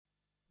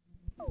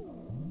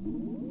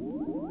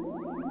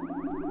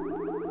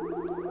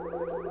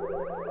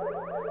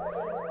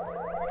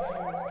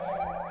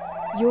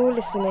You're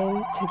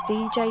listening to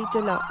DJ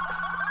Dlux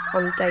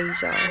on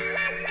Deja.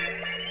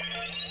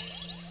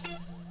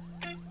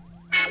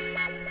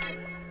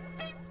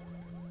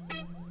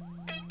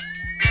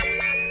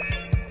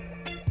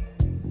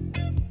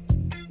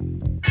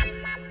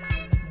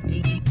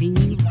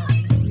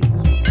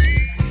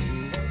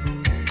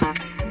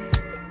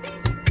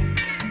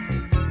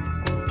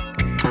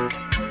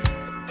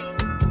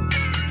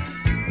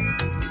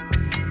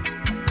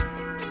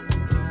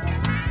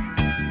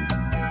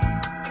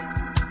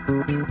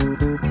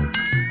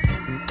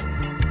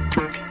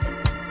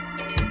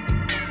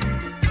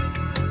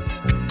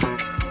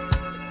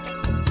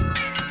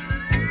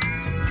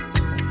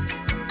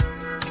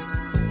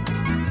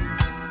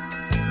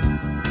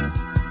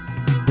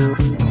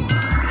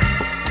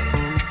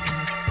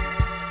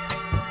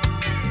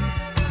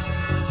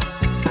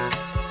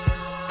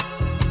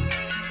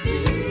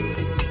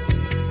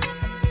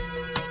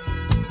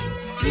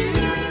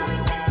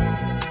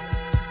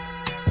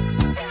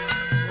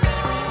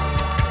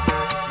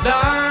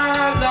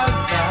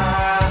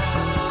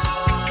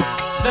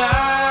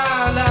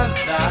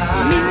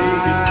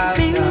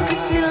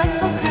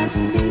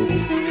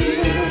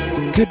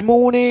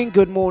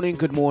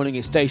 Good morning.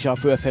 It's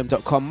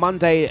dejavufm.com.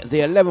 Monday, the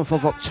 11th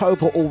of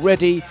October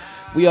already.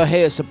 We are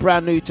here. It's a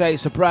brand new day.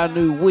 It's a brand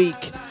new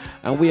week.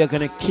 And we are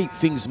going to keep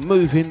things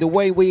moving the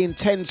way we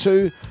intend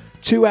to.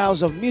 2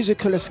 hours of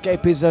musical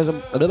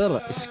escapism.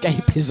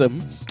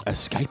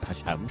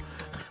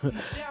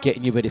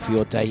 Getting you ready for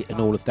your day and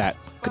all of that.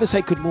 I'm going to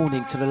say good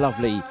morning to the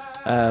lovely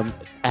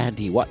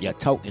Andy. What you're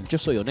talking?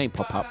 Just saw your name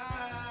pop up.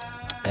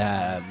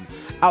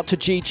 Out to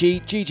Gigi.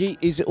 Gigi,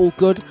 is it all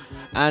good?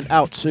 And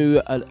out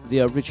to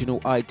the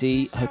original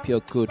ID. Hope you're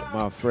good,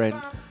 my friend.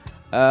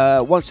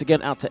 Once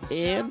again, out to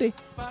Andy.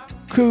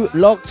 Crew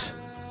logged.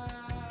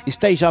 It's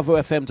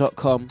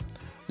dejavufm.com.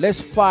 Let's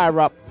fire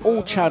up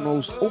all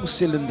channels, all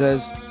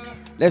cylinders.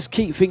 Let's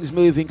keep things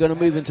moving. Going to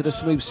move into the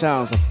smooth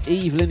sounds of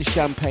Evelyn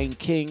Champagne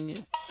King.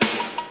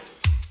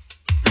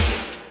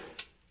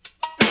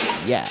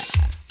 Yeah.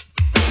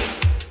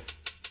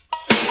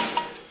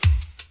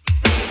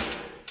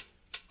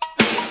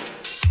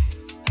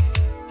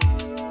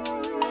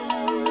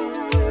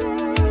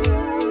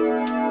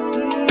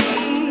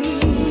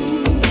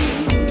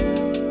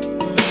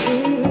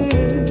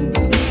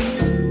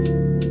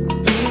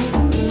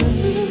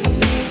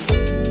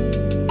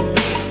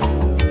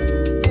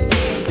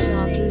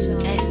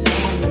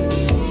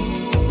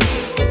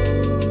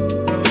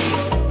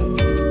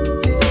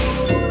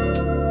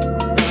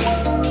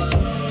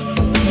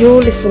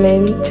 You're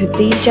listening to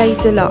DJ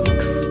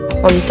Dlux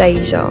on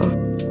Deja.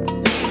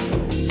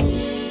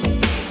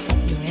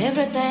 You're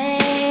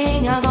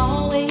everything I've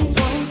always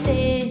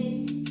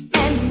wanted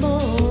and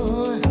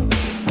more.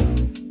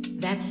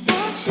 That's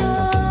for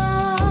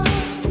sure.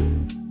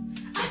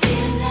 I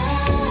feel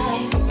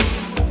like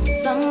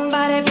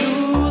somebody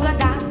blew the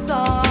dots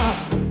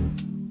off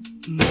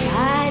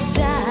my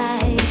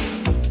die.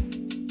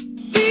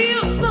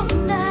 Feel so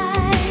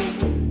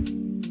nice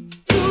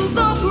to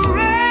go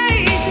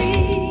crazy.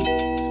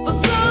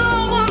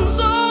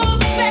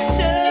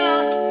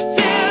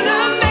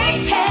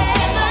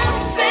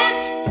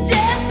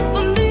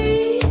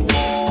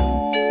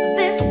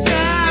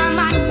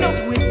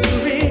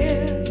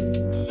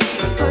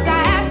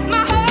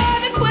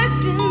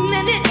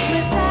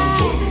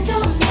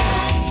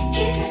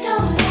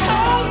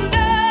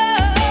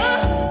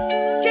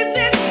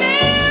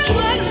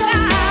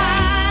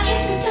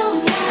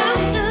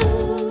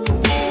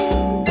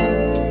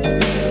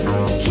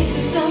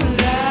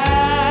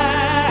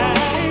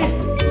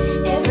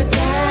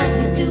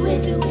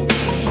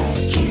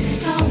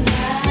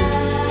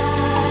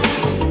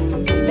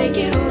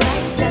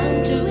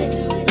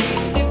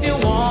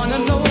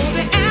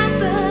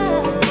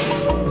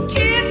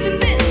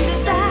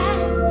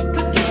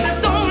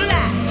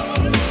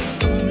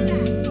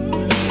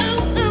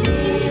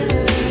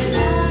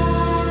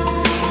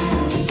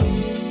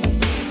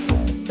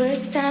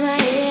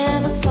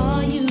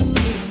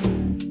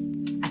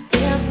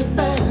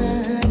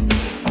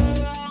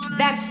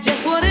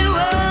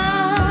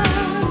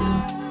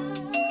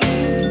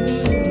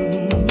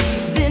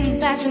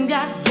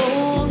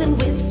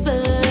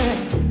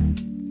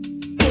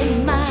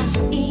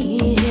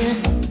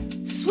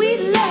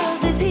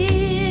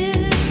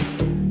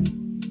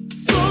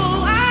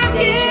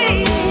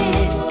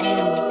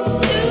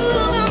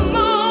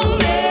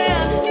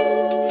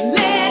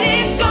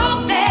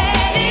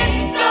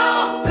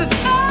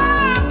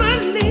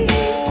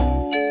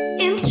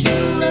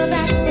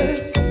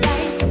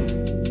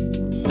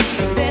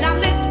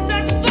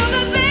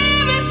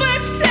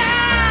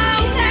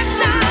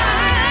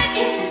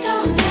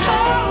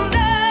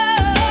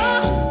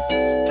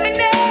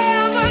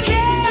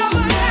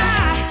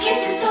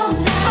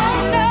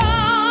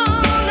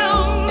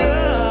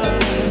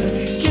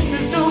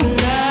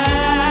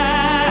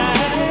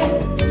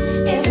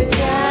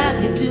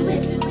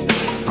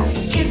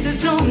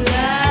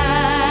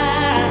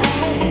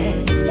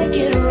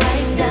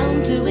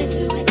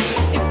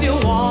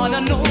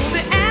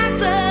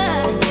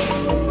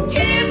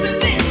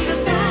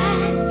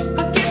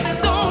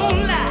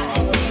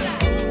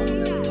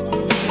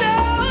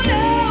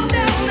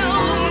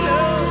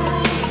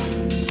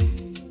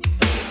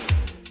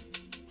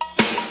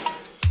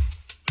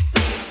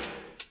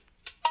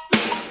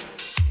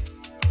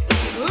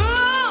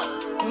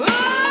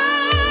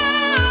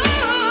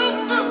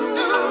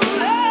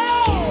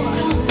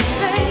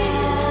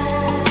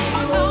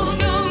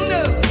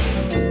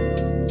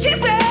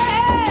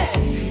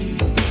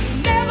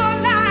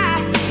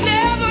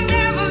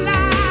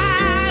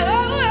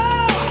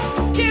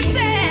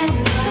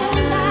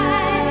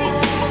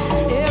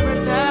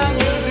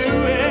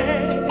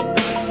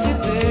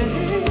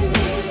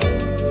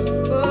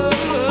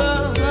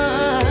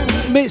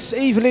 Miss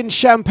Evelyn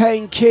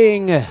Champagne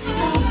King.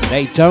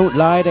 They don't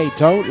lie, they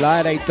don't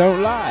lie, they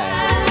don't lie.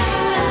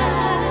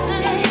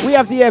 We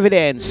have the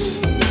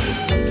evidence.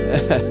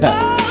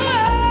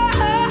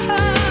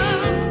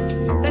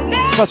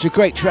 Such a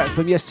great track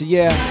from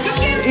yesteryear.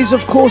 It is,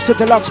 of course, a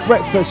deluxe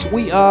breakfast.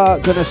 We are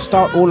going to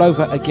start all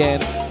over again.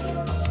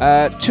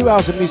 2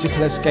 hours of musical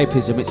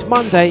escapism. It's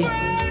Monday.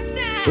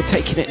 We're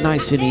taking it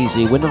nice and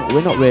easy. We're not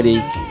going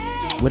to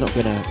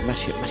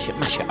mash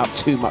it up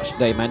too much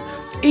today, man.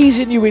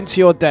 Easing you into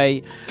your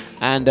day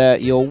and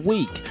your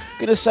week.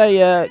 Gonna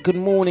say good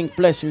morning,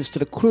 blessings to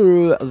the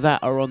crew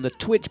that are on the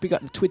Twitch. Big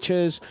up the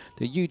Twitchers,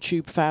 the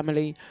YouTube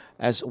family,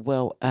 as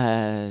well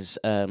as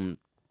the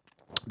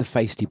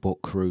Feisty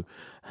Book crew.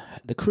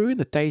 The crew in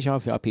the Deja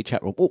VIP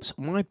chat room. Oops,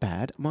 my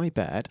bad.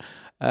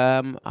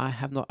 I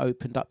have not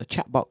opened up the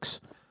chat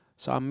box,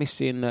 so I'm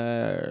missing.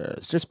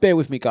 Just bear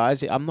with me,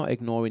 guys. I'm not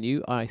ignoring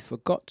you. I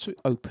forgot to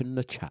open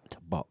the chat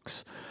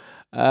box.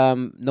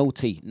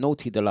 Naughty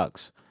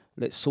Dlux.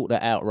 Let's sort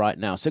that out right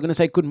now. So I'm going to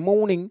say good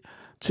morning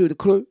to the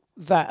crew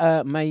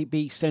that may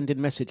be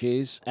sending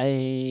messages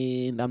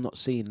and I'm not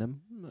seeing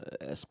them.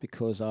 That's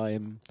because I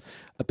am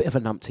a bit of a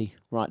numpty.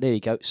 Right, there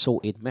you go.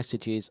 Sorted.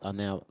 Messages are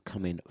now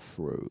coming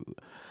through.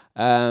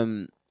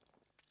 Right,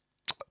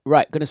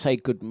 going to say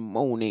good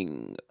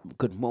morning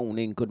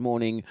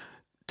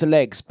to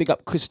Legs. Big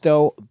up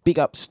Christelle. Big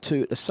ups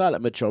to the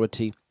silent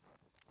majority.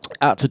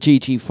 Out to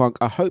GG Funk.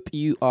 I hope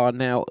you are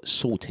now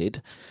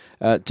sorted.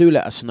 Do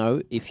let us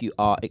know if you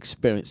are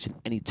experiencing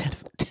any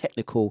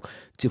technical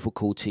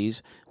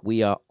difficulties.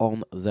 We are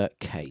on the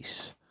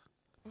case.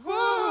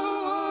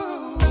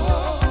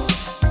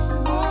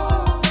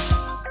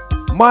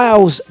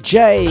 Miles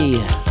J.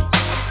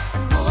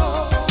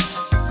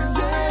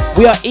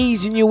 We are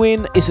easing you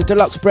in. It's a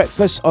deluxe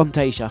breakfast on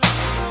Deja.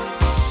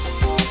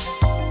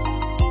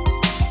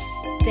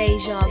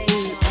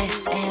 Dejavufm.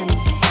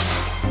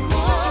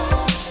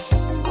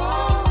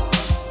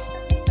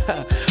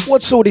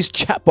 What's all this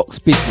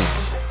chatbox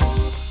business?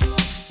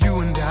 You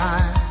and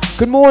I.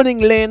 Good morning,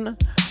 Lynn.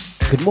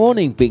 Good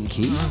morning,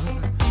 Binky.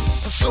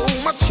 So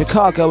much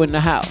Chicago in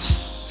the house.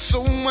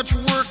 So much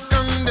work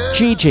under.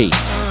 Gigi.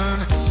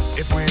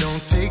 If we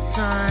don't take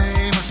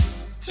time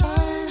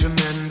to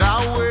mend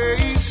our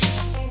ways,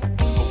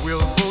 we'll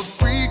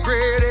both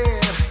regret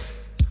it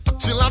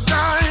until I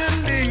die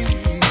indeed.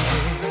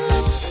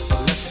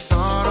 Let's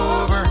start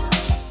over,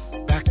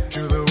 back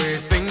to the way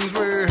things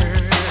were.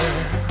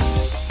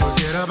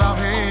 Forget about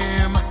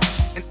him,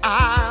 and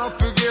I'll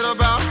forget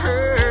about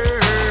her.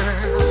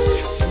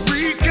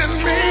 We can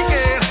make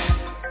it.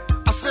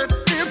 I said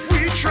if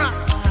we try,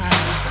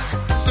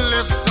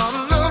 let's start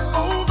love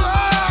over.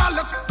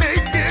 Let's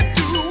make it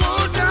do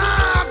or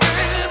die,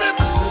 baby.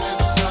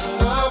 Let's start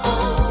love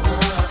over.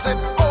 I said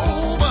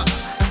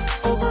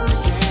over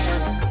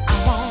again. I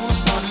wanna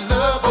start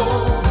love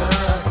over.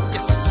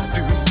 Yes, I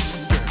do,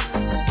 girl.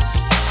 Come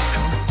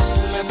on,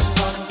 let's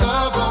start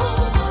love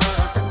over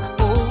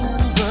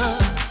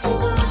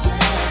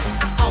again.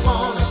 I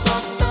wanna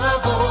start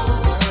love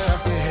over.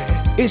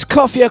 Yeah. It's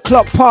Coffee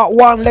O'Clock Part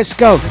 1. Let's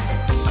go. I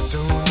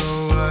don't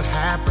know what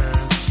happened.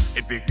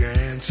 It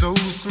began so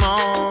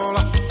small,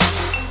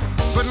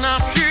 but now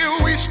here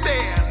we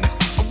stand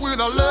with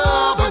our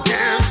love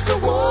against the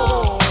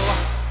wall.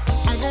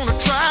 I'm gonna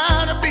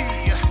try to be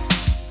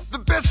the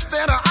best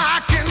that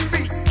I can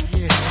be.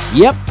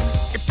 Yep.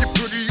 If you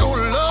put your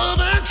love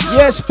and trust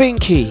Yes,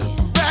 Binky.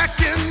 back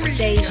in me,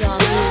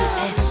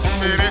 Dejavufm.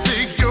 baby,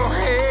 take your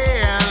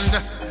hand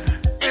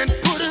and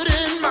put it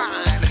in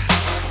mine.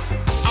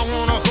 I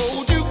wanna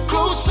hold you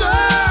closer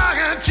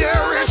and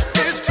cherish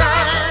this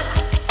time.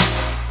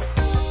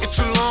 It's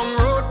a long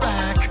road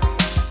back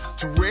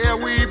to where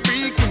we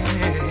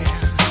began,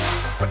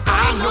 but I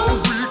know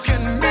we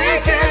can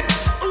make it.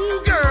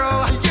 Ooh,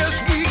 girl, yes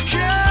we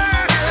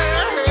can.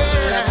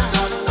 Let's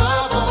start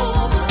love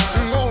over,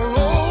 all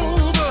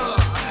over.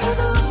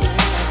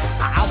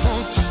 I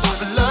want to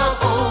start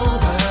love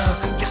over.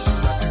 Yes,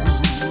 I do,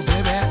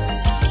 baby.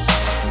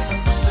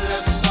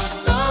 Let's start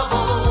love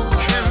over.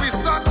 Can we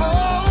start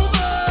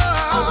over?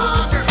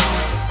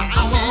 I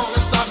need to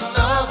start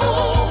love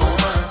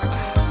over.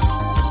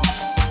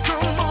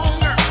 Come on,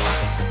 girl.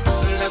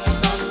 Let's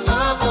start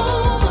love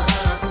over.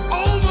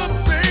 Over,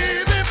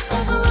 baby.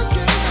 Over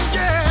again.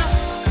 Yeah.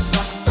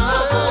 Start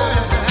love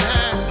over.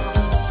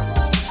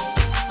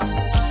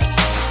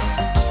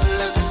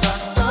 Let's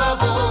start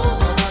love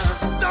over.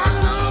 Start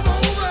love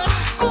over.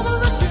 Over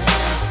again.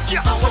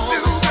 Yes, I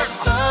do, girl.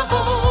 Love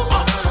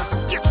over.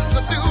 Yes, I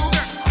do,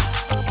 girl.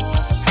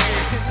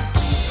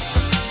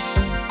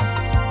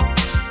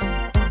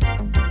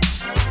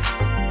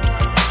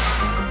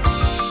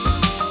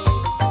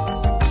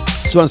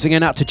 So once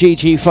again, out to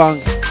GG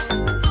Funk.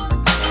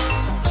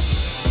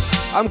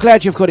 I'm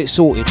glad you've got it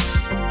sorted.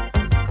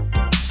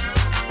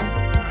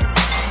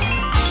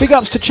 Big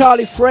ups to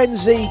Charlie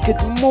Frenzy.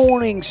 Good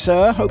morning,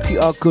 sir. Hope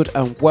you are good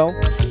and well.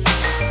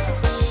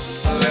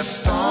 Let's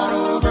start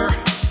over.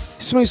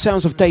 Smooth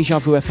sounds of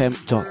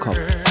dejavufm.com.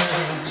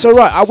 So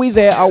right, are we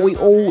there? Are we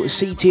all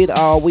seated?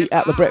 Are we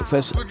at the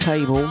breakfast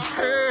table?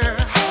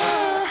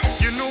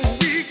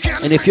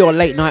 And if you're a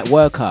late night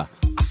worker,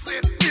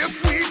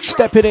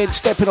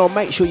 stepping on,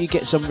 make sure you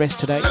get some rest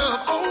today.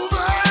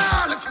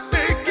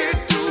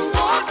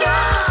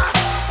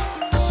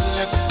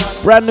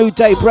 Brand new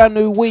day, brand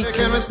new week.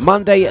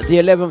 Monday the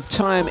 11th,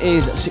 time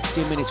is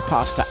 16 minutes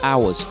past the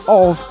hours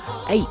of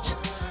 8.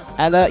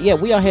 And yeah,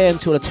 we are here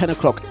until the 10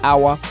 o'clock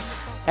hour.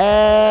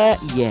 Yeah,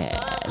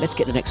 let's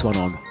get the next one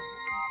on.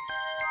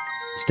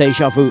 It's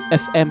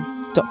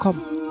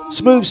dejavufm.com.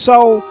 Smooth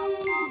soul,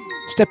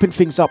 stepping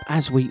things up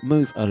as we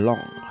move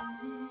along.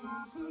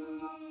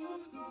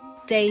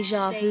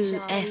 Deja Vu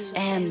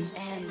FM.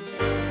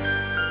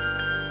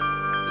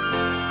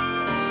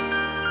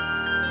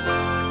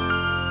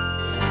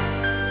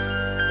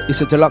 It's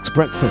a deluxe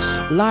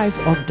breakfast live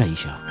on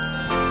Deja.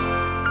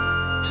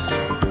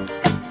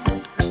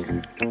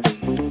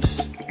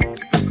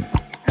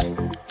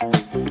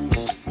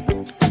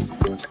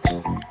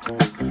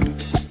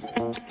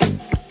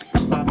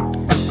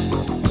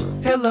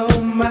 Hello,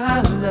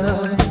 my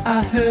love.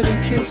 I heard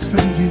a kiss from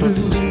you.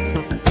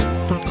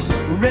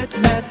 Red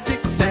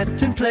magic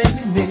satin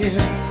playing near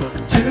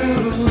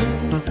too.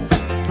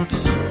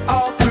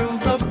 All through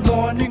the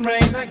morning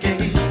rain I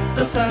gave.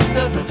 The sun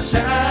doesn't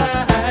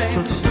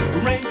shine.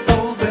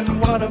 Rainbows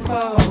and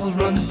waterfalls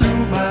run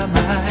through my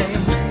mind.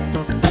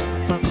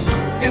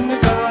 In the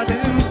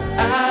garden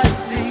I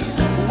see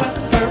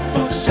west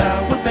purple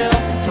shower bells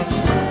and tea.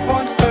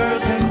 Orange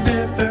birds and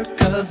river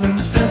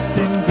cousins dressed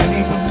in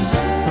green.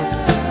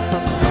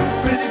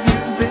 Pretty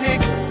music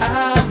I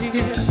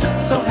hear,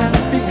 so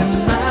happy and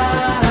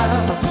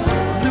loud.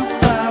 Blue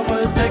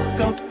flowers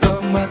echo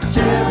from my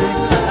cherry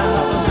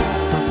cloud.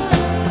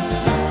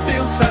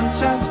 Feel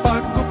sunshine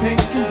sparkle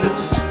pink and blue.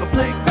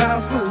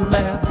 Playgrounds will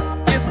laugh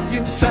if you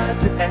try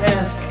to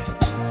ask,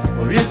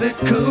 or is it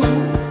cool?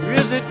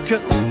 Is it cool?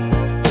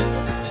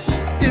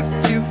 If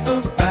you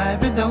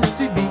arrive and don't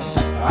see me,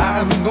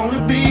 I'm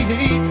gonna be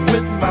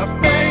with my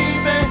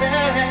baby.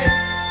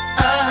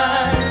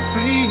 I'm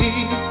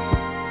free,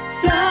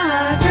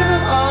 fly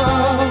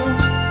girl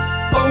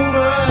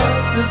over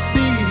the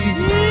sea.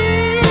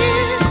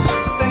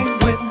 Stained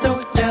window,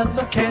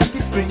 yellow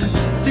candy screen.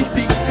 See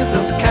speakers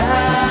of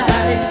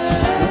kites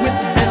with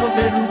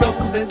velvet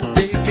roses,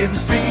 taking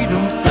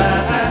freedom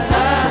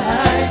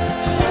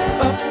flights.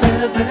 A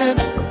present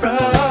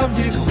from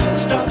you,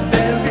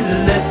 strawberry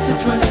letter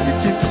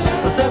 22.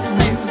 The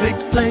music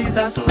plays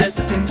are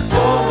setting for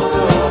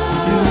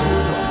you.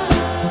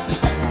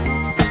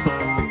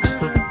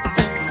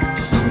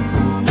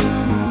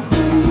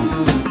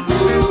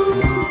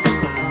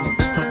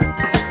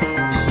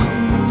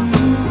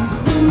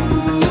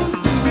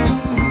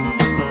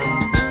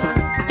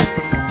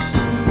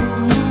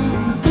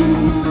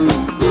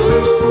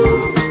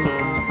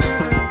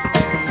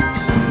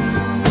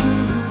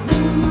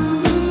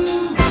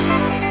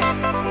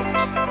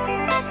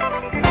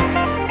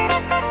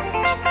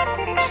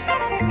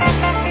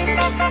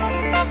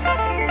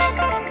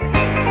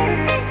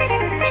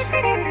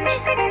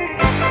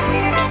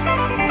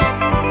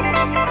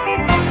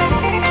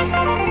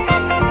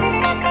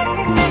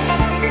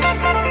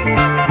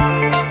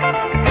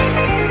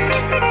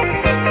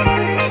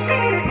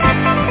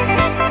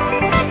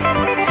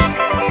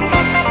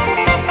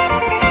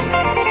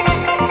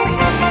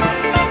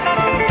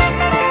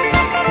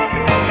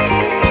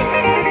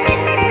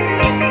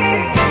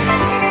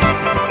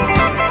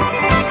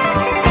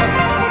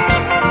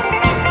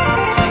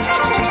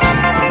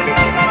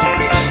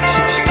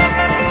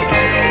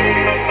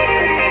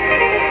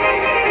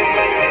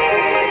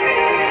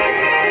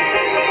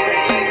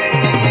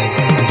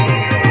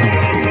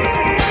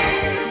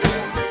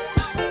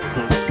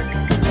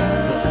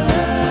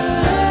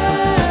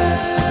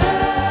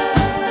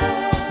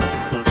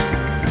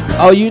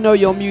 Oh, you know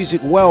your music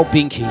well,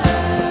 Binky.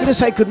 I'm going to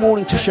say good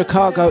morning to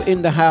Chicago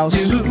in the house.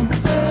 Strawberry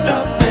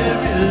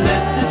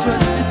letter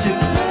 22.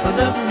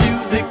 The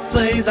music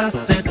plays are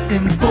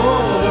setting for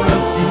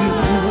a few.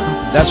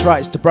 That's right,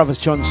 it's the Brothers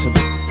Johnson.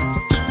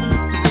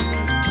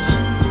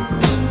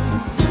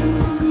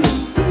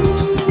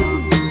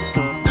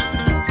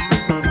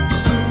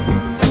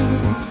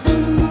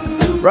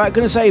 Right,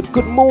 going to say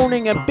good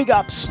morning and big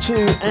ups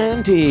to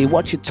Andy.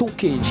 What you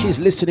talking? She's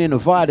listening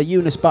via the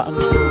Eunice button.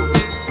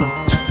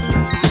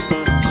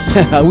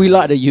 We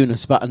like the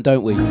Eunice button,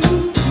 don't we?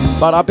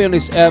 But I'll be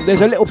honest,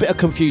 there's a little bit of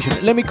confusion.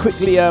 Let me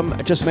quickly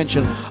just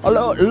mention, a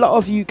lot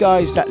of you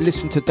guys that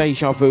listen to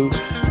Deja Vu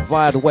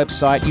via the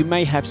website, you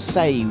may have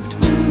saved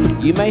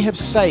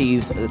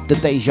the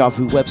Deja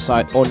Vu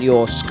website on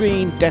your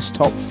screen,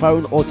 desktop,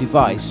 phone or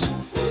device.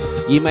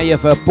 You may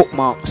have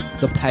bookmarked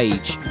the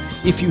page.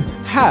 If you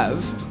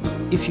have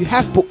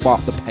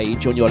bookmarked the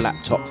page on your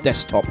laptop,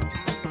 desktop,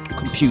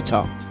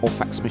 computer or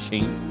fax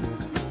machine,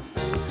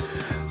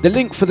 the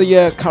link for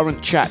the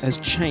current chat has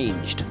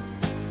changed.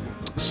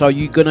 So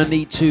you're gonna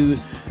need to.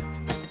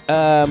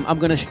 I'm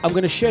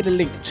gonna share the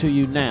link to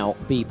you now,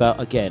 Bieber,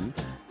 again.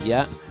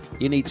 Yeah,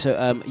 you need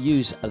to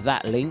use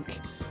that link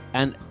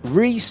and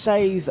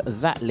resave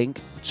that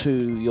link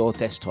to your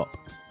desktop.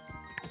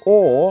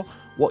 Or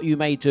what you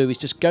may do is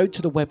just go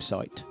to the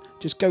website.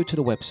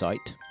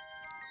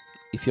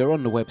 if you're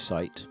on the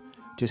website,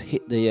 just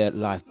hit the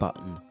live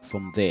button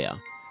from there.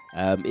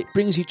 It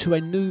brings you to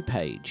a new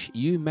page.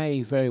 You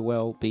may very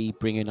well be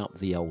bringing up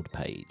the old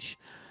page.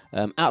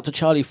 Out to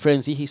Charlie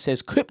Frenzy, he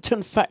says,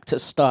 Krypton Factor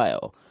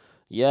style.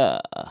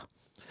 Yeah.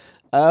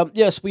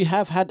 Yes, we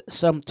have had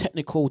some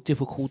technical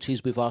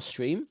difficulties with our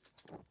stream.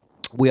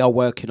 We are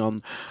working on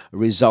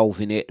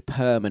resolving it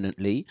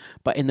permanently.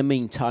 But in the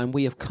meantime,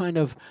 we have kind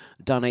of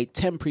done a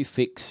temporary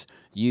fix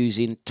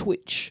using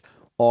Twitch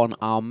on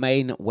our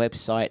main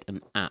website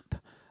and app.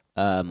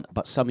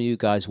 But some of you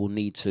guys will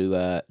need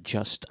to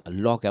just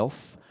log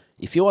off.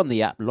 If you're on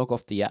the app, log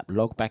off the app,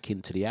 log back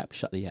into the app,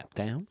 shut the app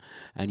down,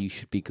 and you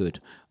should be good.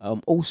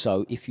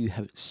 Also, if you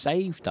have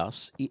saved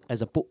us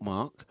as a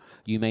bookmark,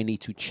 you may need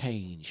to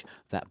change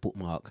that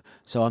bookmark.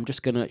 So I'm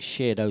just going to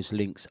share those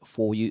links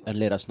for you and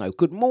let us know.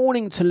 Good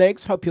morning to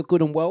Legs. Hope you're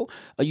good and well.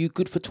 Are you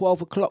good for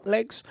 12 o'clock,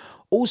 Legs?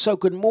 Also,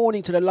 good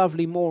morning to the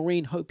lovely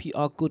Maureen. Hope you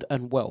are good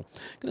and well.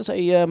 I'm going to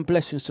say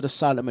blessings to the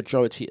silent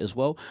majority as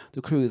well,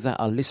 the crew that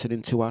are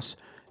listening to us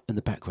in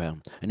the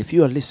background. And if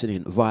you are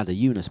listening via the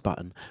Eunice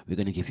button, we're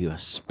going to give you a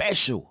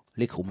special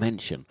little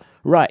mention.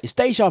 Right, it's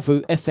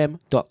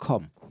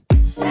dejavufm.com.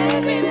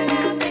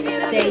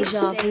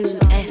 Deja Vu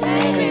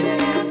FM.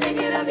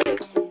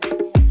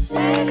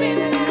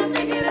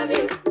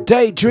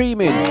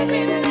 Daydreaming.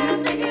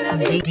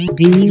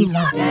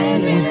 Dlux.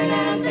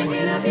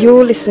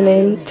 You're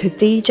listening to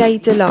DJ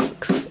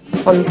Dlux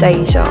on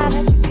Deja.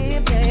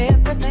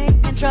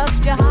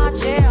 Trust your heart,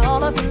 share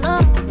all of your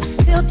love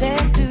till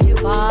death do you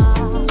part.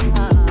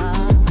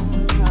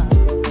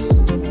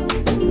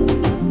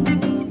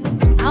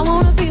 I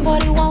wanna be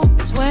what he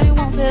wants when he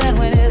wants it and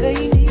whenever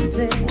he needs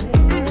it.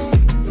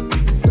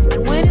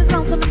 And when he's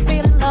lonesome and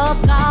feeling love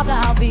starved,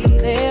 I'll be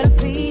there to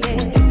feed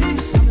it.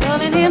 I'm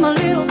loving him a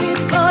little bit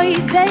for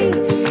each day.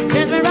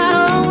 Turns me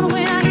right on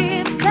when I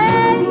hear him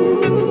say,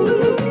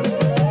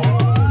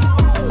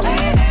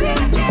 hey baby,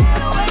 let's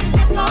get away,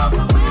 let's go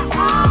somewhere.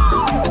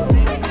 Oh,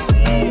 baby, can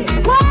we?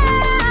 Why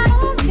I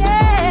don't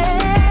care.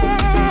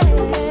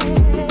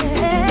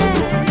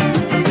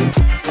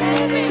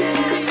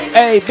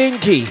 Hey,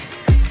 Binky.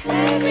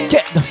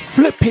 Get the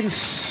flipping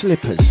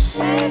slippers.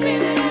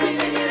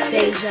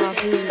 Deja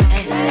Vu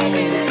FM.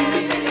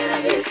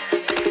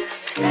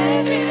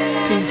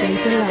 DJ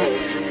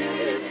Dlux.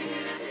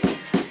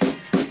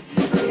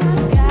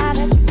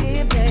 Gotta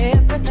give you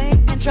everything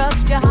and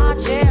trust your heart,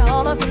 share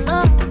all of your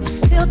love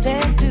till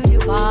death do you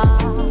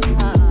part.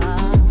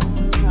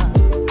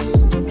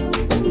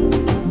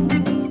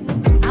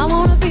 I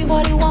wanna be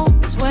what he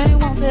wants when he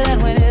wants it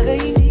and whenever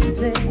he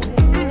needs it.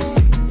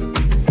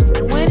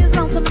 And when he's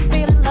lonesome and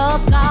feeling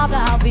love starved,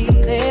 I'll be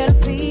there to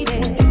feed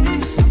it.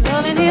 I'm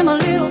loving him a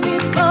little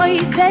bit for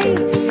each day.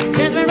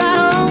 Turns me right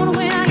on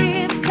when I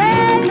hear him say,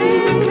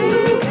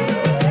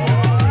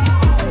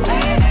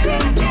 hey baby,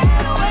 let's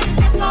get away,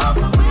 let's go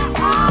somewhere.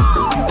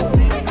 Oh,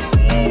 baby, can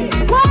we?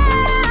 Why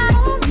I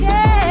don't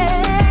care.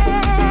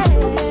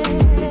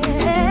 Hey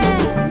baby,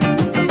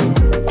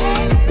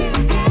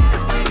 let's get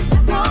away,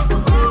 let's go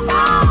somewhere.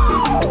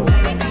 Oh,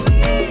 baby, can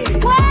we?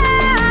 Why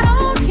I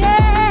don't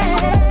care.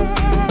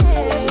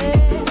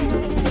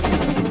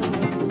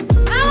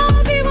 I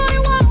wanna be what he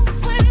wants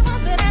when he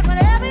wants it and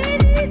whenever he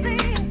needs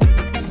it.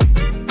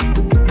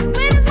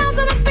 When he's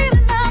lonesome and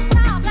feeling love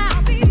starved,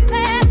 I'll be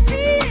there to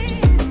feed it.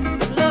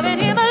 Loving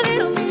him a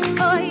little bit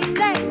for each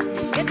day.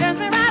 It turns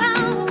me right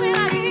on when I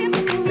hear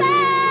him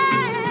say,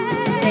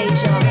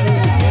 Deja Vu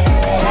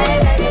hey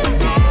baby, let's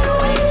get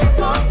away, let's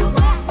go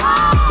somewhere.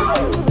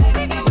 Oh,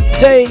 baby, can we?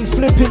 Day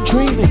flipping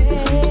dreaming.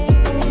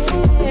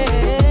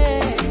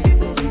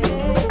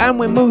 And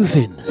we're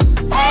moving.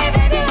 Hey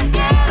baby, let's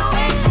get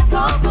away, let's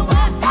go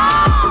somewhere.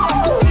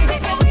 Oh, baby,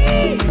 can we?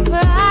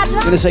 Well, I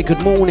don't Gonna say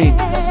good morning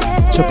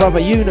to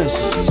brother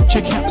Eunice.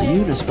 Check out the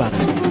Eunice banner.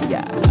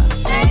 Yeah.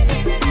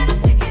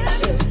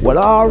 Well,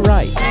 all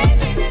right.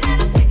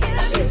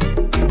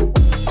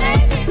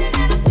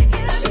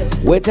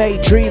 We're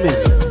daydreaming.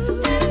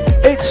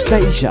 It's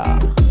Deja.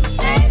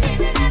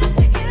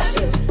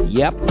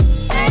 Yep.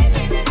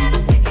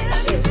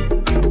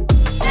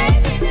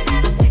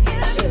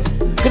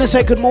 Gonna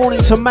say good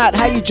morning to Matt.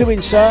 How you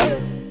doing, sir?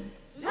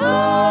 Look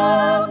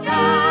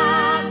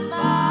at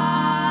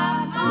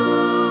my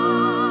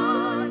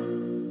moon,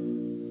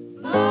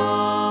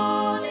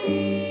 moaning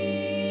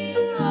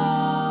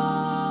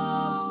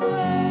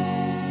away.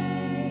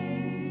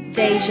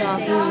 Deja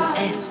Vu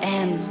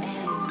FM.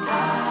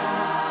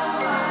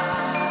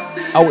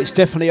 Oh, it's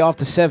definitely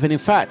after 7. In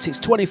fact, it's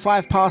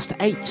 25 past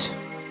 8.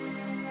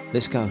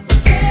 Let's go.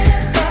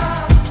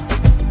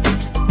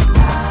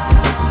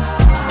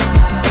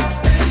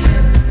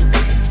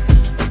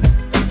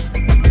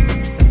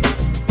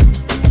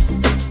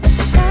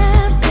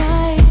 Last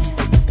night,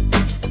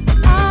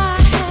 I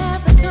had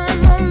the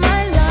time of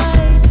my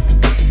life.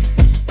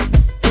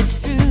 It's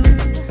true.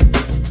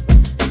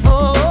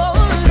 Oh,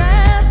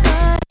 last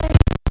night,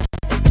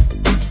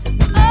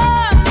 I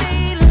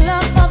made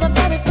love for the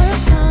very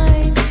first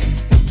time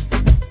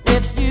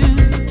with you.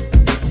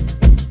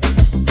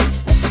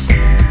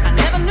 I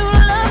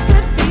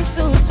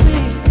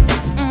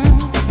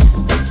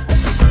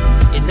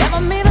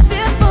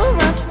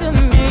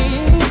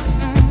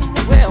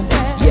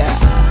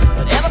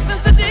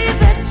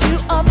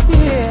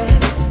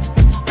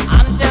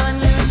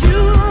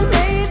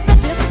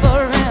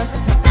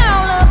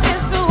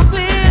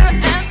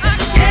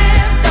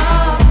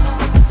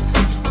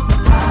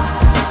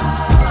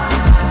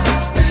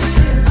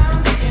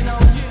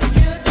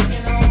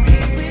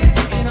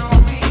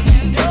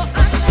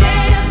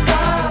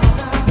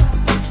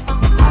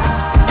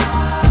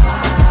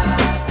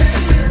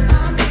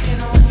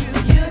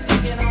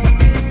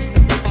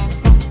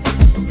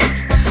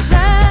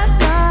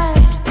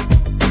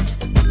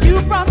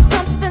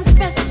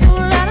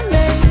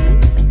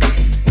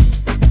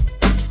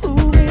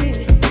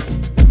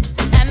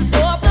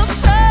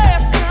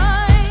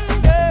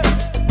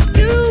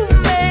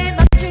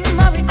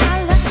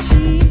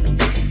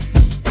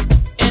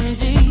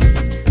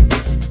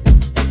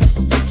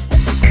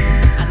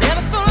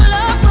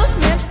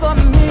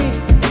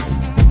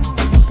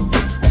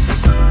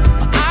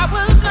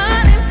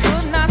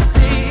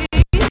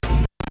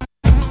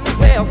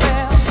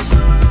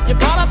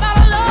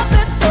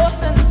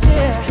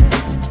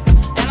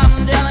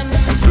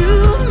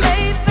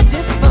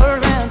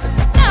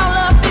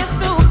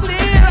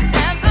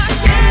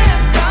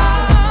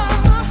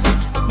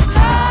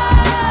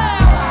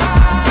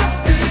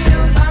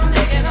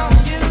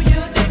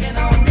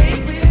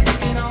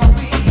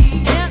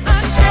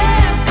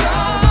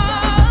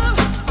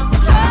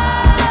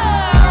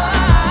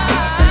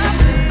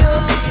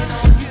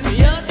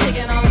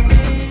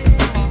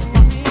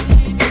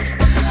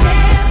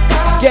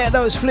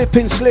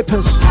flipping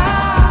slippers.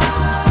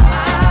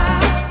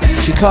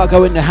 She can't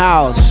go in the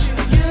house.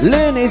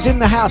 Lynn is in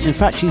the house. In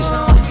fact, she's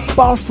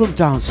bathroom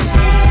dancing,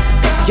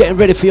 getting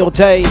ready for your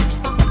day.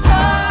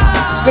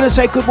 Gonna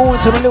say good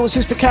morning to my little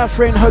sister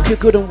Catherine. Hope you're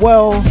good and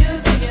well.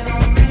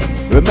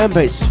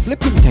 Remember, it's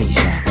flipping Deja.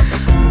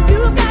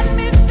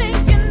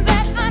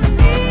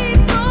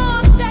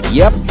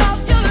 Yep.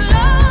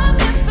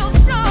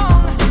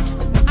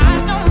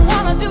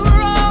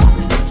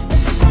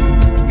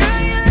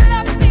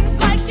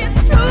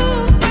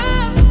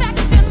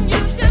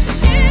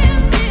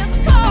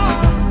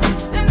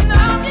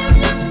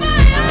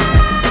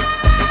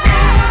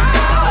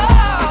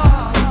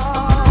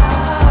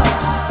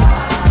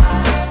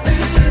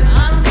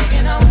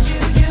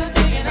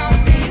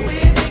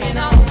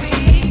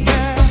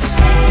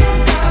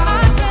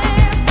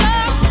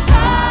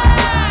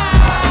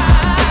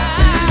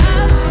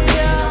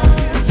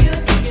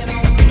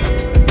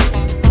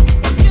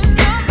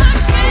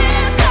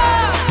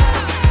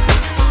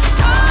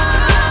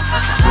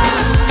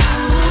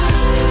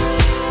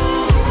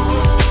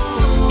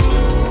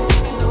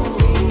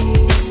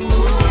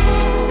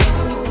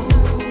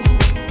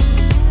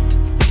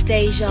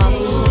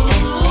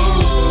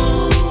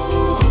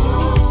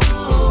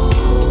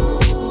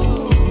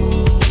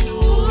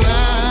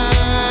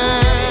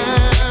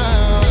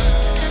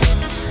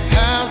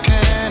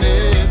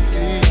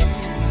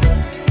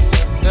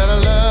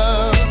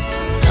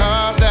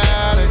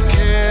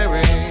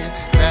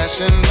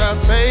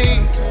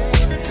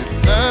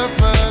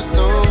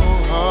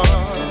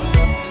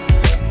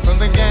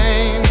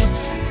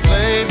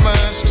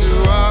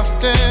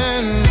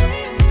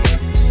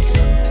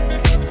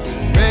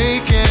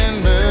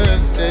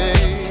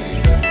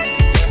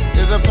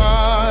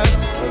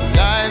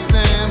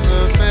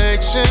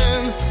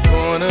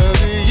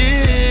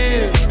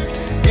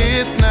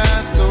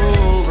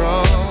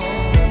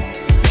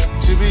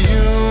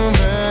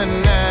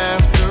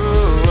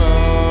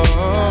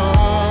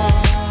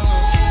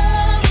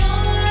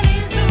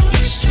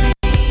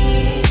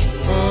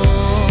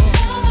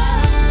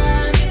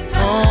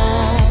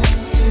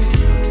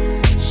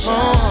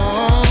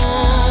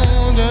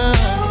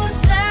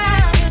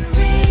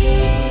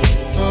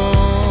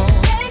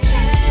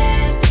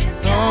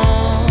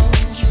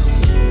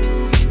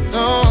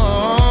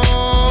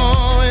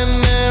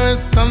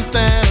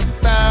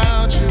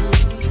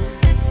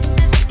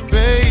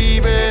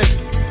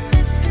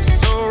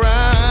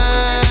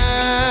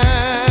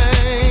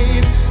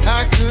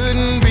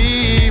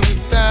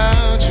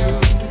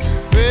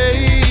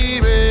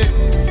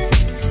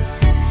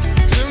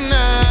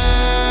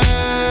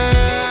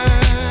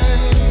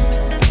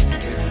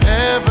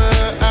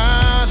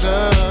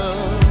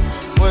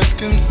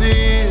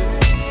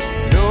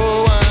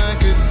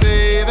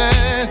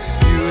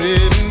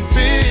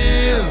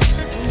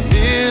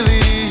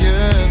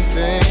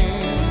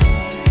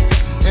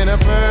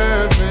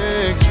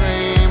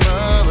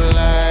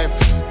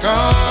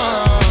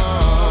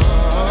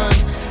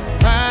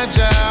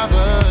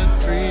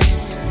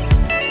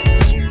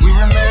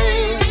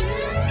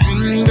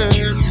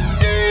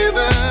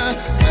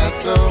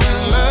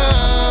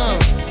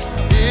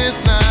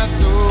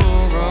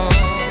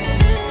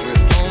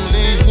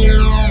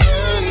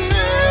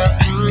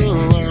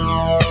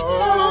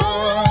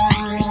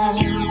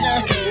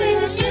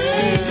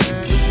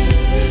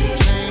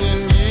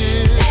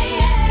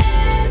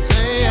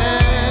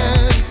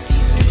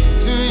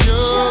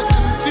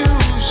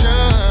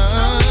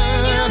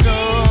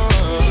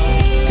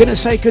 Gonna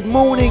say good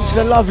morning to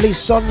the lovely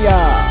Sonia.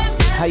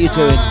 How you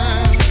doing?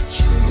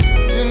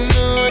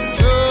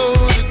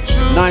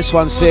 Nice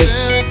one,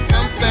 sis.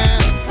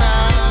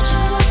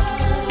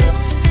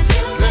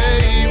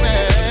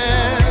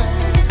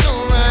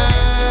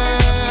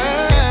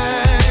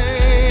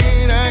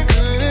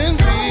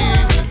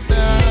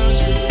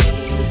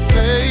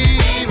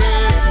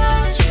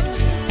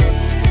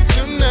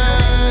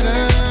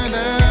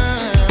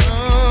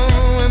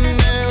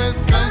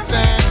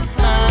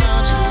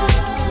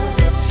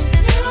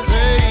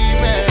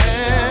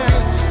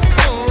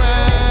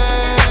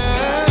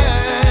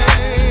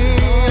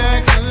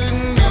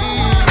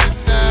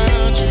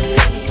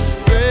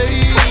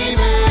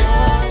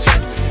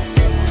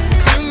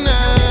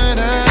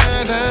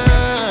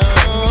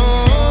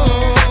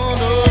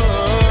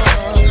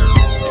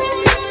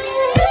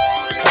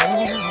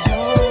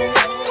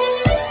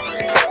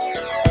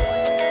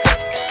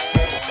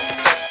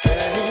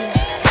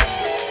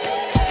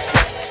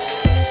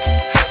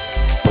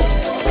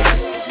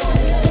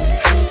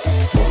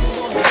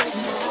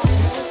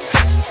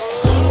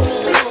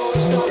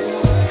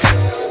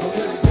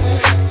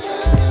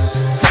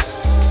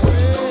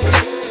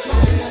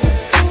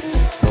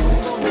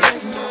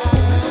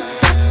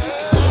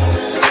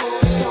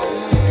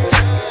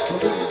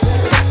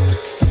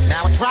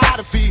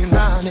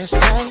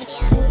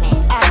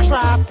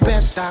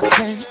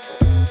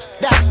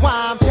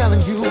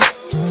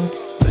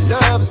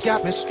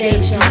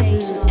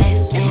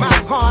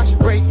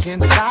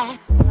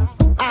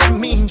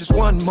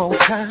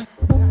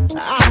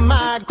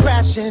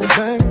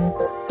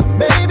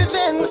 maybe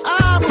then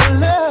I will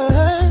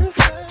learn.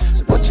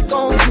 So what you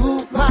gonna do,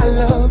 my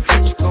love?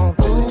 What you gonna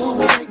do?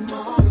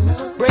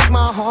 Break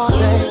my heart,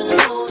 baby.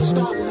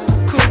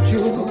 Could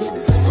you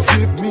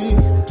forgive me?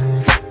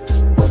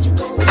 What you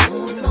gonna do,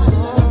 my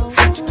love?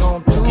 What you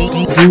gonna do?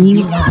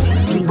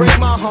 Dlux. Break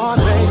my heart,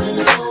 baby.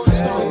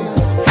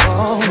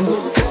 Oh.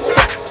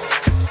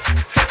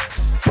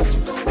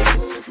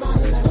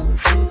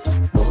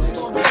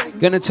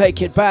 Gonna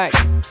take it back.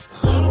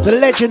 The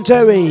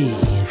legendary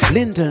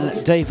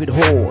Lyndon David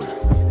Hall.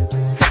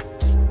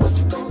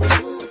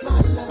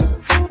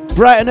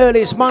 Bright and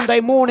early, it's Monday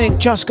morning,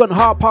 just gone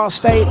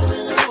 8:30.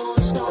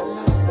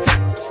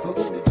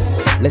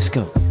 Let's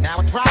go. Now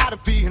I try to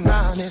be an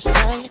honest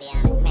man.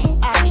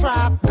 I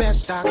try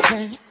best I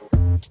can.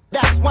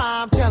 That's why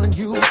I'm telling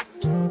you,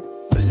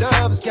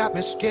 love has got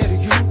me scared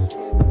of you.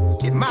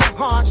 If my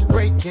heart's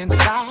break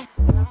inside,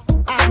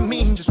 I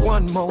mean just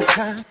one more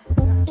time,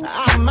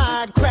 I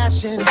might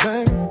crash and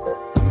burn.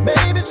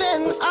 Maybe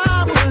then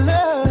I will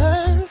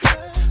learn.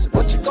 So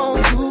what you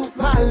gonna do,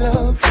 my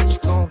love? What you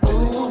gonna do?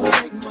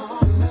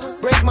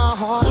 Break my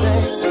heart,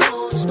 baby.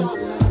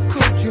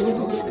 Could you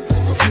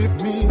forgive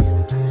me?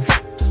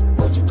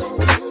 What you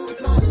gonna do,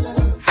 my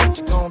love? What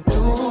you gonna do?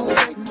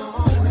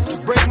 To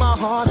break my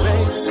heart,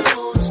 baby.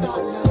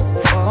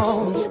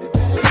 Oh.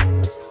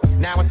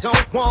 Now I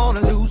don't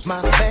wanna lose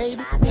my baby.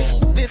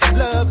 This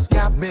love's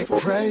got me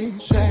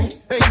crazy.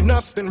 Ain't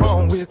nothing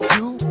wrong with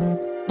you.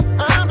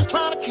 I'm just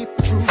trying to keep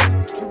it true.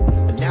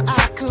 Now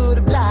I could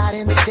have lied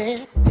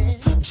instead,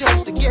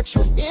 just to get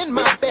you in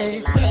my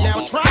bed. Now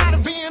I try to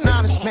be an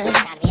honest man.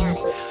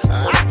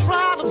 I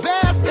try the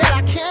best that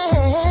I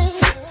can.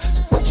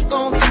 So what you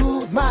gonna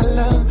do, my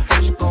love?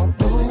 What you gonna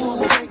do?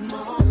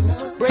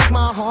 Break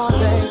my heart,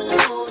 baby.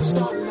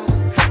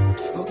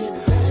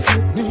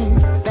 Forgive me,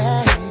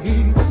 baby.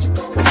 What you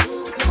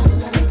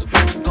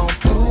gonna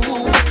do?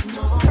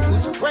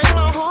 Break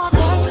my heart,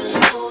 baby.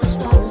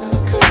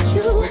 Could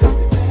you?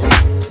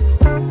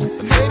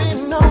 Baby,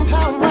 you know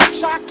how much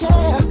I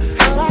care,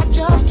 but I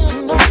just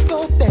cannot go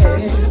there.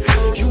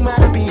 You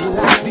might be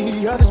like the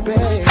others,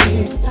 baby.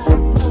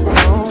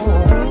 Oh,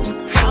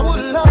 I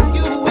would love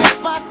you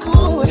if I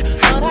could,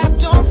 but I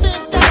don't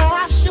think that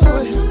I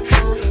should.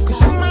 'Cause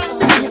you might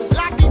be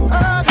like the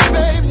others,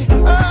 baby.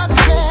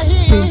 Others, baby.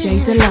 DJ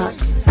Dlux.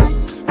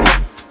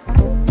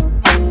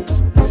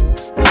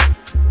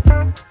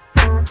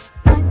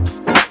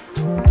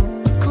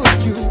 Could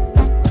you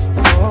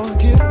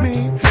forgive me,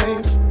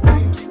 baby?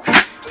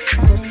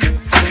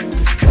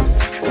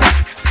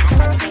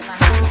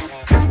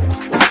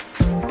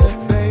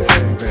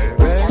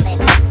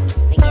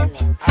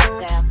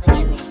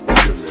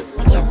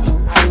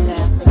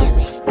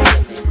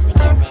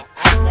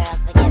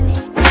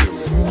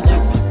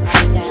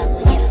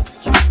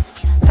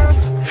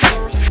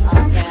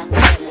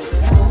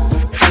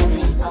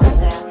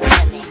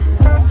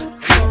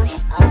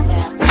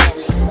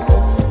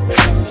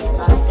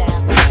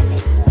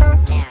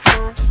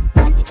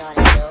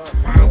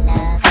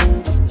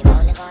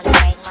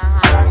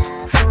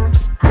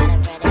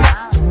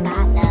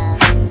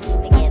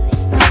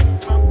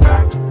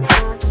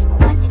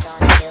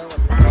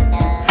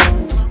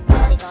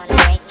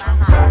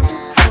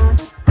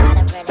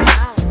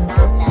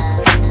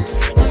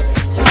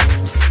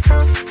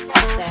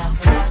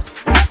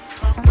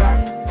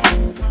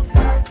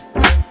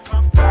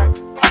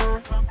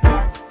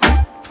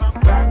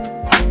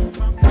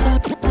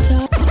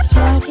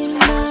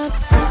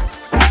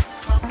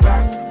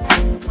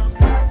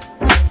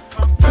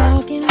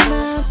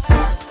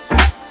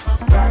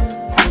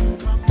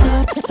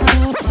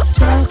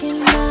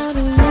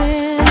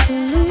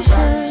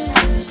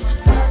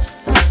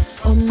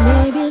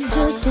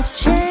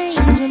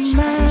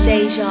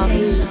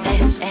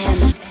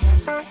 dejavufm.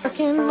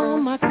 Working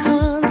on my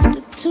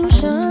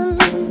constitution,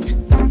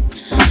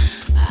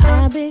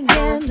 I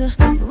began to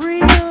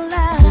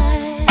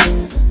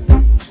realize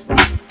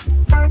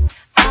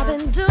I've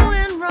been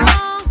doing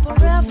wrong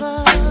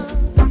forever.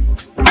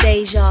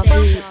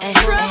 Dejavufm.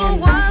 Trouble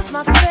was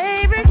my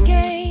favorite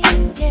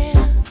game,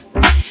 yeah.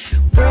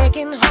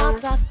 Breaking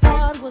hearts I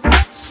thought was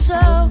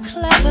so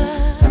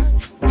clever,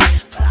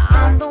 but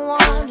I'm the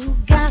one who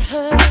got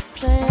her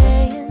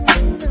playing.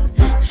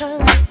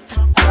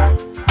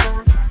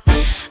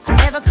 I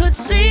never could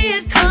see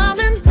it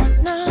coming,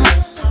 no.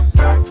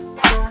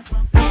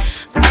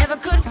 Never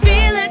could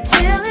feel it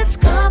till it's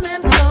come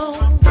and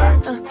gone.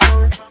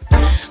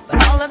 But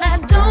all of that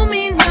don't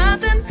mean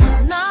nothing,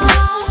 no.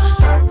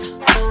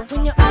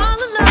 When you're all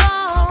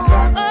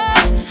alone,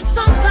 oh,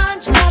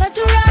 sometimes you gotta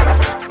do right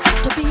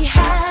to be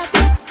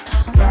happy.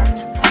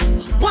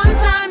 One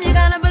time you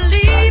gotta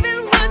believe in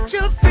what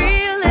you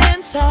feel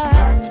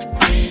inside.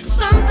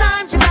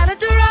 Sometimes you gotta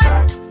do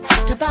right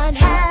to find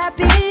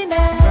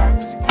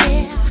happiness,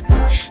 yeah.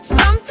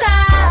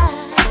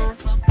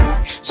 Sometimes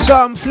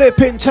Some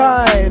flipping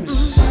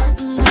times.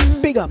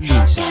 Big up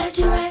music. gotta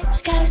do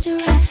right, gotta do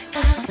right.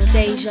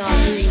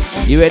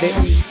 Dejavufm. You ready?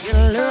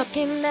 You're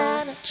looking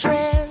at a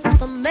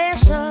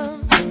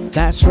transformation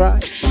That's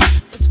right.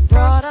 that's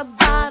brought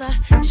about a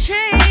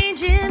change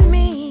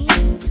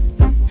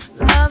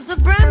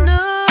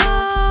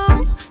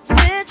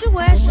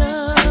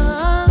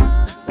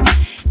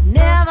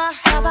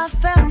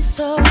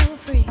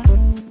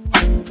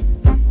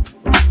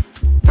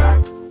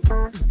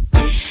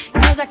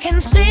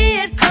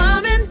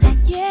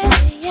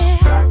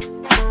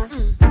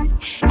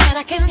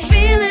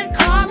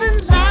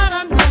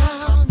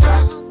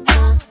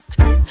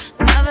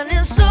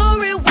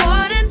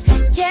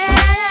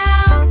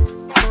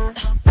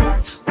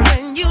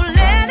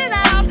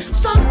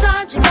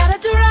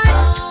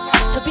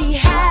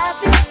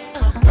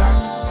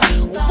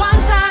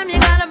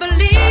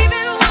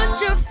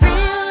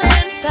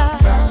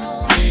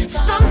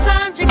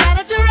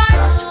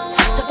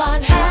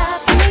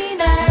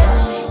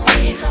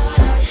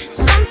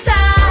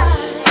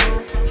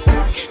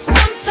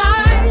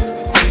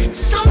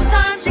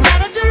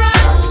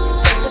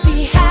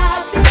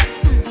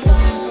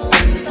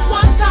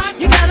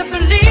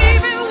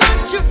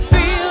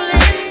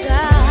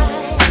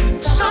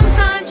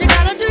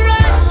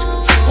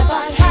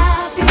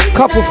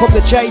couple from the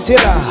J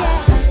Dilla.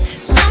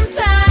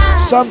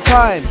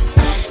 Sometimes.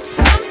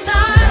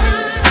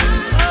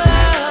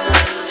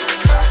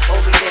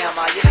 Hold me down,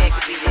 my your man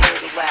can be your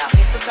really wild.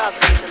 Sometimes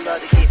I need the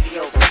love to get me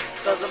over.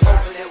 Cause I'm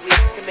hoping that we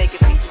can make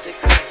it peaches and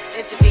cream.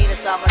 Intervene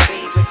inside my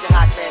dream with your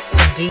high class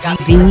name. Got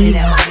me looking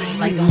at my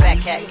scene like a fat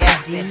cat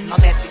gasping.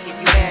 I'm asking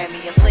if you marry me,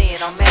 I'm saying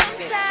I'm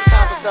asking.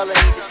 Sometimes a fella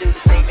need to do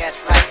the thing that's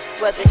right.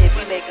 Whether it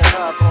be making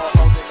love or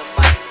holding the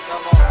mic. So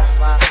come on,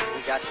 my,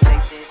 we got to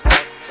make things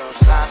right.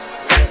 Sometimes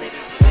we really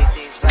need to make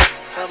things right.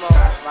 Come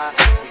on, my,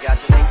 we got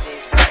to make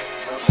things right.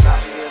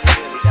 Sometimes we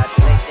really got to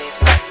make things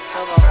right.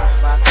 Come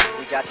on, my,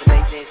 we got to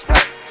make things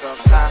right.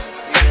 Sometimes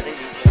we really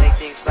need to make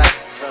things right.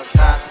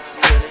 Sometimes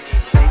we really need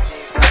to make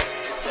things right.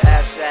 It's the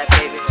abstract,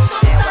 baby.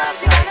 Stand where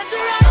I'm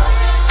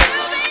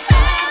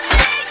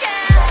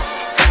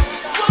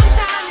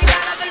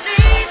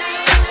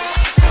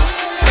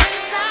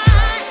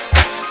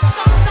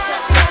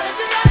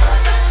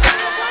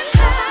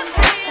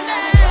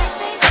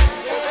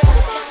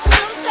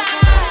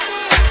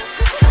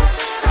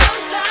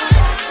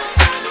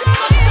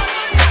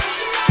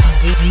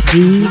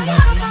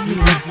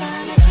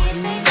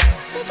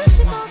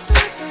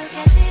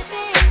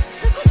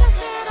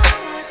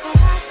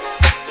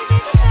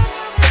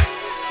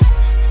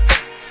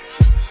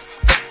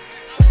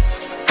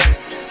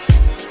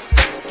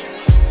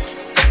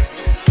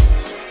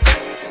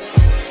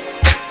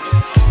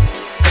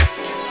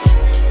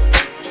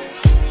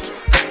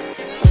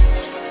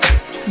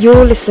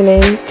You're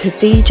listening to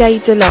DJ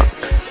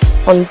Dlux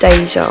on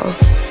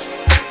Deja.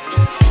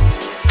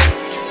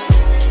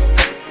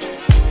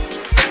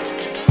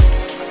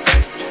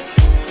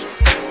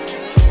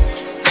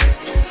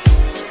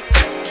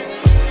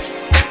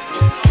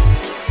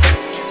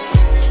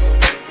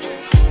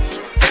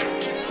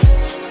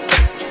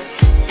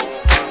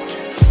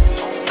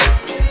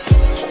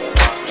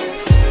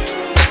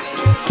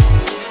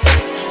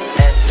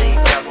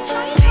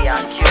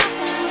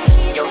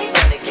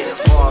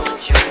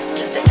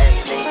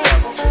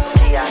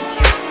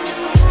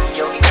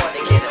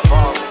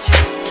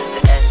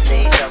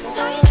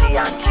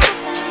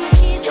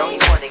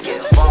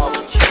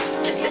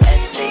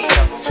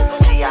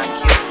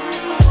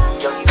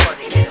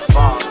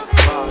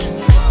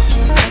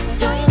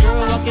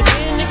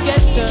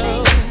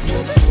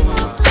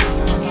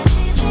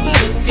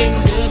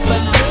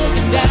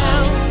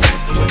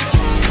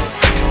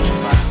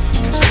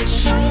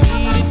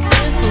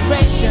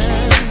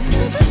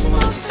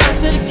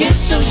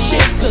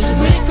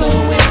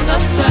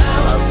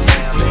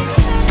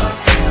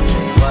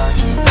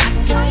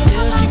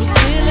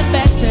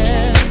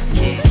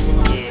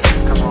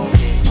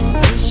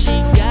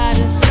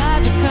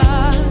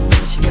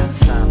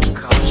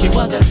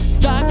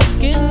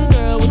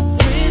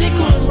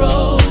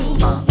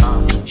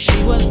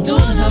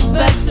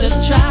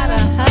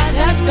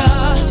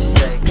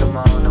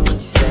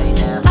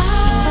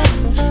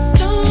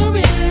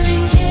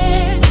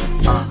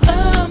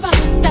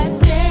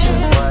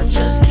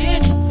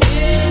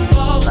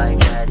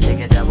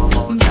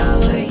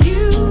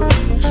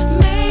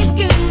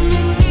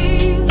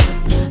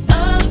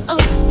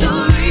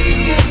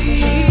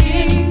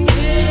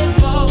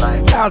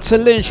 To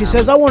Lynn, she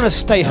says, I want to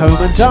stay home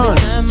and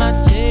dance.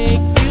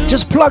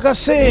 Just plug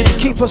us in,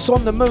 keep us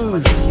on the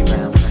move.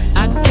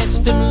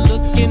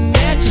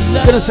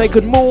 Gonna say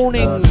good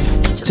morning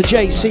to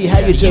JC, how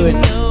you doing?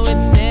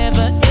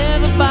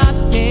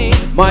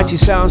 Mighty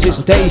Sounds, it's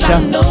Deja.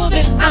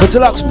 For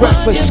Dlux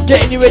Breakfast,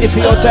 getting you ready for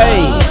your day.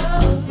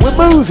 We're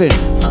moving.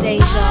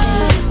 Deja.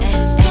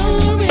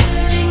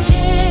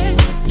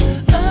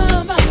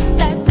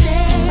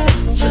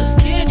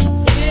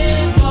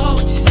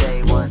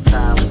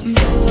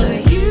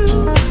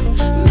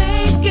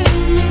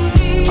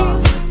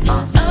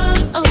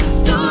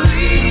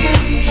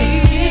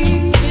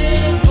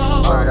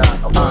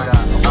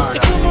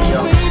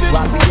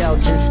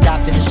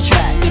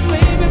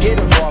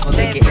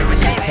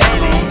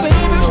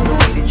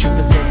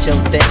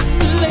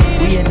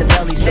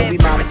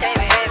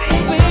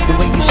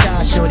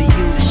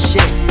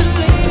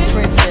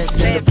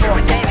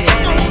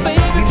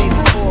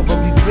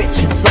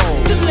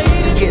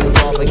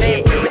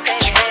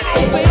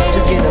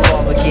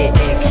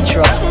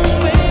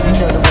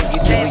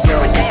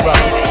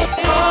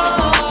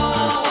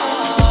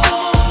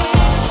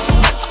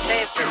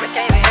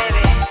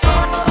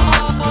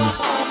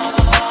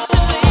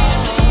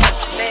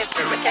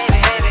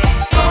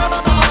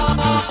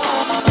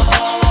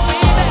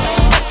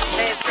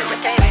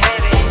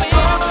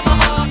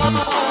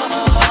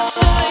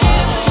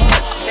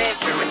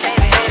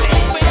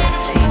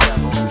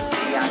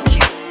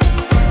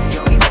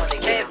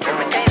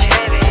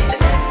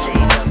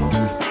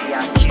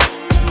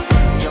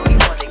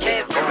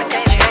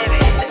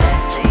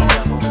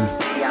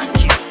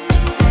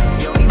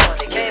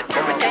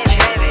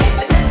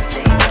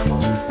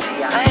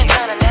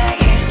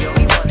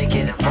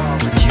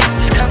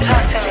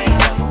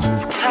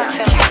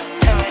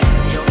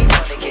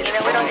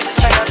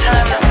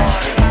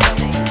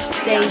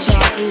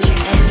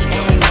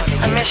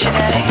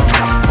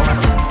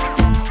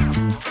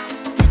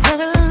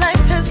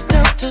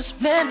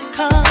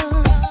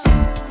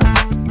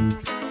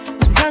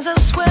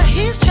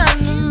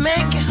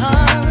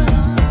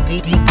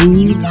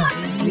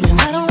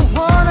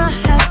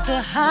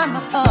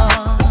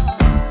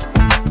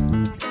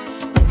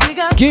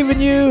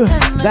 Giving you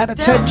that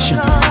attention.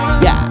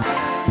 Yeah.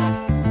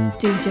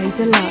 DJ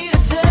Dlux.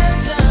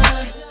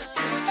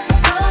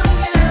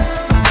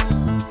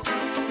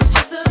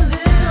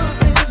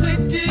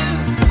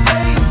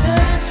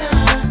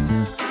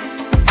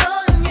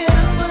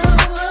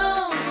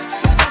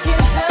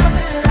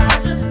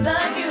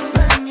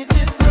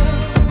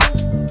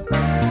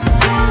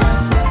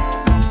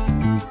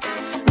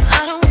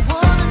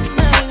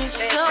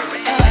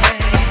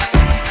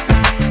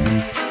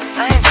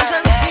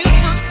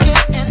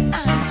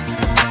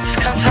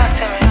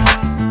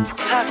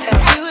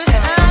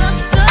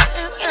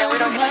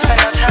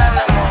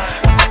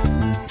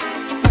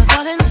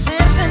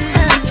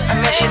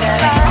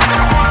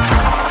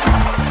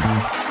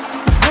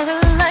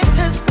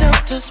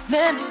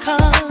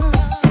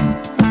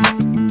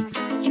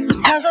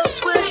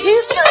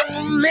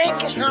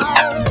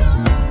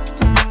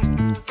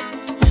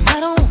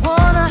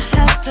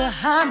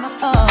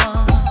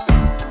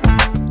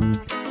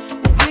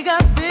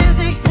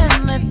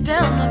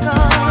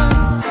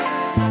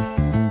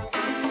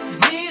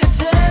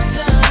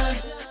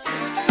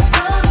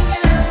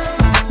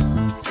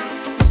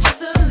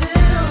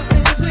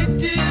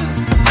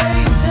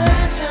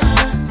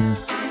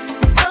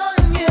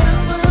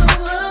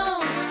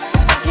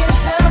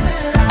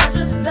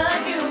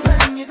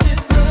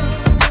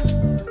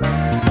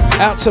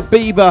 Out to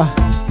Bieber.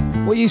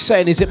 What are you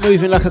saying? Is it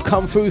moving like a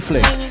kung fu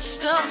flick?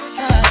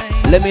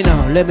 Let me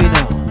know, let me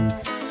know.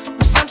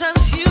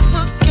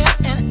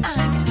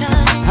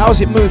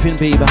 How's it moving,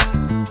 Bieber?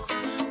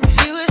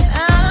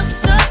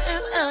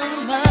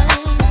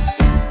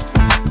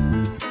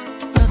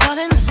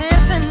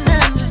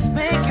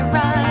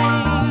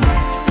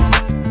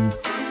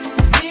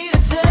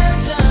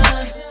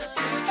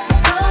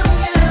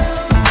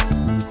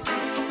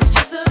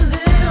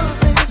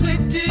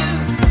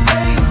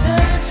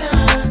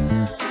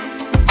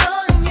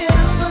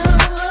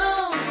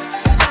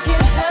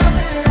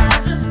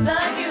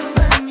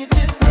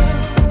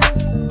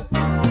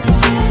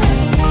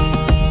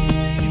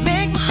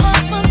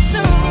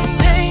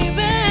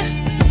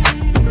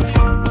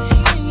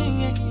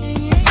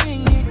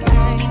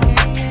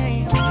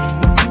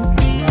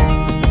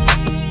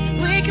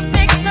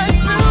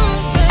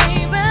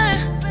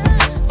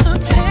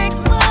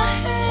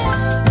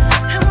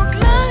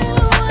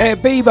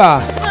 Bieber.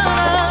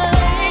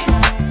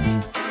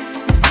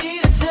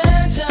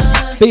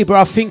 Bieber,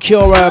 I think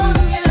you're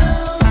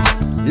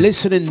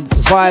listening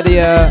via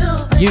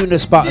the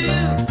Eunice button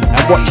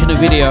and watching the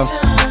video.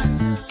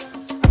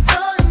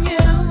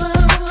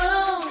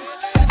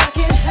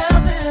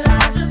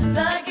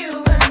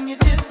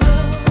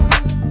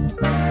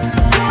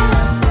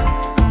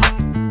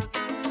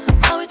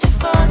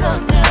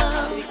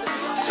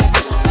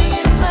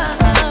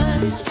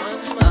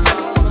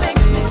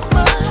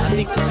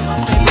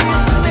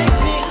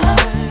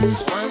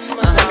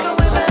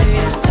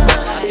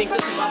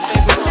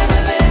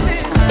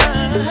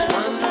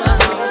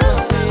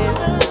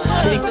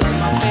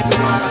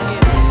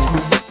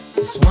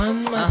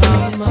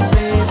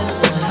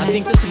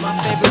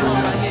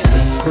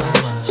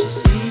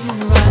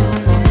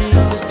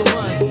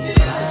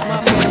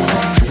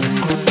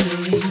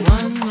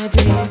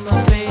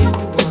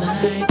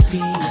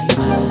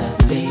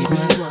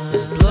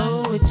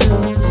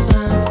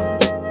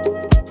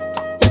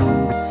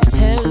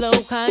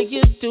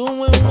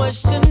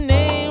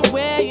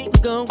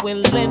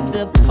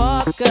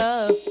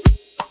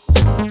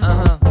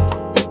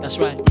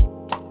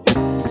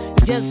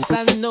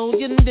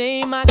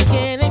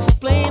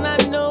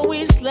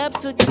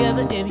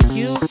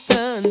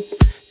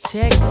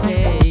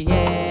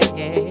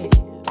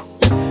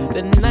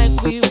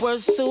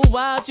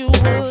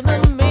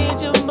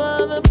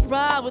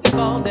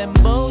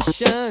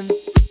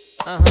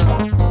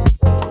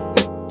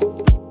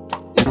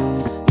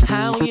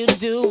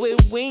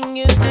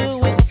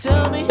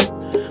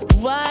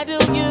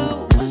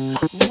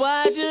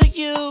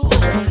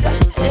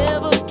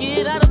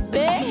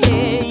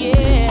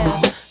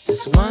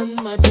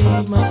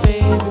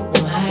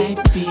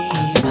 Might be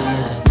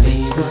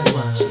my favorite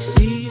one. She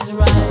sees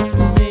right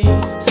from me.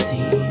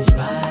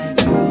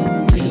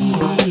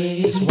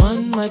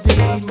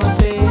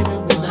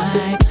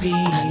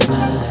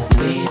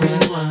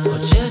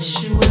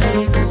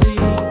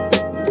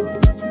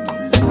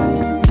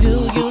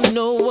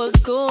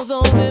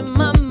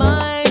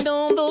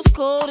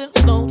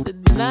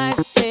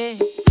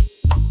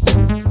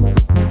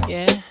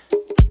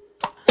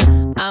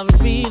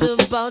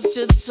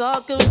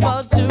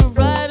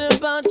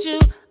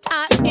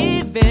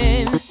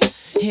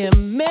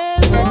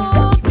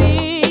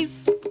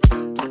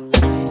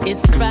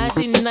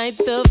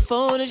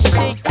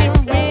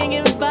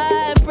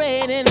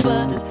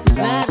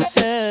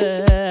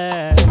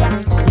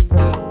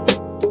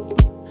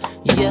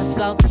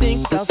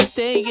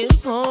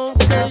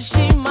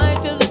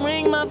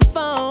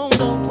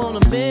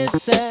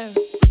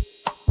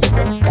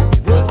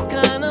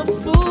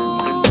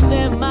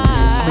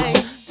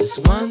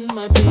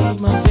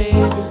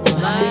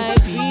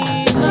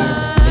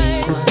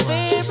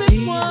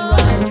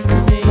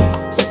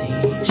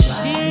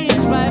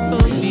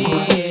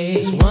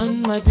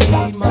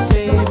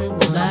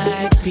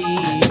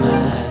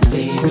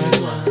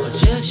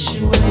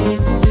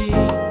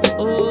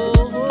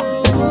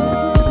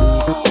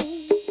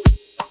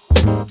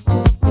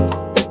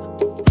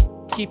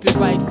 Keep it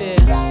right there.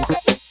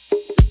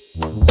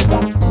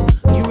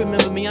 You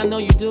remember me, I know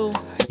you do.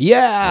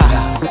 Yeah,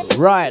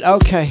 right,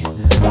 okay.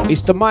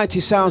 It's the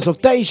mighty sounds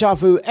of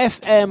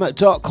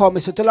dejavufm.com.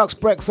 It's a deluxe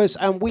breakfast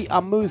and we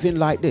are moving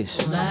like this.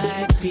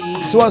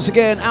 So once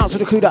again, out to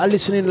the crew that are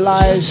listening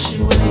live.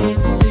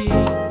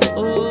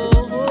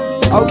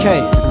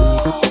 Okay.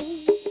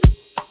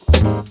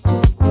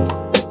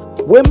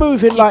 We're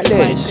moving like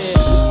this.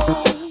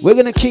 We're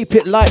going to keep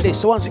it like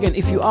this. So once again,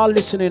 if you are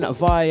listening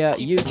via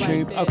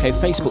YouTube, okay,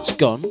 Facebook's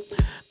gone.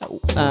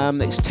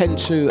 It's 10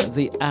 to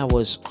the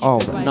hours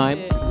of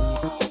 9.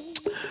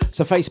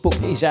 So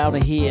Facebook is out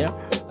of here.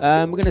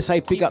 We're going to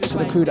say big up to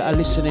the crew that are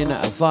listening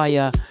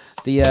via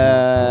the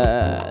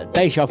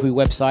Deja Vu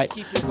website.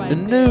 The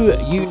new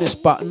Eunice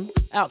button.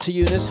 Out to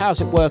Eunice.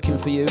 How's it working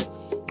for you?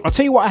 I'll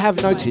tell you what I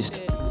have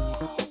noticed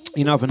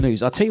in other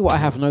news.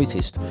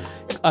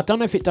 I don't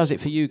know if it does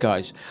it for you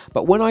guys,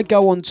 but when I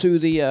go onto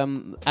the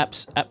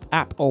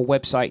app or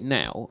website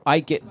now, I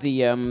get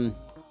the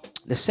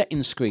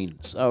setting screen.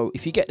 So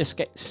if you get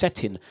the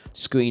setting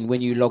screen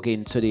when you log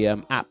into the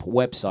app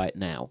website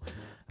now,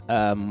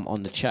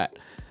 on the chat,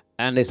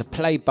 and there's a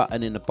play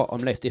button in the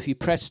bottom left. If you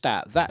press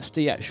that, that's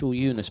the actual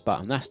Eunice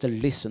button. That's the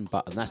listen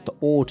button. That's the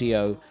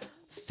audio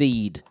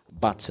feed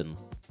button,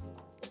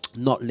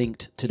 not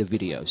linked to the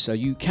video. So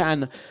you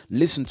can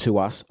listen to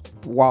us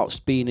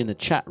whilst being in a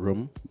chat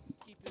room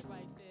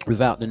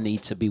without the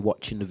need to be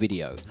watching the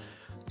video.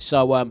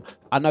 So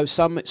I know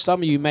some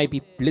of you may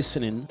be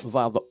listening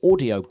via the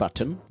audio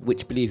button,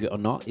 which, believe it or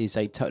not, is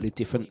a totally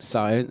different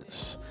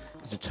science.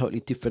 It's a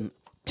totally different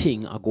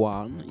ting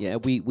agwan. Yeah,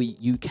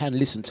 you can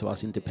listen to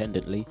us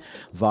independently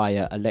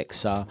via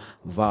Alexa,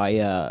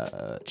 via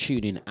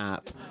TuneIn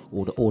app,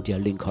 or the audio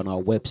link on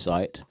our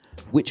website,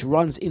 which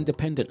runs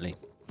independently.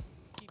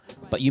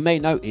 But you may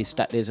notice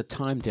that there's a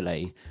time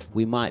delay.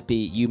 You might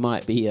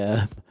be.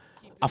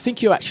 I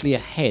think you're actually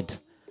ahead.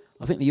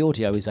 I think the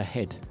audio is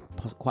ahead,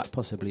 quite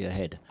possibly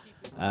ahead.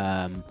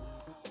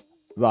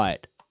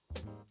 Right.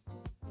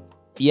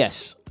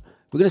 Yes,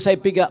 we're gonna say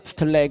big ups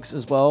to Legs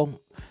as well.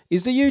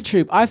 Is the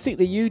YouTube? I think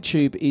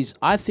YouTube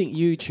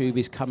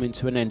is coming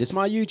to an end. Has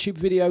my YouTube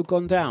video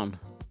gone down?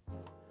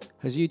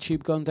 Has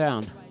YouTube gone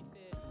down?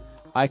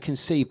 I can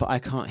see, but I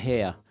can't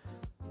hear.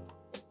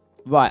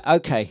 Right,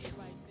 okay.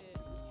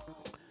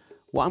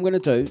 What I'm going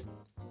to do,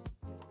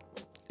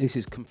 this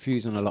is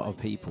confusing a lot of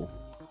people.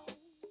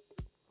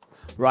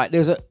 Right,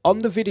 on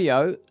the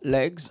video,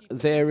 Legs,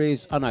 there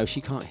is, oh no, she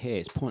can't hear,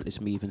 it's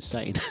pointless me even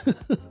saying.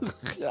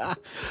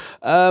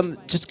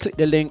 Just click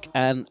the link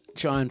and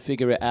try and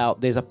figure it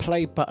out. There's a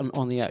play button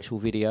on the actual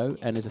video,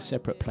 and there's a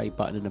separate play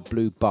button in a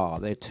blue bar.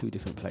 They're two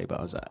different play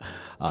buttons.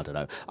 I don't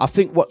know. I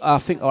think I'll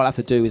have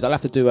to do is I'll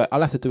have to do a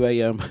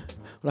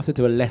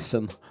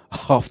lesson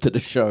after the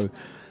show.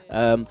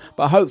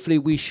 But hopefully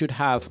we should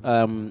have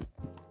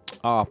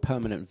our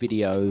permanent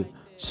video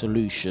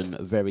solution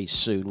very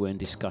soon. We're in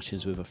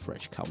discussions with a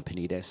French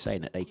company. They're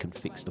saying that they can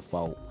fix the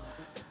fault.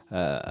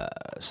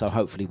 So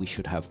hopefully we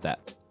should have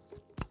that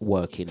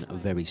working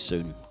very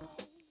soon.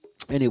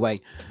 Anyway,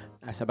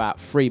 that's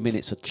about 3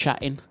 minutes of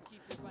chatting.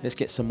 Let's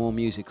get some more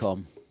music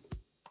on.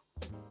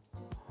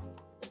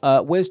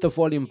 Where's the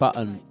volume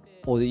button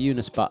or the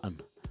Eunice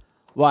button?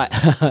 Right.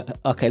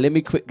 Okay, let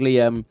me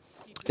quickly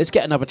let's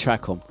get another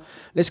track on.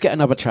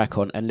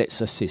 And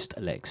let's assist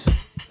Legs.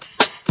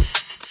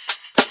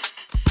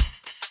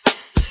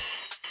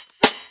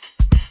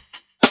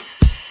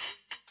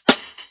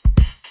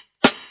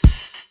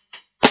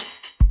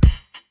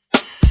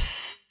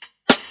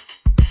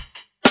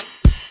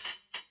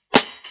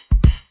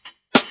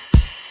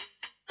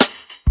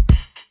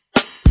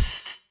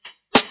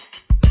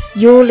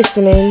 You're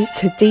listening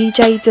to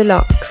DJ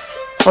Dlux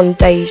on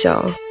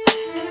Deja.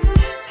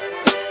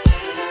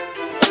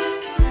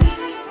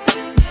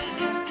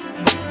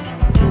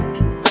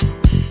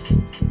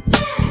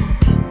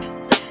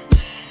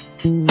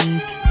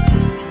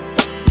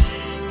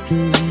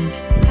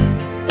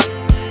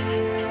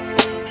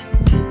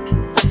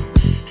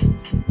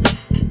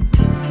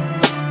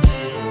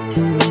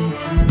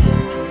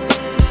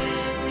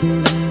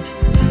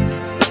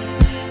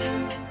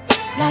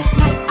 Last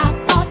night I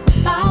thought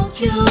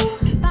about you,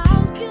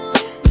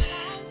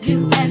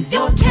 you and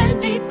your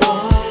candy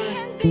boy,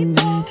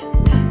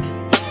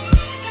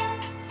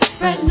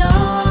 spread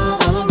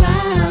love all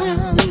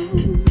around,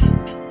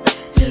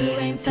 till the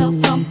rain fell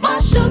from my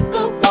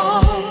sugar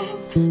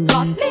walls,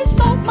 brought me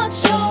so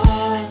much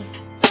joy.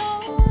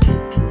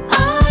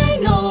 I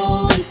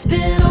know it's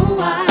been a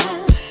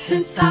while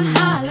since I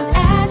hollered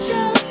at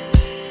you,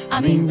 I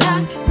mean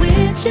not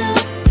with you.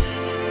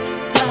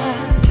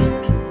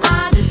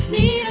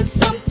 Needed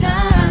some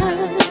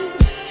time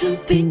to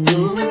be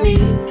doing me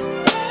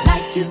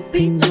like you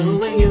be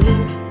doing you.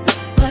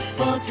 But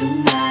for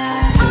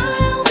tonight,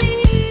 I'll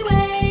be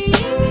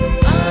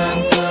waiting.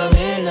 I'm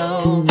coming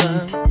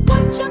over.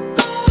 What you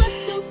gonna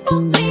do for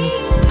me?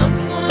 I'm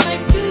gonna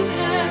make you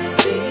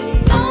happy.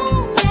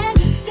 Long as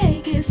you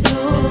take it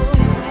slow,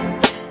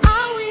 I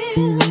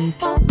will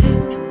for you.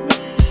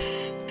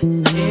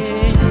 Yeah.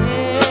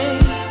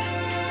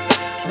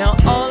 Now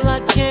all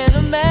I can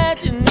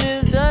imagine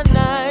is the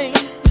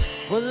night.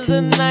 Was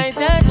the night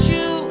that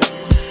you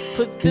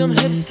put them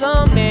hips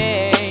on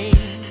me.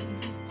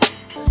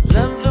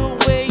 Love the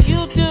way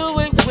you do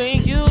it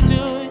when you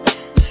do it.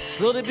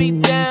 Slow the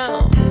beat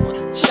down,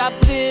 chop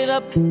it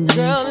up,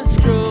 girl, and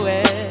screw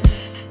it.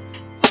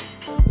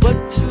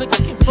 What you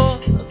looking for?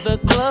 The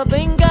club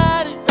ain't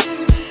got it.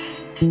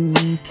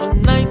 For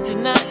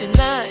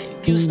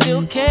 1999, you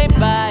still can't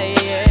buy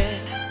it.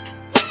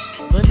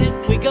 But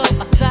if we go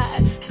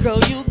outside, girl,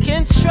 you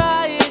can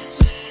try it.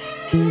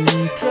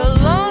 Girl,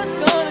 all it's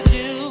gonna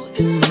do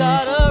is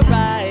start a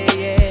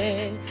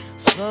riot.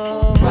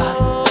 So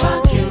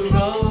rock and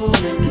roll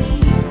with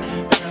me.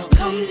 Girl,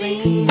 come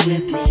lean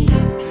with me.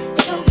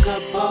 Choke a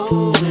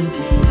bowl with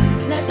me.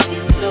 Let's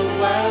view the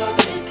world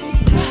tipsy.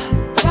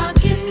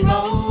 Rock and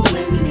roll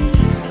with me.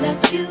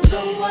 Let's view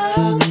the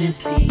world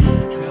tipsy.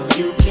 Girl,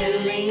 you can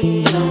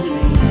lean on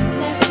me.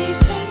 Let's see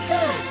some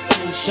good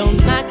sushi. Don't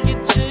knock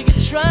it till you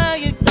try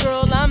it,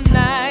 girl. I'm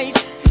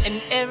nice,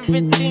 and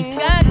everything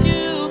I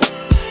do,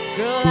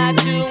 girl, I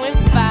do in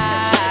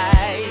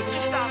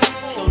fives.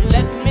 So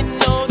let me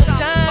know the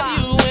time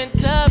you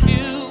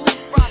interview.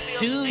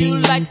 Do you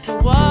like the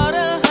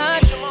water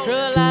hot?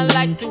 Girl, I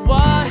like the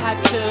water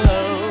hot too.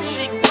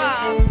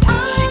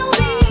 I'll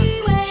be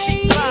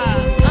waiting.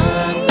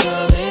 I'm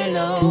coming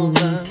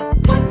over.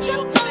 What you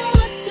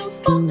gonna do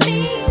for me?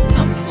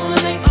 I'm gonna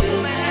make you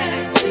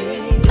happy.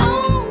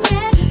 Long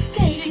as you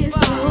take it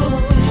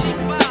slow,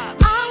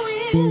 I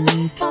will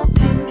for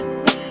you.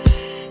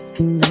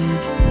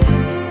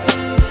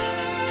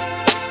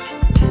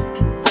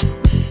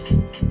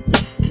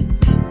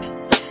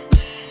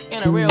 In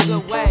a real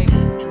good way.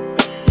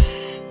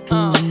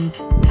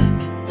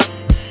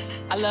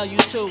 I love you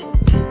too.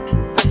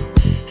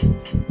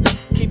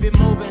 Keep it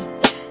moving.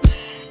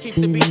 Keep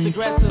the beats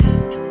aggressive.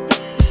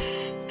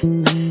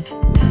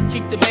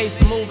 Keep the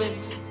bass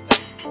moving.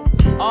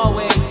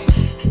 Always.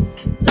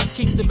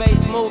 Keep the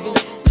bass moving.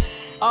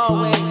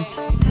 Always.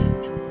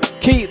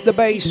 Keep the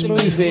bass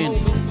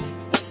moving.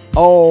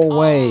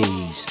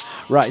 Always.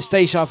 Right, it's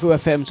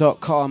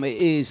dejavufm.com. It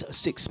is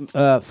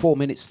 4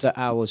 minutes to the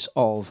hours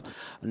of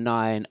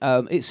 9.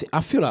 I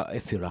feel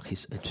like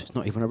it's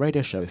not even a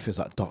radio show. It feels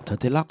like Dr.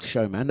 Dlux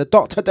show, man. The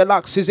Dr.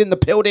 Dlux is in the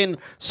building,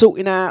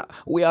 sorting out.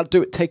 We are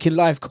taking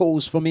live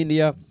calls from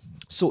India,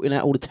 sorting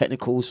out all the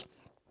technicals.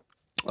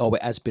 Oh,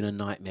 it has been a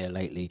nightmare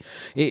lately.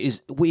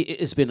 It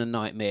has been a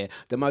nightmare.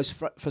 The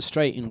most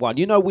frustrating one.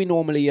 You know, we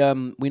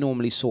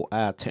normally sort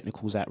our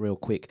technicals out real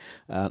quick.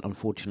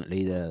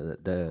 Unfortunately,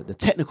 the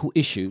technical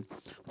issue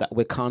that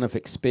we're kind of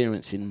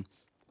experiencing,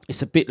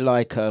 it's a bit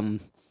like when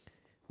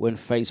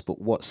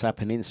Facebook, WhatsApp,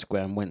 and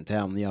Instagram went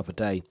down the other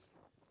day,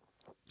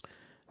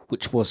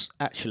 which was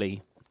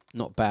actually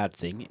not a bad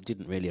thing. It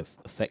didn't really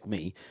affect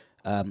me,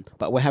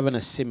 but we're having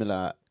a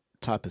similar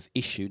type of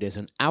issue. There's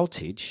an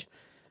outage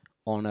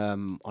on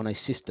a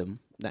system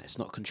that's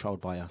not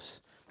controlled by us,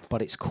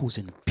 but it's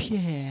causing pure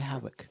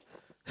havoc.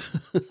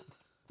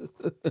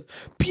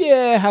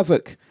 Pure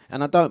havoc.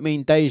 And I don't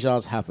mean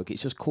Deja's havoc,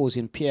 it's just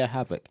causing pure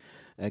havoc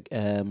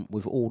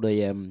with all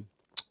the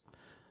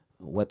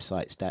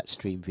websites that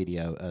stream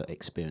video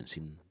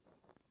experiencing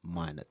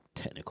minor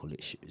technical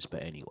issues.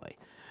 But anyway,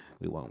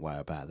 we won't worry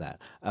about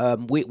that.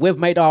 We've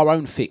made our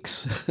own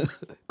fix,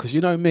 because you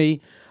know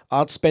me,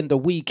 I'd spend a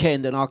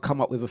weekend and I'll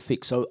come up with a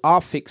fix. So our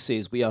fix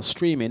is we are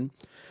streaming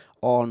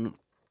on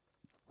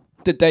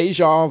the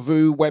Deja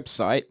Vu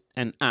website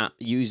and app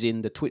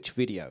using the Twitch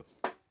video.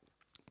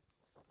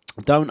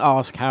 Don't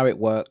ask how it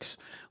works.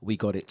 We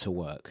got it to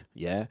work.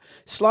 Yeah,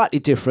 slightly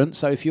different.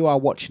 So if you are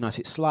watching us,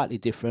 it's slightly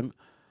different.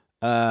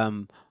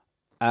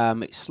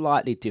 It's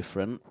slightly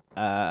different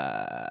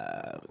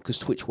because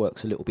Twitch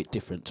works a little bit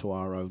different to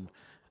our own.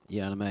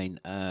 You know what I mean?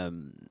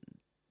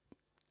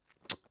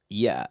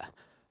 Yeah.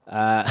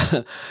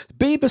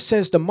 Bieber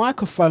says the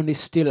microphone is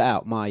still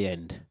out my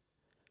end.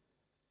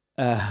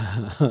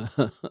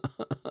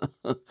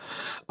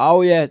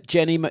 Oh yeah,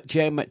 Jenny, I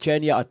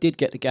did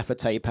get the gaffer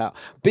tape out.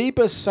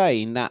 Bieber's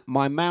saying that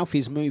my mouth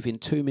is moving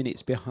 2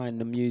 minutes behind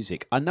the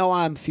music. I know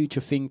I'm future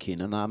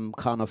thinking and I'm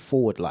kind of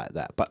forward like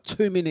that, but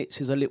 2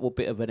 minutes is a little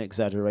bit of an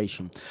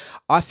exaggeration.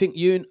 I think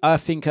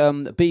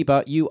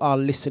Bieber, you are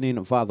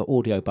listening via the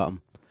audio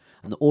button.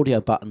 And the audio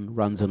button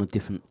runs on a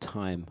different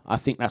time. I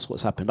think that's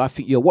what's happened. I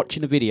think you're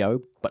watching the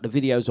video, but the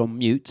video's on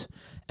mute,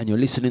 and you're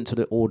listening to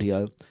the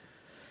audio.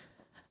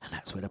 And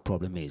that's where the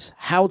problem is.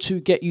 How to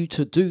get you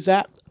to do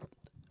that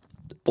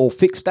or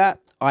fix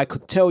that, I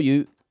could tell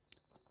you,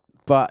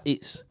 but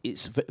it's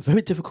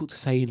very difficult to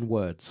say in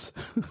words.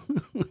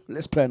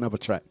 Let's play another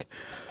track.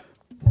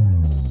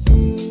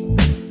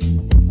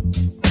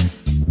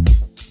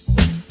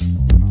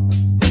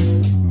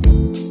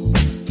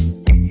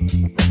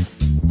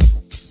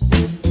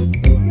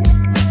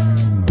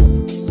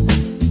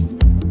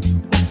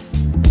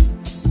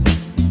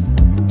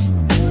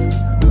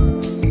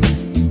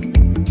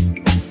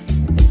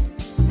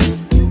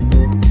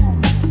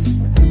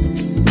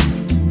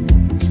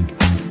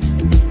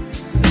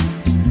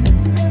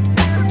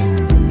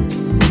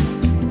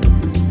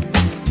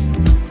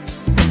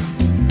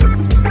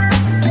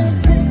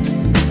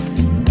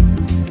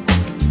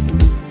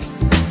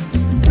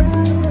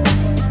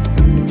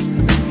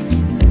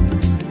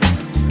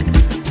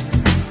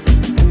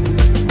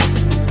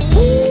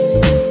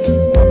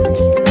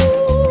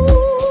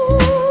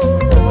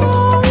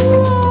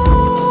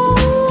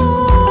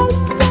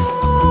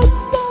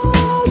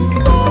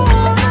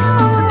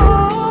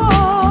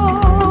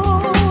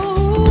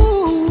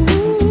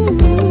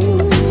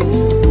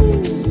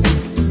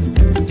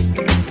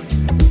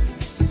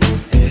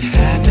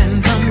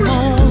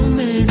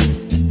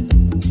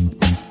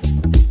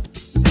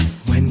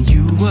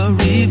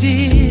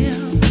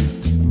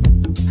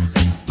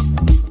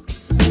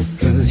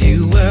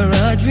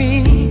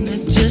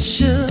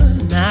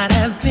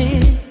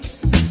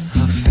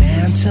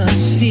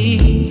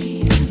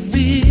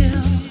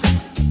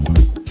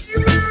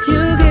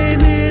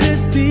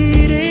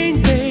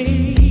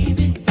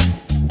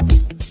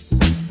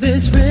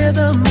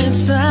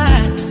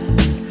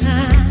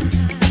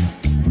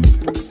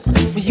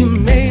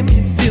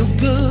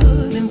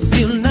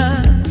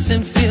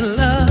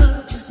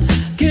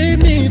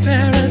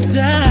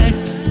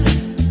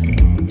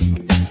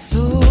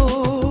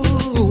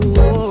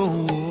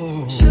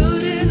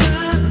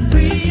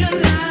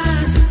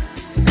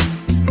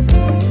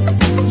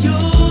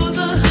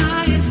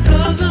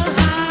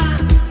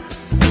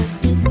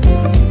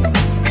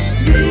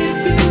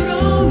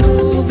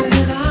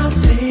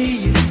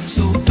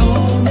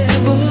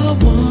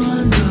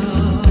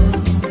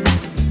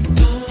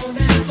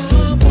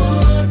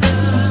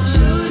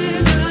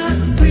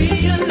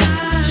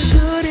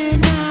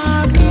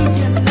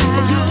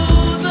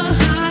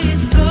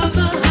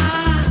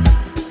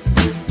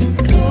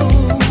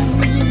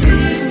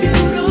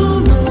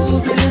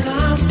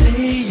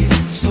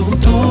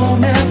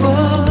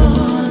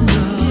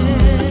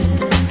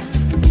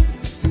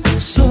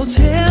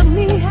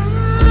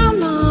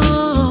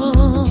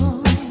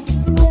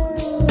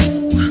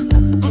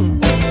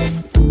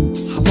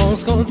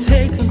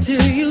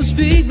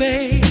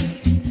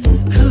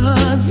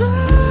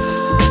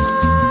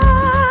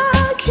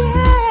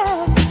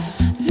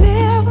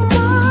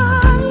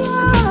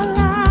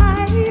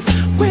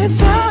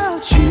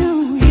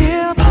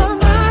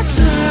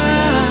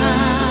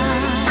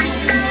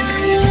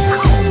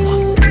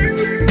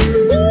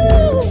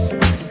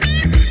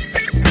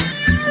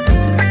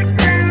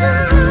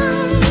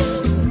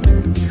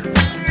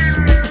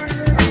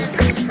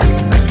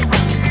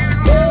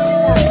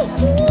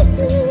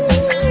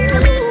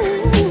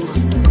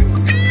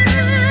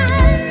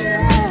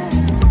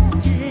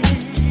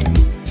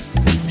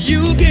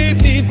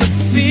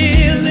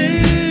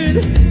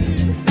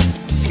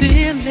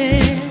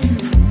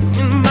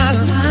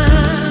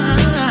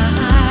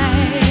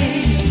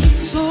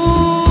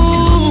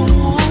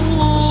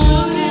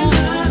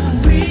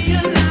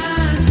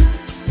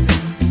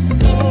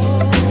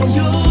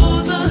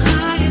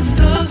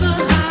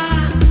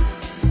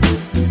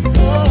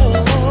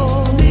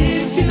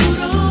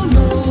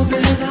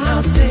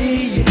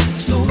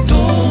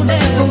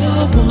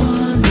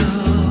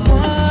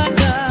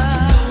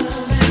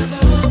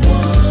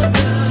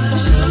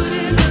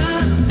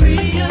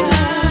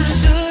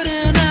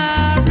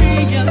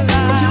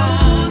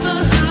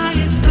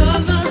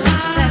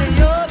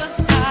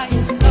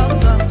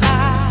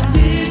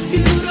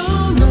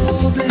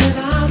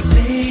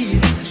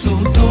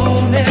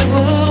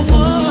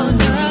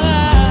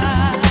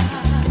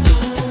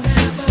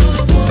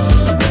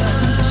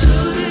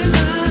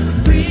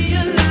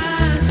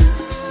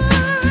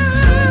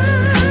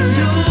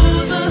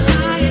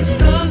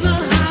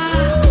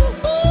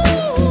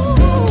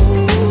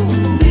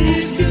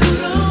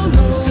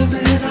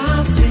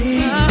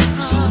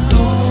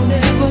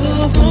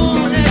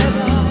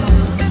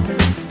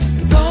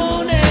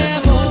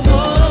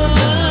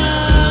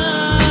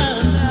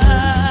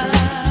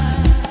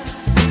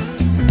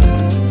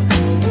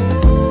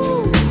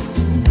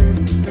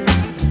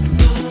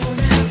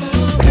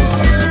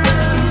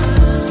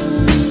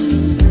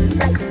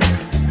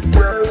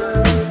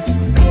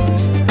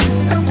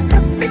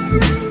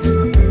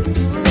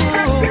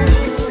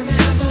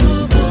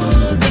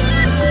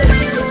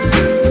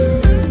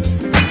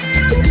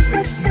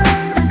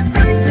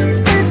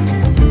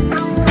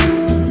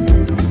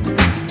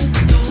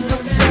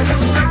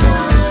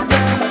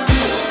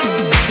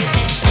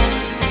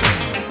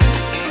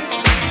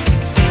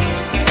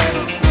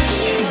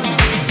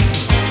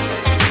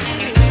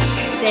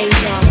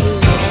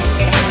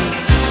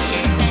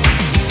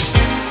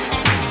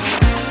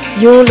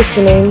 You're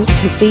listening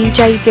to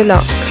DJ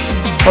Dlux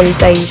on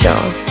Deja.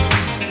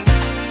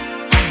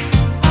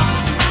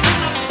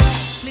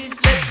 Please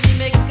let me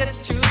make a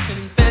true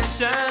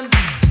confession.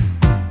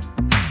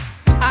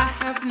 I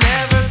have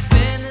never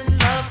been in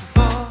love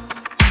before,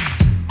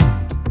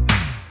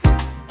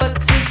 but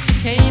since you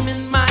came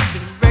in my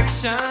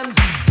direction,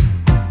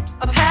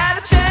 I've had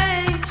a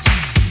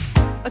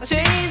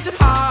change of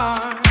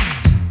heart.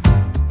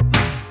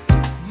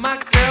 My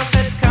girl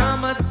said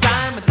come a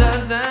dime a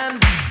dozen.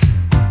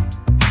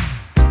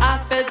 I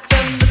fed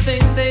them the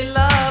things they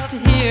love to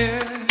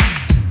hear.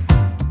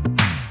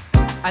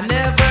 I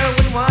never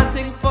went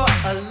wanting for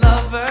a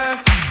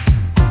lover,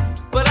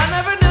 but I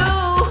never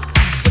knew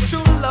what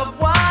true love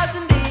was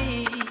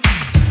indeed.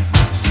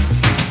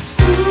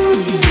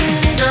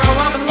 Girl,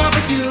 I'm in love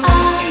with you,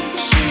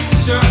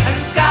 sure as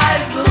the sky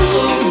is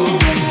blue.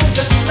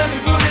 Just let me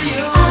prove to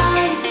you,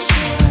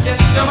 yes,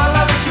 girl, my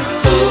love is true.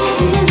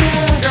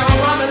 Girl,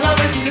 I'm in love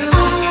with you,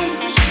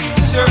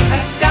 sure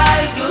as the sky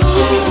is blue.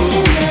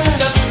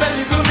 Just let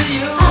me prove to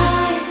you,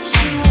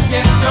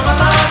 yes, girl, my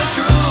love is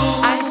true.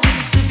 I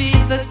used to be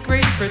the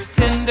great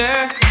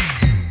pretender.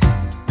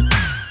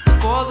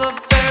 For the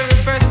very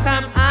first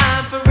time,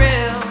 I'm for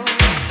real.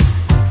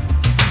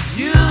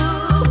 You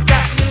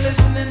got me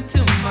listening to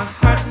my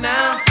heart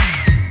now.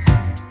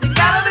 You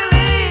gotta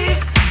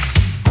believe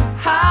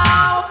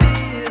how I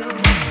feel.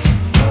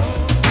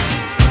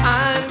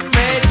 I'm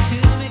ready to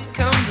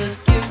become the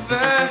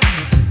giver.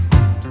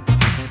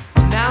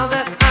 Now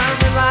that I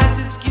realize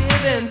it's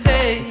give and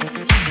take.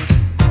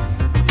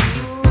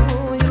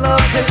 Ooh, your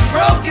love has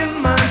broken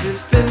my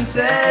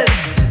defenses.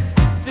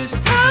 This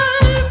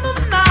time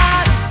I'm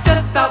not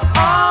just out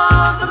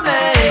on the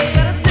main.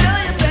 Gotta tell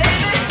you,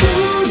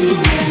 baby,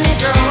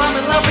 girl, I'm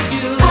in love with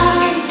you.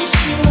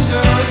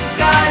 Sure as the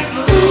sky's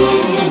blue.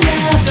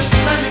 Just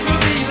let me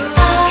prove to you,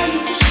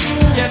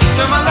 yes,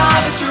 girl, my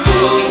love is true.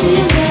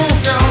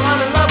 Girl, I'm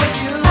in love with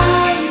you.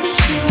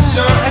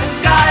 Sure as the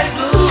sky's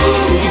blue.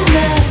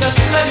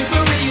 Just let me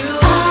prove to you,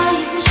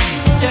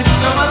 yes,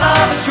 girl, my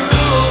love is true.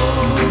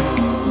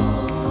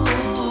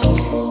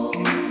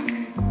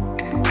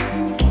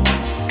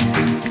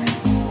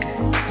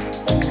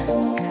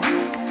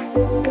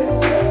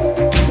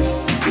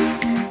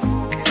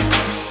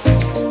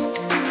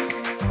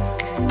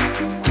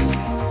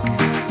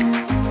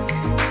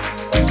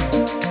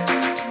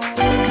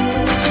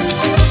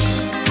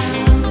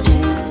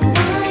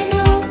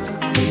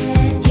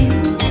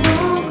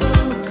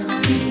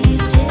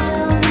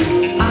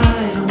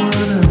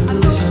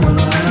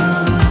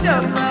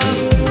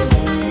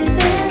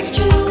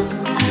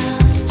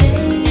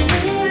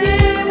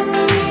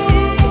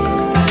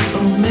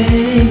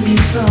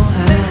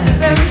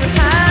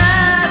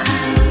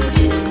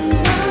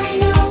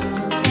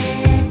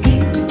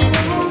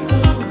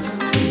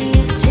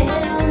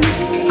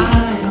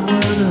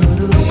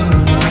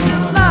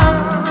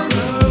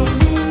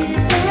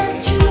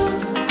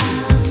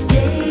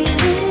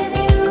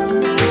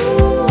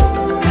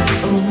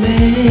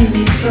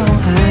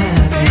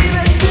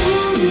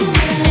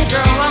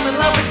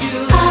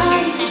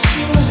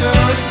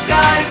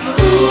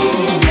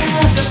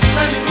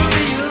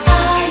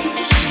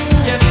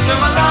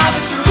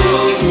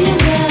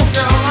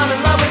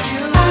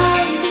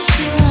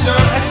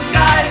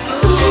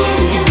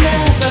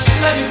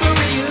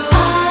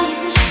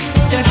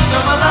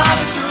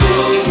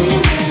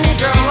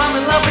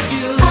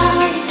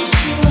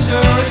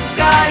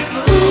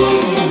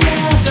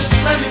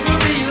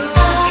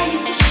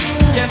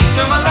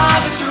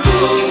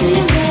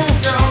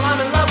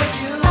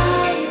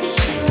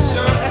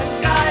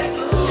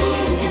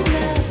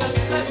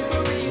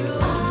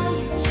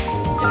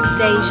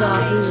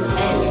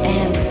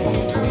 dejavufm.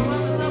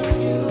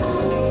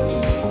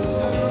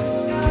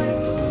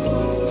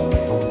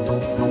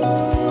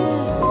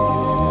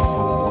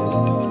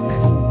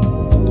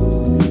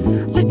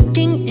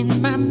 Looking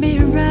in my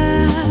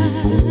mirror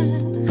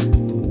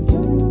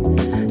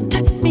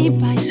took me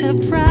by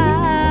surprise.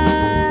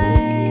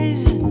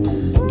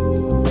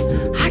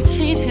 I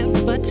can't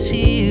help but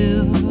see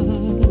you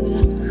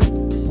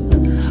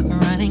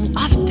running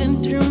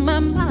often through my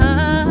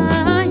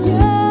mind,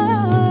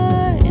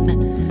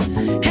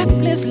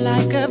 helpless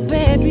like a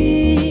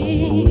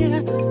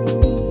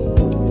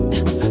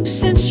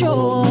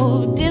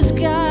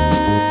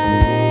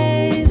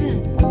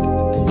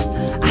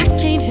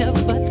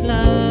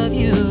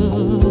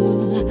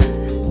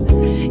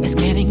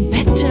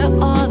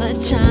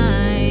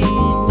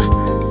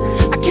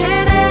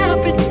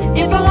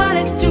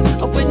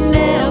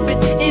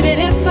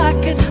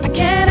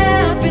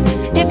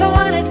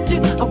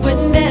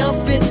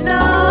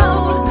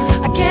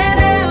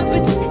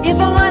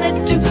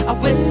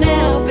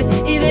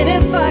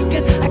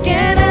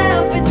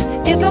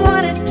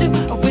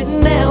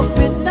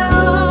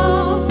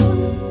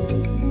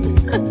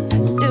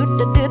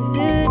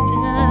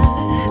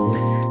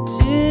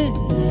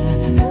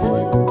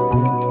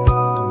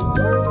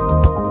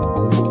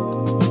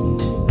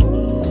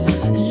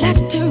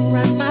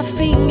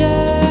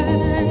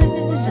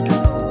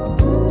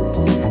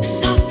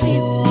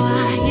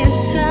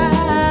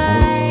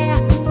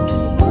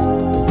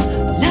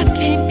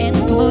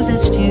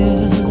possessed you,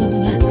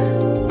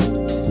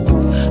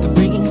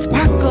 bringing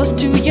sparkles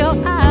to your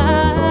eyes,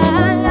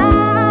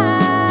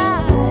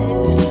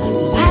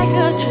 like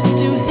a trip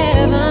to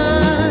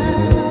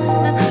heaven.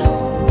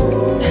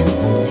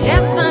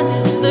 Heaven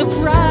is the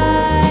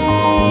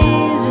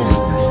prize,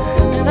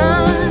 and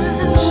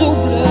I'm so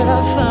glad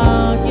I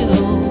found you.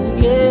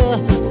 Yeah,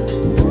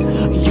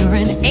 you're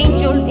an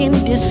angel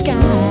in disguise.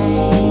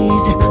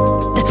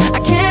 I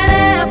can't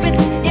help it.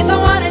 If I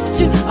wanted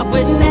to, I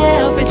wouldn't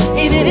help it.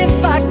 Even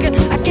if I could,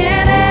 I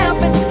can't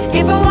help it.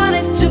 If I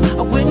wanted to,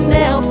 I wouldn't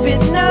help it.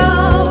 No,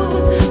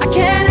 I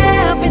can't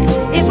help it.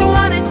 If I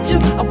wanted to,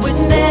 I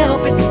wouldn't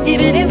help it.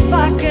 Even if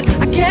I could,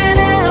 I can't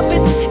help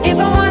it. If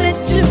I wanted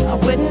to, I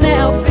wouldn't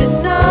help it.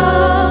 No.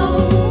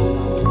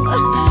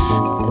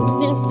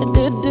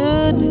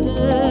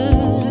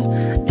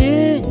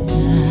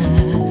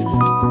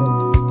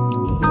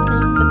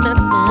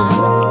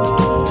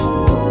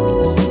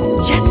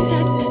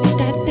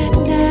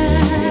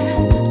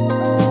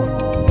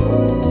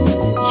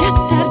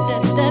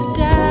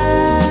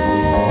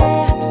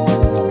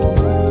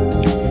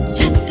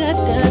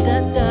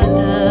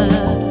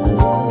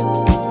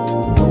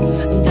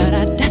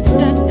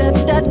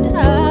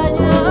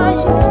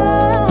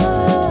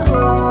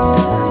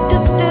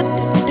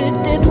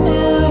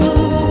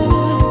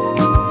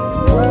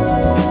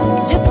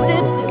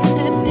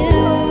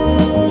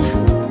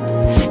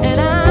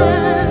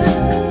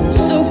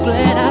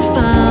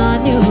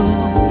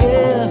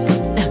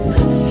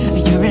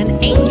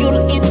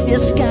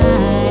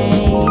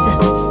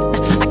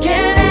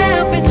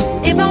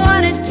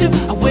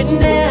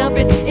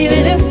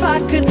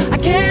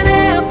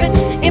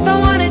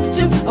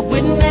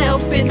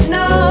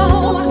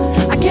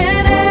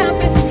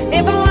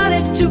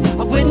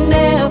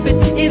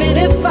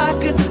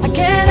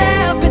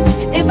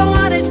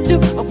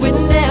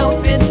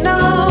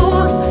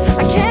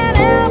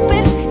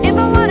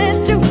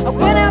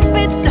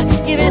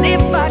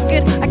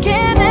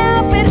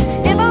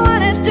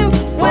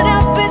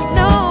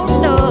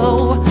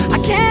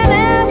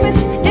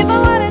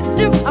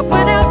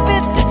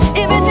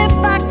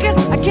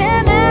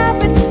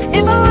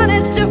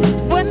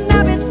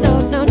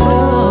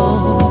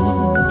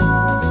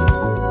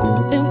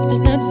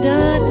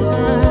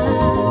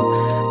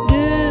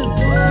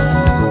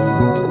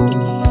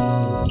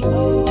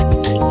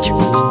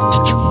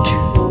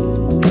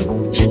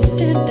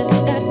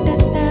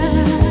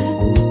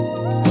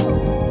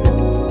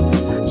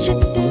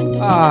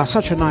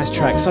 Such a nice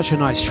track, such a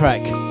nice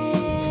track.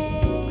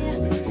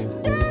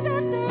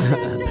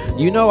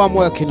 You know I'm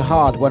working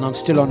hard when I'm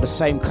still on the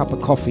same cup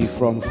of coffee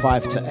from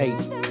 5 to 8.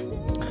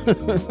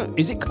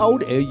 Is it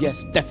cold?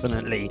 Yes,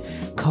 definitely.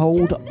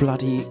 Cold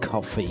bloody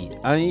coffee.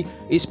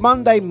 It's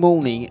Monday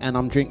morning and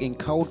I'm drinking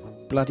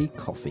cold bloody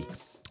coffee.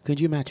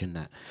 Could you imagine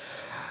that?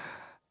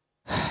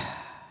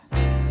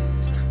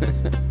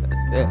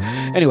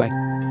 Anyway,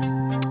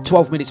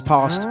 12 minutes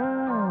past.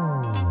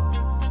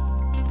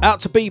 Out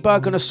to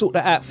Bieber, gonna sort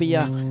that out for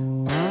ya.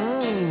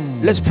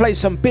 Let's play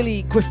some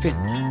Billy Griffin.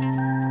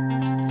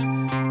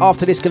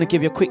 After this, gonna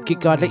give you a quick gig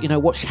guide, let you know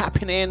what's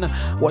happening. Many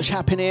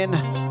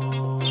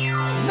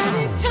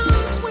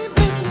times we've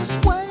been this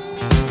way,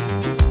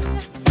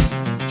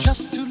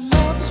 just two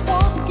lovers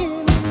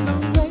walking in the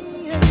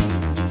rain.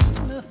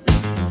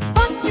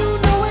 But you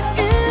know it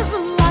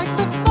isn't like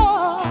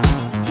before.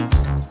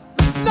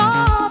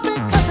 No,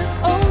 because it's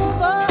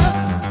over.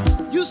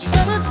 You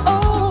said it's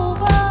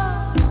over.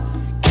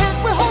 Can't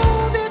we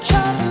hold each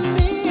other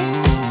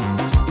near?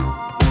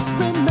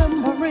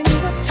 Remembering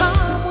the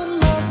time when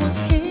love was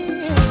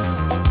here.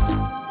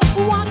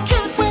 Why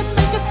can't we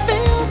make it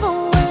feel the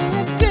way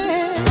it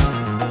did?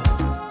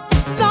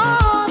 No,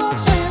 don't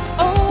say it's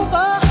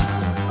over.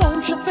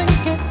 Won't you think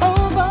it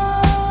over?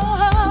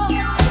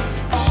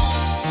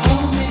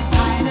 Hold me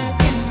tighter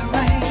in the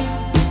rain.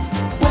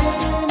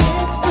 When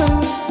it's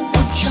through,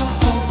 won't you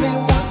hold me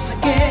once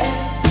again?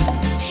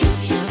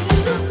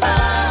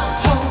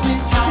 Hold me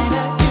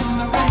tighter in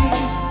the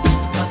rain,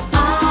 'cause I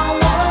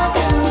love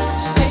you.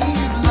 Say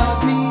you love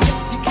me if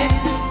you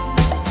can.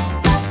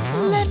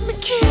 Let me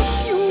kiss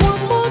you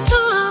one more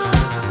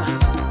time.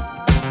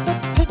 The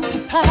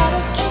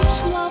pitter-patter keeps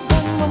love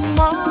on my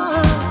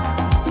mind.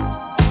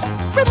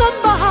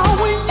 Remember how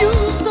we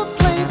used to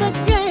play the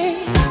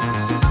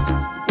games,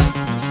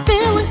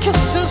 stealing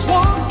kisses,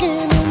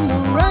 walking in the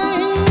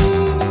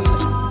rain.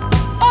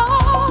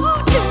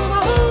 Oh, can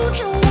I hold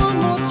you one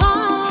more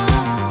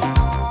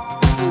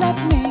time? Let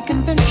me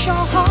convince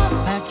your heart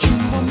that you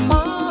are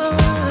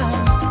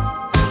mine.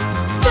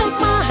 Take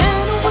my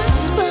hand and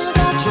whisper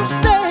that you'll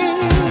stay.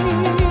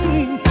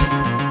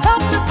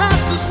 Help me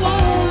pass this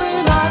lonely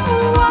night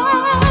away.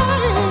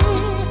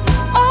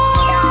 Oh,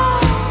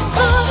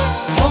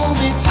 hold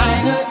me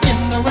tighter in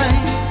the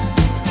rain.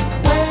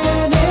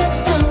 When it's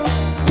through,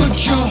 would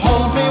you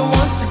hold me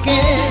once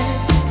again?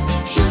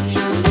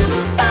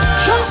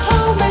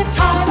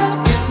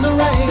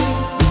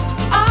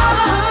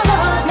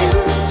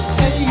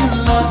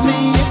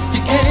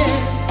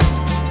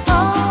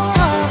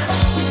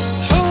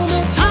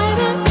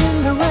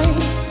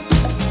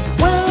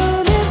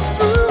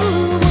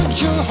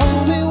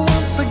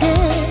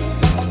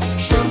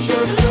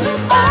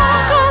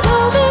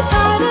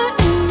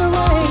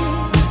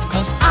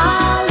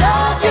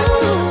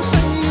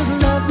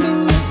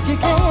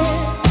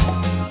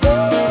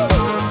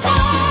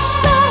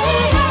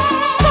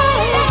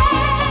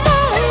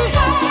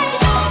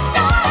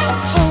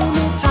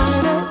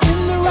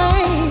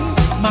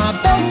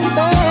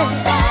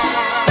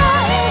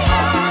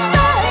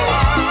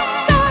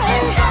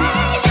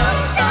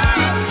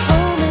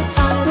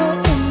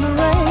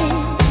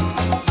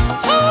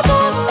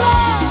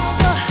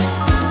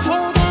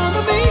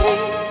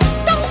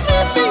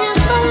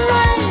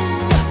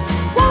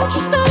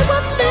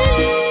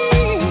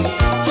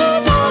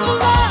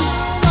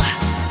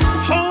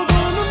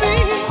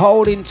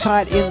 Holding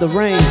tight in the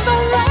rain.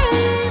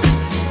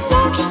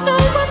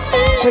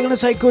 So I'm gonna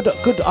say good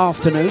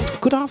afternoon.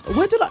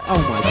 Where did I?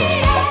 Oh my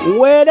gosh.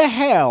 Where the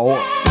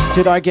hell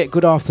did I get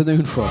good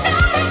afternoon from?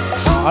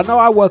 I know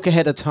I work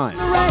ahead of time.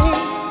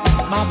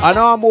 I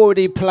know I'm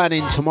already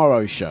planning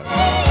tomorrow's show,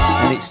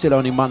 and it's still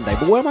only Monday.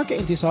 But where am I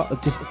getting this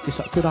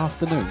good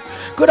afternoon?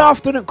 Good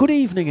afternoon. Good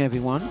evening,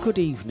 everyone. Good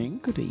evening.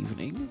 Good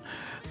evening.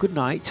 Good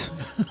night.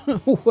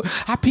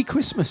 Happy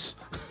Christmas.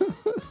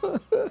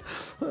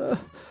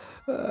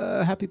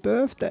 Happy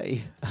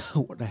birthday.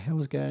 What the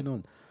hell is going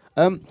on?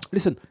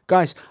 Listen,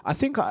 guys, I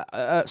think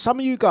some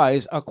of you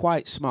guys are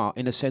quite smart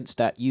in the sense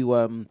that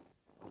you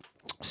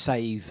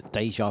save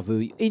Deja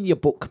Vu in your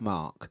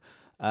bookmark,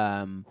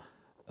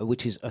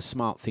 which is a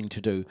smart thing to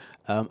do.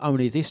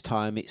 Only this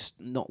time it's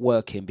not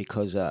working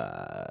because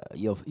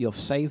you've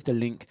saved a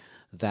link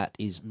that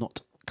is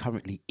not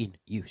currently in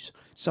use.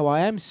 So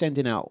I am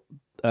sending out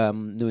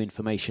new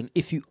information.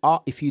 If you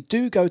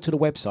do go to the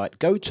website,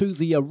 go to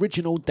the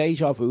original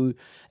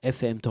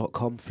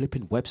dejavufm.com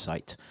flipping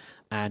website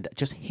and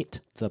just hit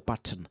the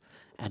button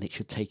and it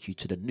should take you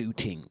to the new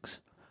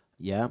things.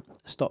 Yeah,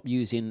 stop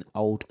using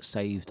old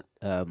saved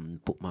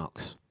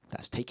bookmarks.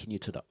 That's taking you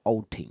to the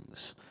old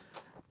things.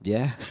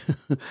 Yeah.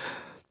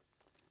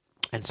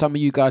 And some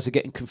of you guys are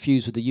getting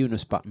confused with the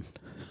Eunice button.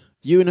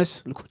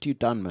 Eunice, look what you've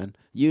done, man.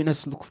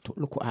 Eunice,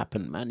 look what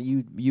happened, man.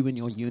 You and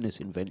your Eunice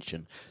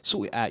invention.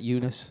 Sort it out,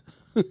 Eunice.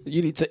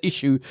 You need to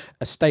issue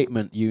a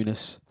statement,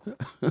 Eunice.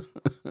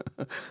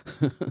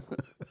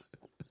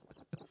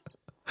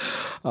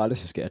 Oh,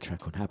 let's just get a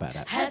track on. How about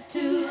that? Had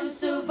to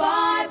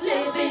survive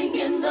living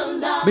in the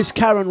light. Miss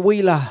Karen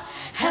Wheeler.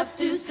 Have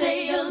to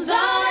stay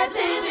alive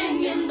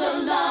living in the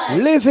light.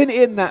 Living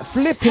in that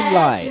flipping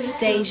light.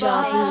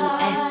 Deja Vu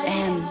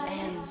FM.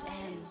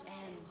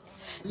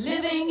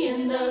 Living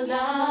in the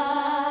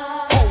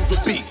light. Hold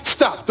the beat,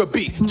 stop the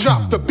beat,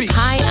 drop the beat.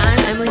 Hi,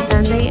 I'm Emily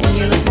Sandy, and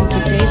you're listening to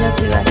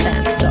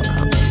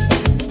dejavufm.com.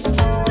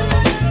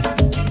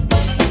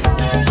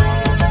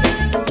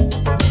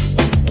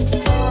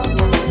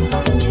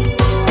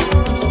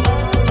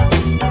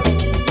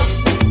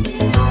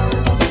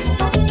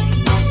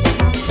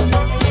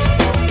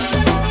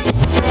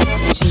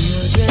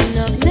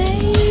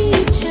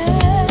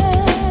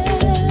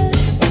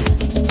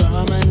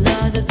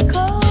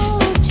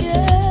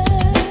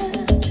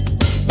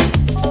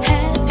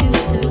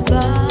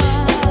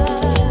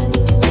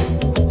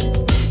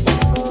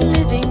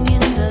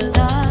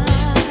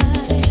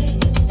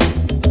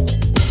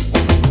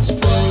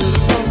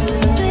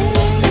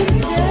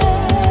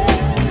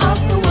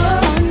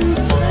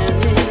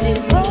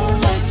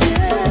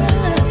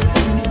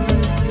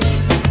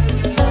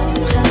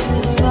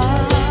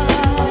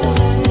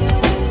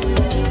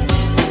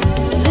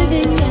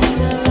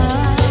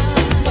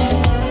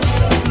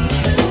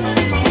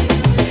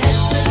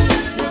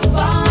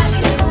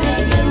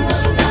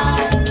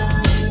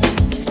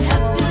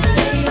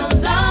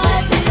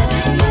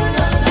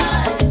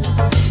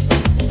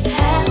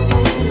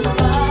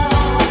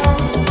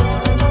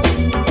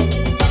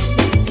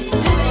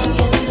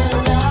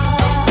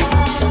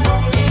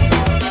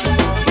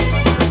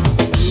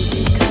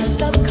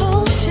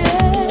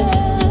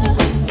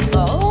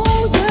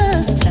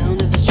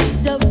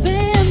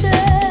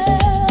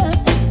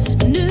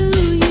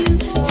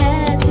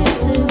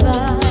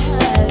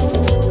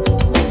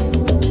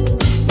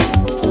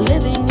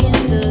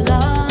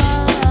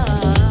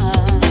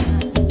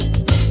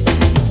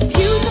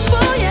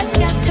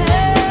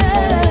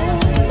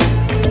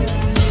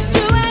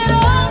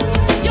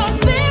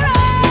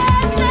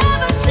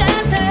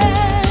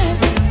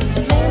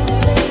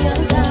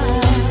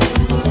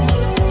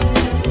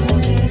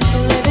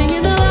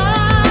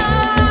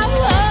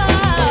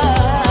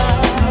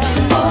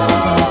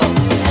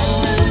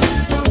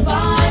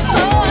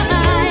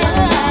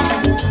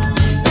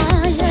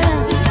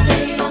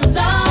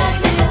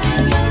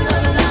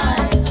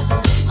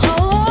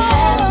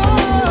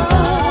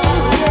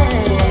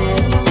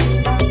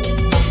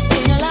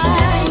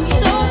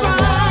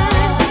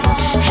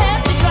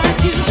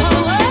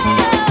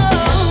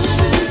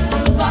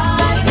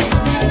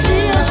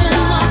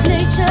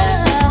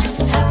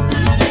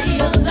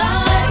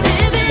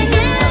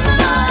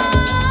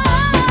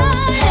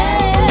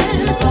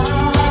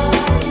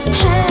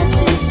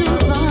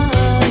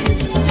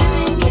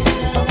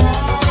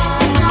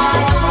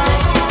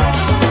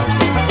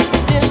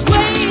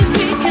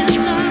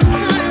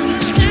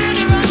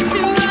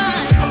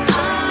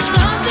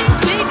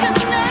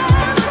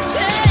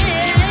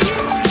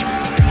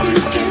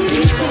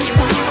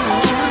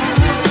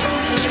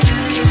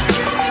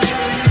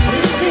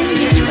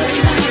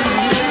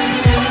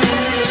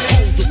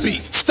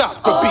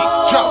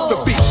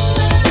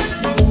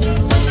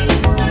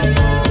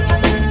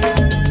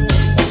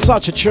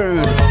 Such a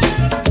tune.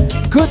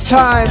 Good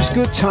times,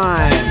 good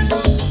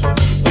times.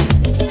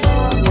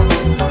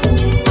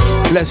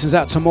 Blessings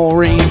out to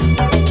Maureen.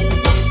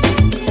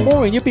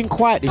 Maureen, you've been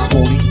quiet this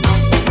morning.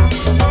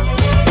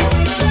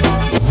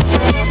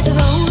 To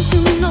those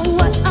who know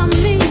what I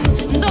mean,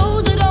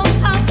 those that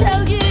don't, I'll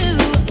tell you.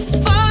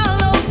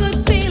 Follow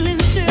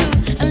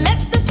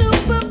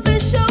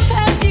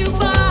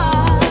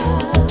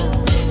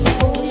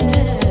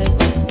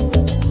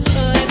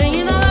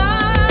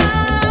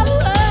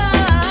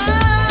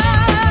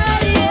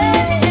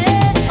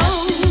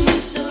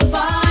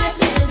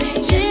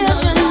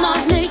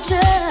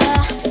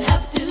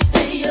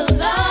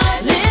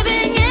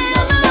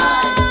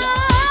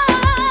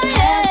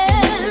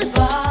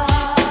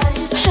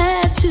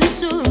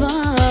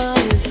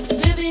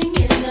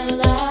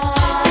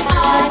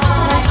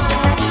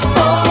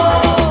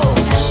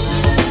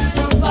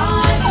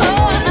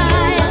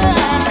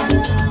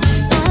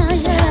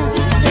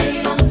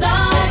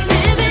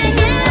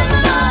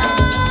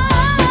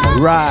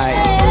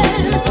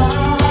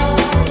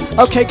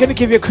Okay, going to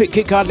give you a quick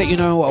kick card, let you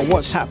know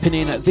what's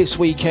happening this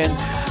weekend.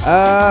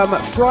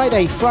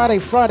 Friday. I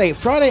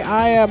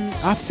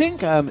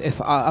think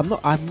if I'm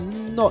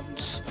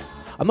not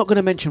going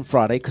to mention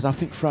Friday because I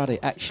think Friday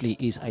actually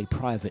is a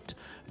private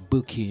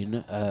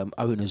booking.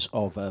 Owners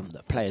of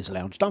the Players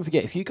Lounge. Don't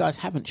forget, if you guys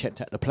haven't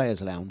checked out the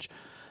Players Lounge,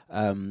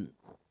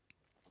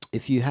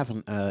 if you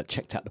haven't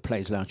checked out the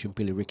Players Lounge in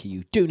Billy Ricky,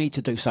 you do need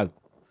to do so.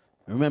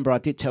 Remember, I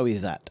did tell you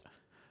that.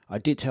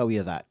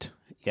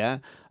 Yeah.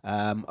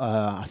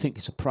 I think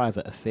it's a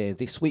private affair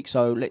this week,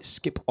 so let's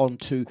skip on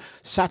to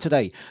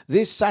Saturday.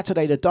 This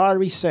Saturday, the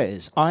diary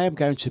says I am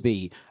going to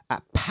be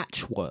at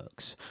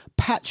Patchworks.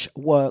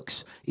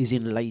 Patchworks is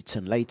in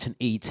Leighton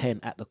E10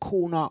 at the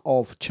corner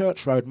of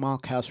Church Road,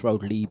 Markhouse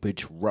Road,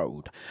 Leabridge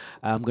Road.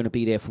 I'm going to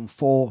be there from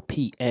 4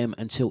 p.m.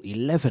 until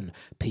 11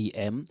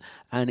 p.m.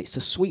 and it's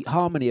a Sweet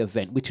Harmony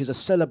event, which is a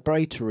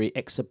celebratory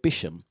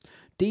exhibition.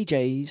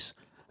 DJs,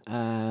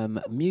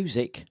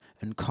 music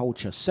and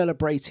culture,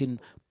 celebrating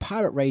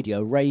pirate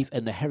radio, rave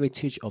and the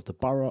heritage of the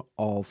borough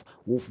of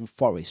Waltham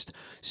Forest.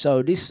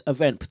 So this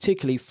event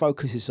particularly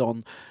focuses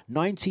on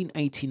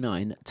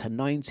 1989 to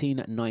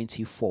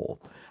 1994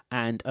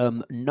 and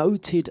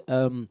noted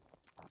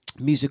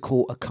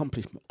musical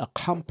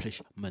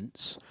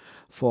accomplishments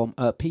from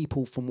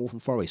people from Waltham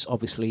Forest.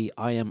 Obviously,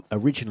 I am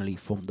originally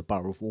from the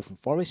borough of Waltham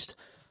Forest.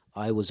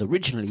 I was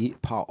originally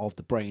part of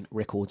the Brain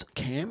Records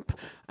camp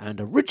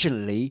and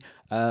originally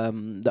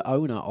the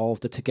owner of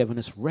the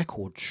Togetherness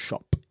Record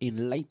Shop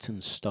in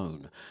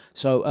Leytonstone.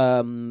 So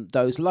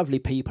those lovely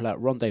people at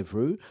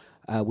Rendezvous,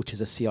 which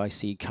is a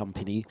CIC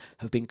company,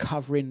 have been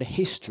covering the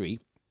history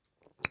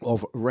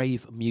of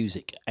rave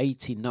music,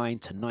 89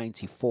 to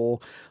 94.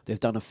 They've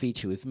done a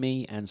feature with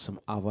me and some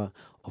other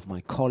of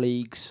my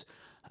colleagues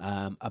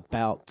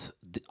about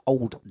the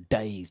old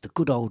days, the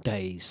good old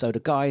days. So the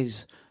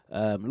guys...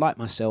 like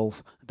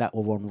myself, that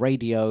were on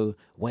radio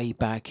way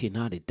back in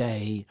the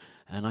day.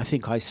 And I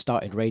think I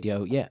started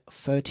radio,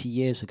 30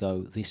 years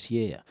ago this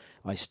year.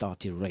 I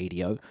started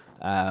radio.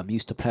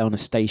 Used to play on a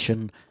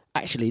station.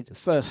 Actually, the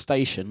first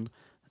station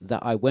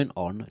that I went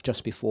on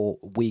just before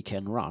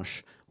Weekend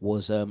Rush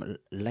was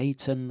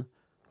Leighton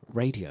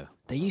Radio.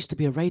 There used to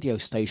be a radio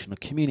station, a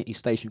community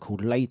station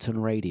called Leighton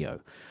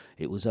Radio.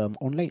 It was on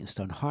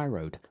Leytonstone High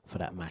Road, for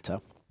that matter.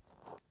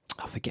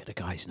 I forget the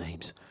guys'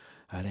 names.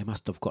 They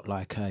must have got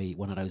like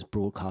one of those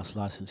broadcast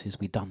licenses.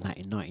 We done that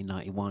in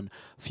 1991.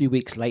 A few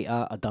weeks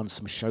later, I done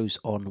some shows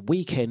on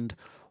Weekend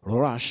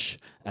Rush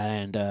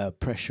and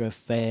Pressure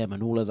FM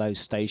and all of those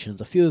stations.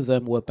 A few of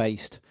them were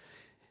based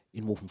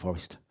in Waltham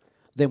Forest.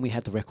 Then we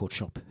had the record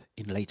shop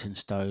in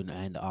Leytonstone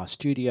and our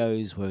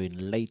studios were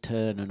in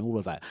Leighton and all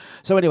of that.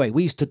 So anyway,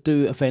 we used to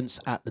do events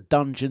at the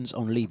Dungeons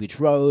on Leabridge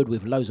Road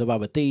with loads of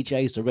other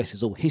DJs. The rest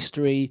is all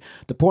history.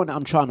 The point that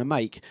I'm trying to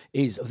make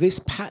is this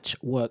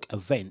Patchwork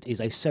event is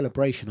a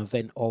celebration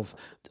event of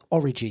the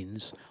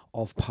origins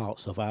of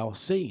parts of our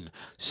scene.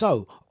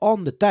 So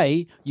on the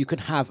day, you can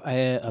have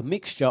a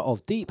mixture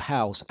of deep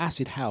house,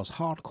 acid house,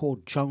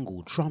 hardcore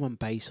jungle, drum and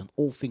bass and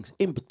all things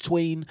in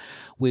between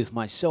with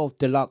myself,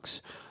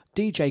 Dlux,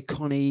 DJ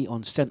Connie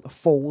on Centre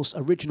Falls,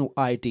 original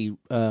ID,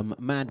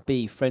 Mad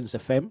B, Friends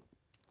FM,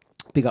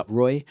 big up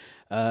Roy,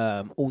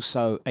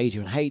 also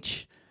Adrian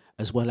H,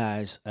 as well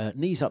as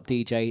Knees Up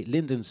DJ,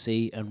 Lyndon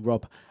C, and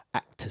Rob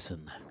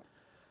Acterson.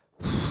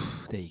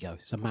 There you go,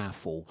 it's a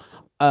mouthful.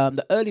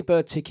 The early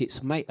bird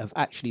tickets may have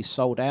actually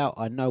sold out.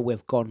 I know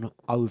we've gone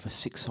over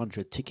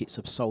 600 tickets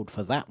have sold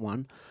for that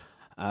one.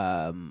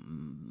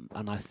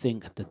 And I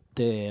think that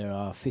there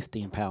are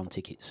 £15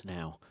 tickets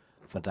now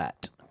for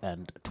that.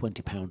 And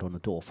 £20 on the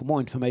door. For more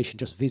information,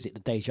 just visit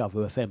the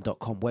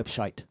dejavufm.com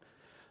website.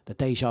 The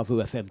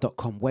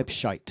dejavufm.com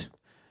website.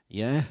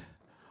 Yeah?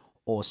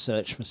 Or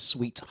search for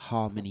Sweet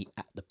Harmony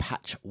at the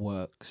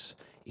Patchworks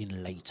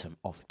in Leighton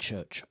off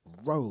Church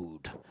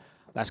Road.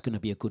 That's going to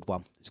be a good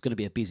one. It's going to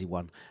be a busy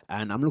one.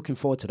 And I'm looking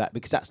forward to that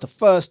because that's the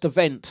first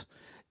event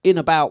in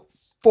about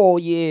 4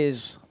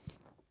 years.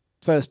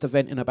 First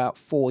event in about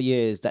 4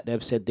 years that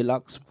they've said,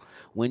 Dlux,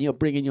 when you're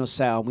bringing your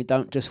sound, we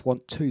don't just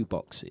want 2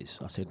 boxes.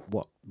 I said,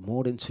 what,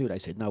 more than 2? They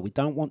said, no, we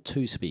don't want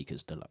 2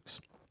 speakers, Dlux.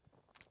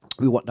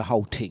 We want the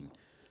whole thing.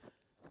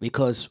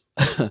 Because,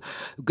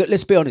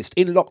 let's be honest,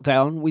 in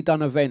lockdown, we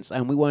done events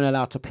and we weren't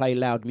allowed to play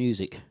loud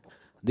music.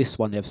 This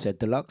one, they've said,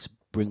 Dlux,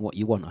 bring what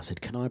you want. I said,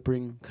 can I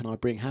bring,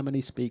 how many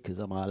speakers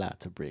am I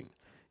allowed to bring?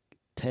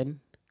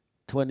 10,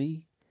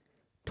 20,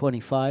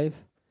 25?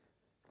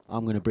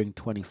 I'm going to bring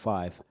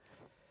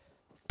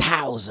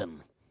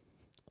 25,000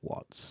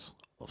 watts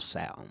of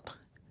sound.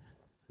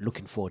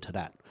 Looking forward to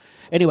that.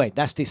 Anyway,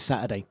 that's this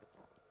Saturday.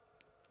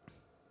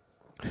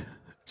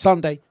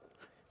 Sunday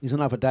is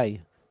another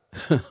day.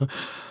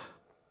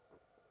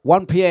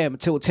 1 p.m.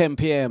 till 10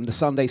 p.m. the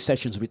Sunday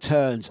sessions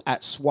returns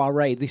at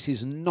Soiree. This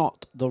is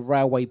not the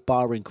Railway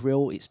Bar and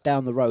Grill. It's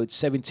down the road,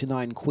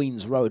 79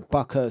 Queens Road,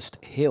 Buckhurst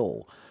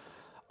Hill.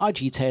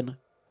 IG10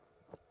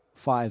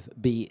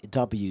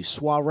 5BW.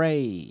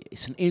 Soiree.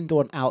 It's an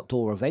indoor and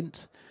outdoor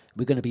event.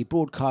 We're going to be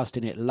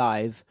broadcasting it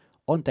live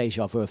on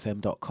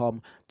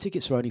dejavufm.com.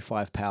 Tickets are only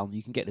 £5.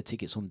 You can get the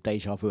tickets on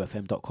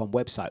dejavufm.com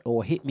website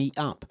or hit me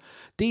up.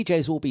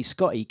 DJs will be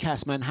Scotty,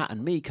 Cass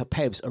Manhattan, Mika,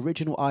 Pebs,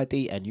 Original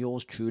ID, and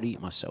yours truly,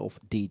 myself,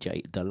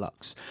 DJ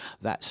Dlux.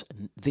 That's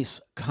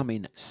this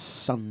coming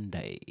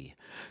Sunday.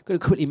 Going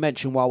to quickly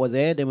mention while we're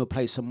there, then we'll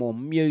play some more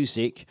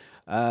music.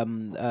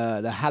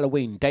 The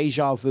Halloween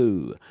Deja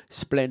Vu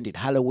Splendid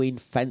Halloween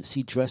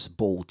Fancy Dress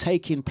Ball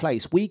taking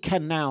place. We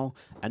can now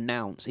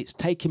announce it's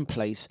taking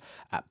place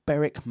at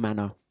Berwick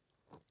Manor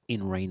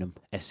in Rainham,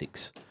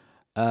 Essex.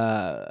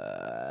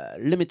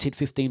 Limited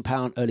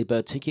 £15 early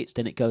bird tickets,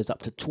 then it goes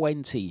up to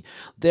 20.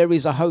 There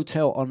is a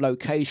hotel on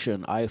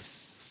location. I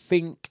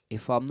think,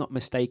 if I'm not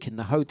mistaken,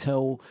 the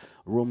hotel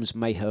rooms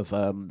may have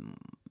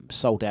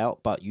sold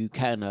out, but you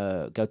can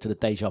go to the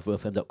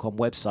dejavufm.com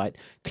website,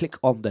 click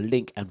on the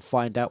link and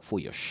find out for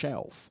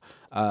yourself.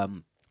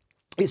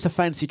 It's a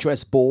fancy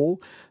dress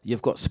ball.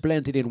 You've got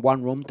Splendid in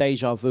one room,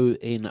 Deja Vu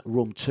in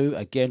room 2.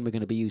 Again, we're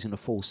going to be using a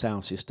full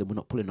sound system. We're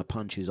not pulling the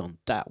punches on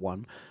that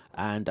one.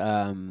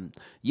 And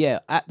yeah,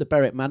 at the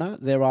Berwick Manor,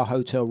 there are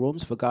hotel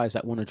rooms for guys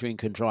that want to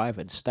drink and drive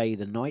and stay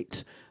the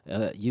night.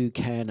 You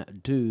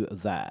can do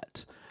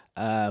that.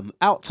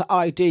 Out to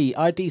ID.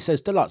 ID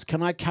says, Dlux,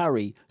 can I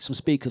carry some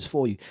speakers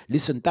for you?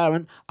 Listen,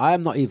 Darren, I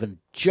am not even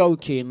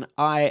joking.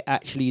 I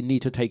actually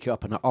need to take you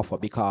up on an offer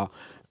because,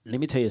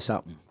 let me tell you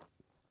something.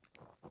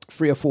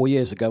 3 or 4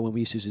 years ago when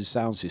we used to use the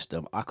sound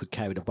system, I could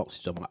carry the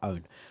boxes on my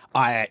own.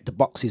 The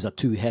boxes are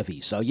too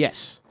heavy. So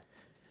yes,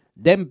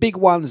 them big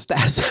ones that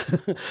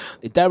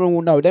Darren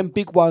will know, them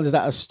big ones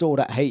that are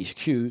stored at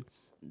HQ,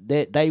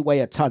 they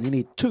weigh a ton. You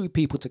need 2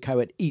 people to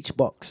carry each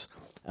box.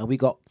 And we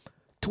got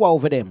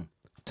 12 of them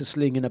to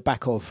sling in the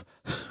back of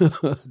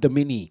the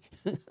Mini.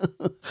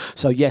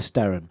 So yes,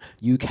 Darren,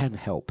 you can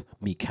help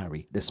me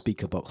carry the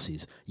speaker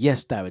boxes.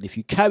 Yes, Darren, if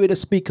you carry the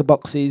speaker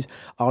boxes,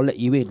 I'll let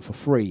you in for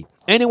free.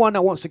 Anyone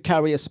that wants to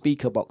carry a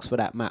speaker box for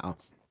that matter,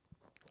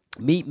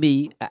 meet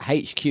me at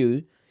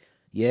HQ.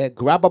 Yeah,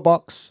 grab a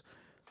box,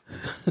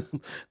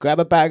 grab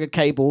a bag of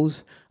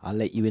cables. I'll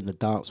let you in the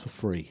dance for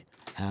free.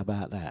 How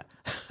about that?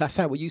 That's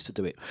how we used to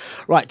do it.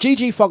 Right,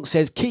 GG Funk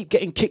says, keep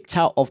getting kicked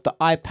out of the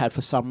iPad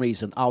for some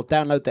reason. I'll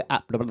download the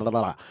app, blah, blah, blah,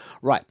 blah.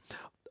 Right,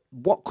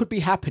 what could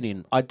be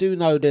happening? I do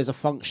know there's a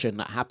function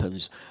that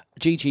happens.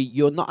 GG,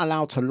 you're not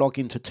allowed to log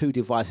into 2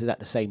 devices at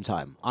the same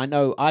time. I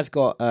know I've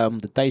got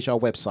the Deja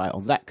website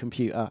on that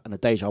computer and the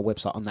Deja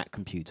website on that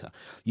computer.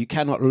 You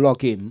cannot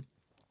log in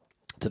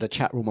to the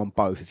chat room on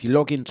both. If you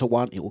log into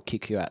one, it will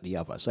kick you out the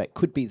other. So it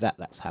could be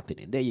that's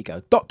happening. There you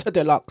go. Dr.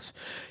 Dlux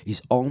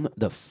is on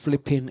the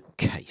flipping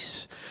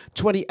case.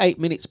 28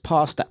 minutes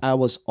past the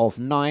hours of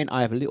 9.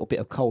 I have a little bit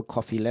of cold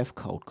coffee left.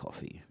 Cold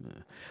coffee.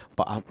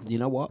 But you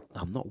know what?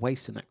 I'm not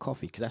wasting that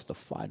coffee because that's the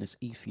finest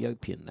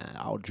Ethiopian now.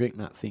 I'll drink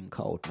that thing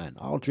cold, man.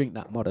 I'll drink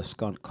that mother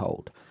skunk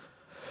cold.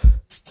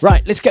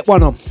 Right, let's get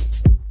one on.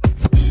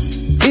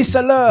 It's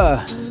a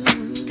lure.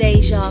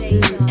 Deja Vu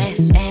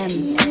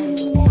FM.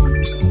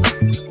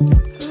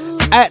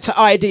 Out to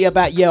ID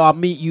about, yeah, I'll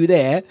meet you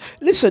there.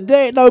 Listen,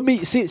 there ain't no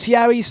meet since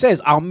Yari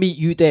says, I'll meet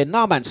you there.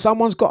 Nah, man,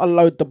 someone's got to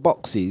load the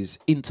boxes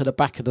into the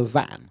back of the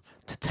van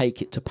to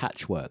take it to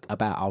Patchwork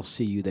about I'll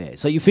see you there.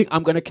 So you think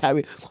I'm going to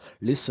carry...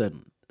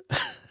 Listen.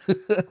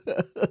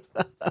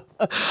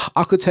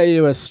 I could tell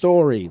you a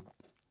story.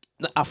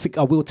 I think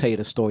I will tell you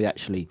the story,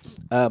 actually.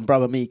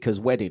 Brother Mika's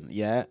wedding,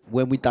 yeah?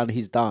 When we done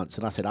his dance,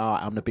 and I said, all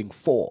right, I'm going to bring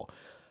 4. I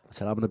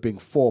said, I'm going to bring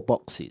 4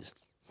 boxes.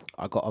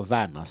 I got a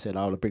van. I said,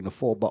 I'll bring the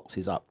 4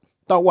 boxes up.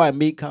 Don't worry,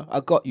 Mika. I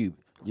got you.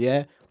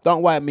 Yeah?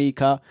 Don't worry,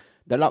 Mika.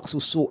 Dlux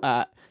will sort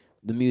out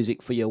the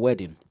music for your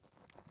wedding.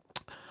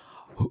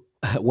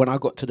 When I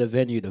got to the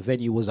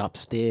venue was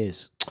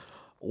upstairs.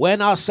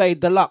 When I say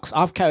Dlux,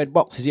 I've carried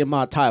boxes in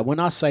my time. When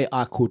I say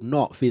I could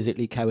not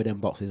physically carry them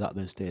boxes up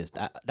them stairs,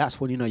 that's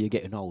when you know you're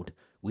getting old.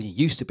 When you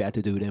used to be able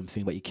to do them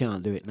thing, but you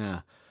can't do it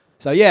now.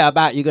 So yeah,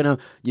 about you're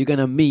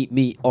gonna meet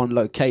me on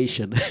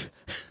location.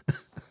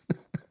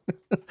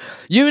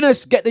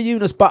 Eunice, get the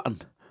Eunice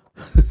button.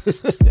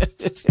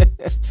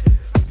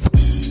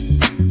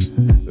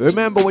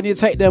 Remember, when you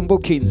take them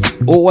bookings,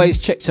 always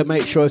check to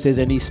make sure if there's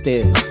any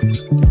stairs.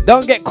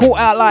 Don't get caught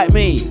out like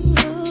me.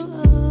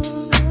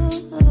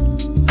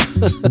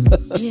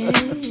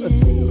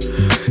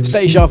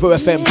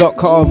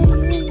 DejaVuFM.com.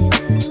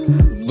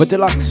 The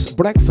Dlux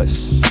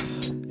breakfast.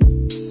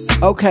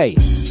 Okay.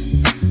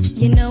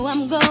 You know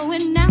I'm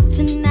going out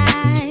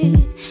tonight,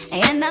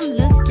 and I'm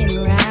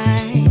looking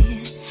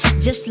right,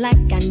 just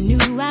like I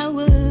knew I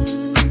would.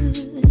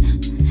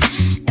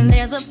 And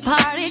there's a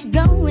party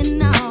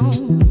going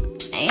on,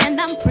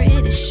 and I'm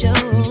pretty sure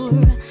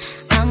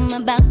I'm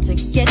about to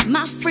get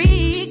my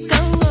freak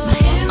on. My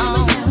hair and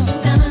my nails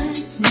done.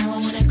 Now I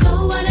wanna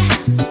go, wanna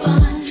have some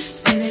fun.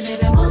 Baby,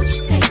 baby, won't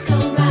you take a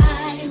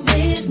ride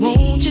with me?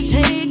 Won't you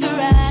take a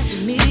ride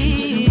with me?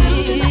 'Cause I'm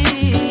riding my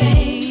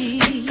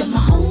Escalade. Pick up my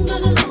home,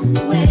 goes along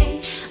the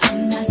way.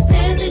 I'm not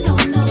standing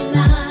on no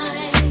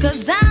line,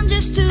 'cause I'm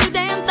just too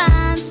damn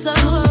fine, so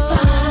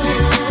fine.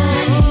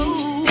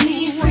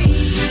 Be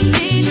free,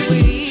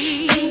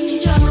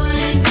 enjoy.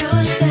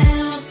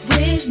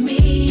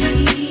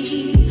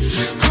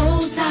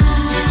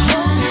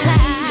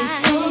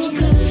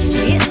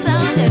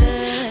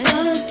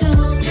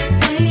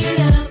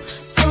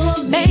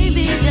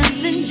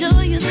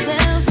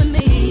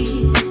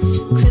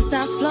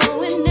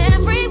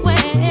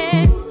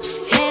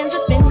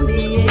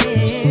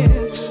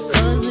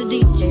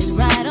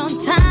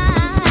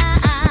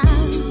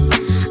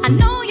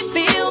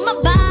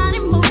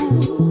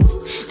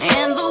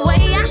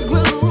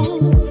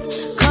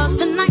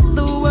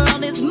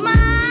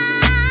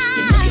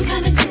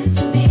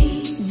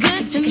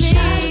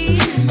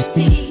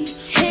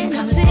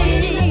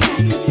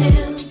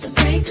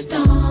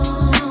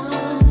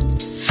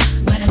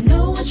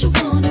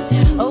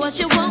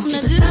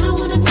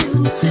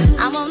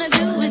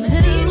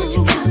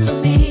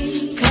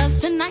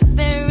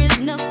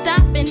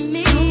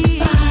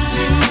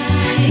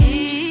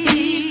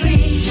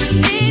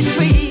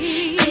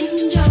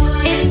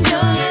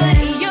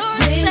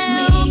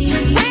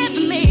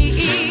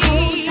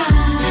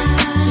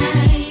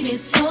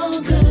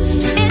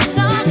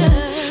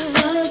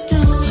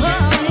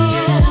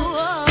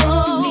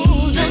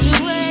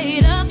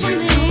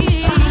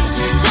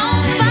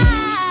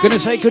 Gonna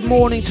say good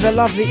morning to the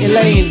lovely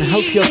Elaine.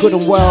 Hope you're good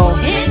and well.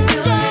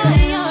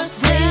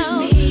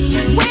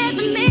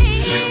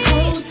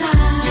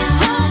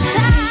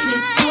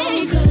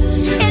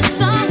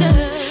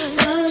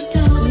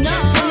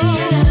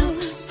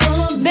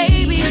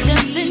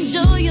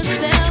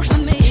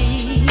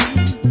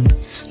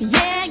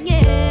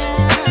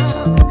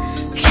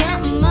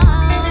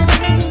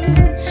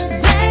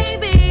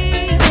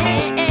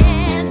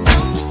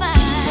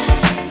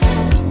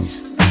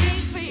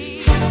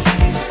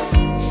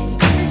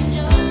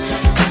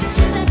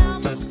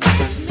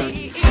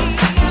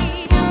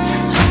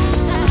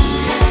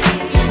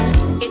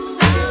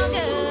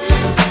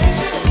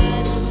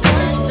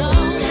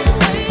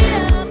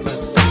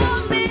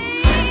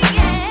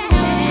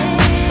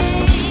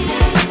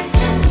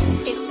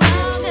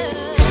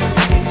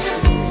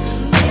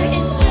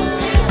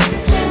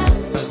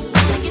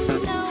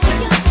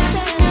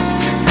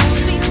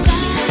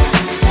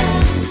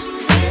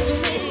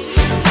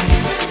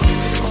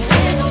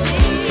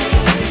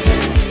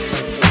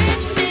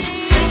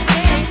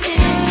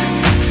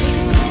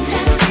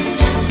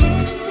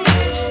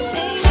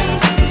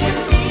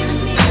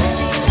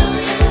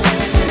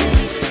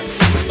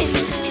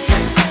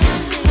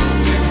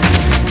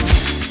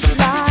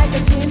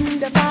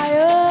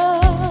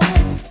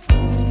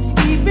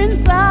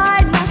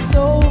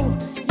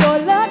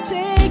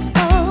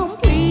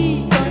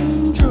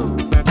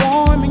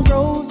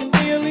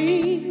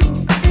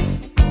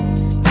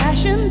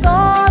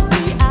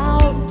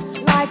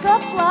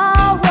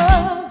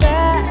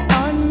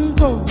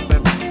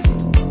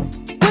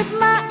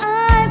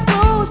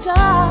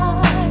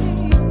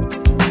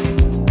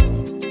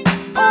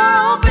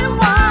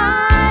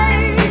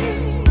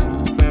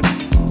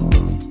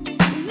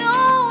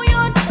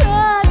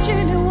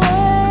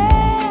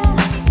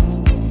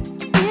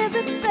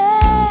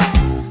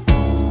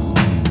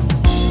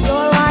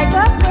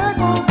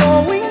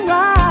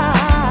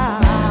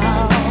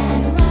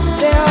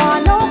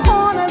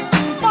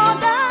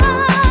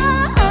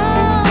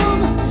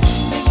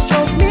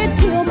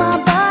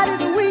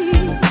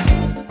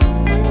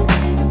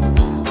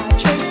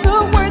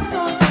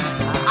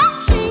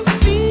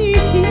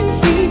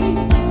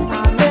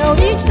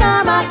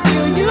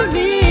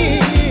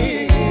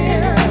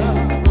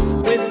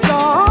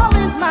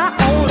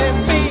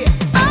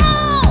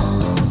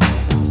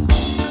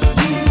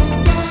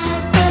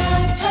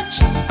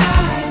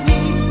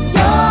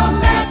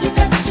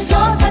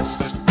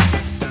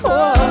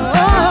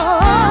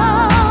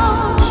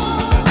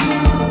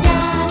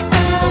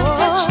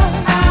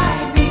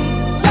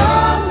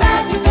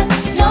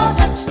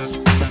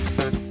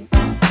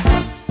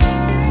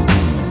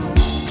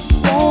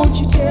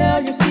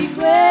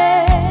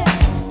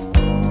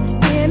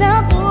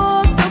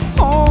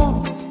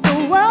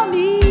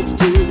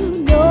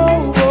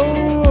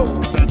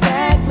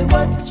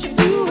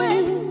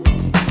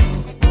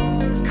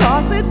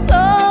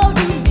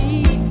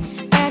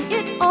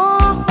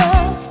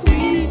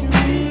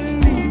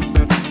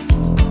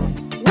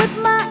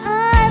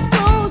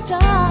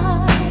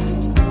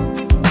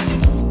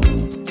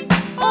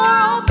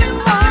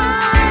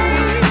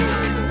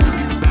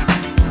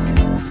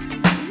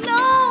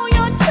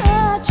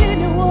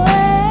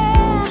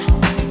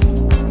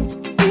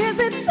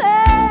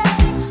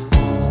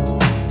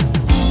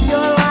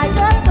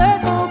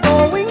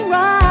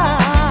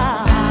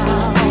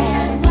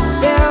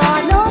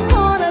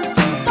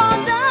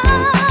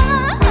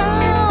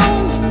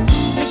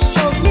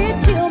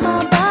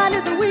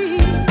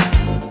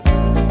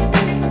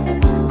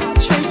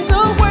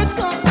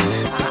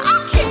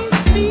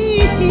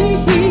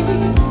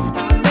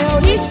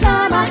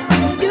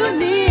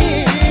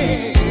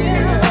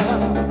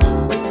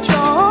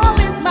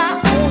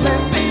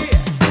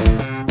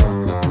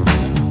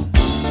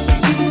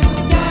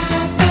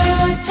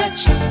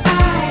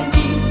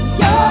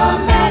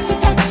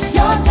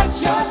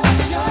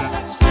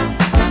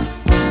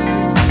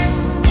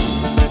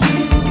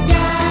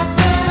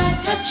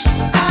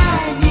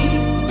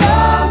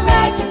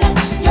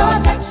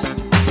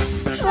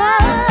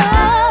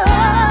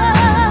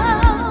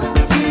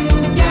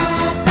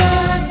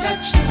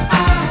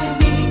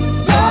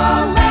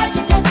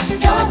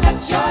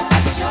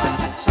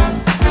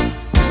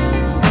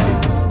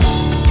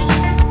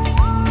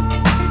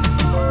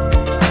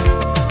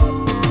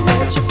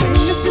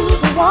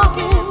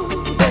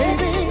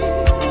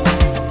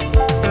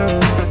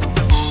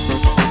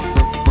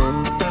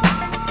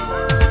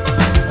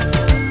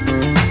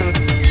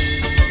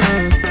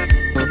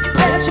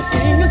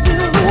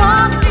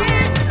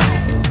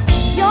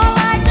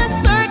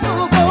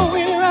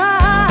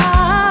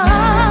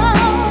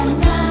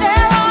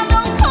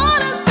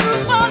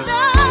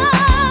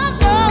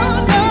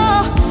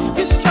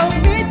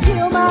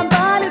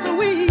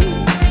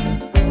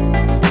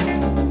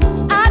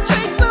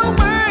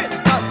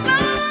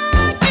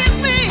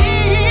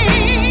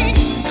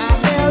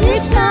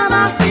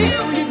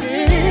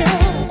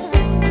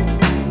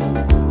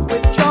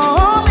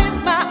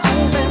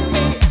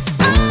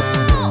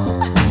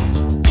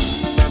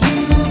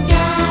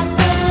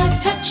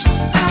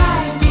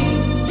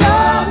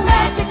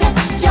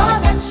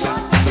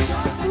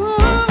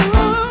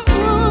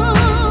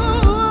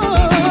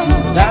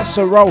 That's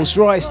the Rolls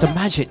Royce, the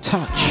Magic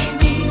Touch.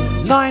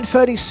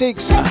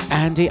 9:36.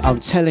 Andy, I'm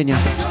telling you.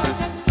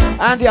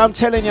 Andy, I'm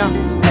telling you.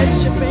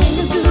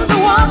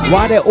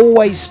 Why there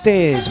always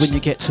stairs when you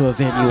get to a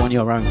venue on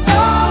your own.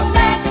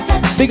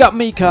 Big up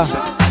Mika.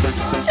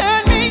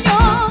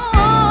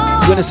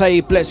 I'm gonna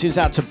say blessings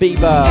out to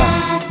Bieber.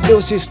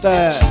 Little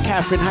sister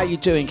Catherine, how you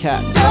doing,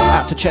 Cat?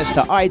 Out to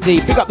Chester,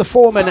 ID. Big up the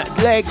foreman,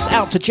 Legs.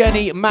 Out to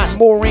Jenny, Matt,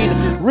 Maureen,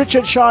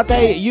 Richard,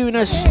 Sade,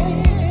 Eunice.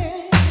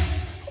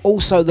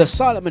 Also the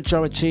silent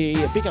majority.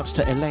 Big ups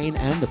to Elaine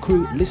and the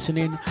crew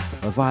listening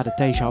via the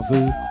Deja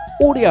Vu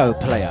audio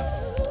player.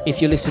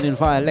 If you're listening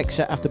via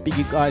Alexa, I have to big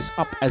you guys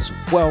up as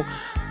well.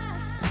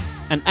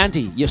 And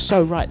Andy, you're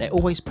so right. They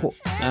always put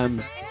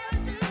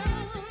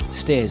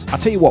stairs. I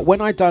tell you what, when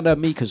I done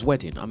Mika's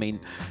wedding, I mean,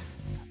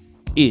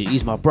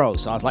 he's my bro,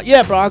 so I was like,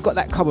 yeah, bro, I got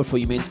that covered for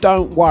you, man.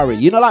 Don't worry.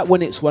 You know, like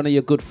when it's one of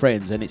your good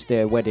friends and it's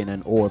their wedding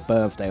and or a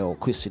birthday or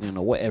christening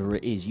or whatever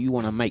it is, you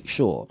want to make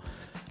sure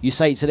you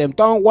say to them,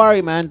 don't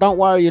worry, man. Don't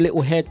worry your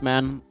little head,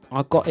 man.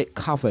 I got it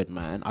covered,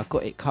 man. I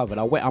got it covered.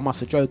 I must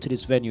have drove to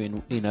this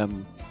venue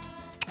in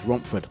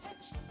Romford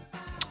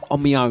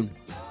on my own.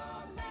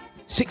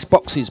 6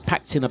 boxes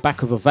packed in the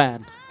back of a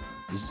van.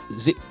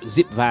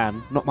 Zip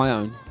van, not my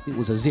own. It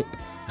was a zip.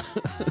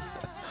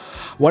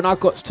 When I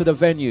got to the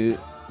venue,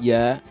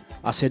 yeah,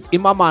 I said,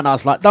 in my mind, I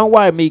was like, don't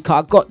worry, Mika,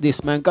 I got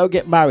this, man. Go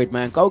get married,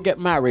 man. Go get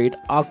married.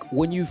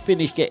 When you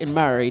finish getting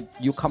married,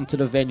 you come to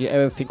the venue,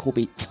 everything will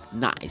be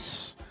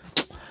nice.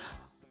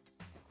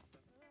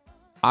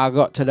 I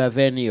got to the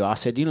venue. I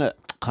said, you know,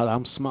 because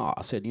I'm smart.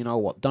 I said, you know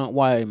what? Don't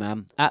worry,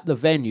 man. At the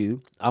venue,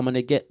 I'm going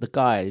to get the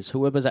guys,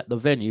 whoever's at the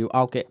venue,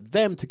 I'll get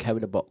them to carry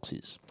the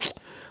boxes.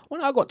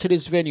 When I got to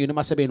this venue, there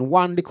must have been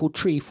one little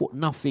 3 foot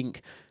nothing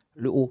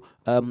little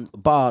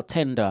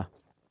bartender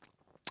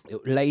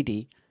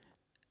lady.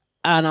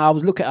 And I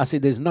was looking, I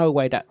said, there's no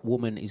way that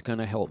woman is going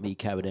to help me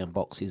carry them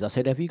boxes. I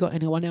said, have you got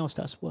anyone else?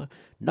 That's what?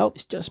 No,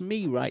 it's just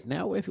me right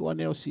now. Everyone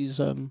else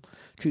is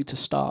due to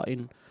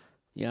starting.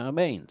 You know what I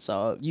mean?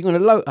 So you're going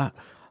to load.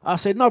 I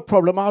said, no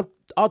problem. I'll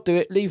do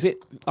it. Leave it.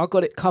 I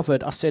got it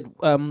covered. I said,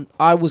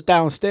 I was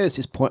downstairs at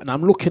this point and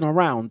I'm looking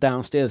around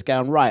downstairs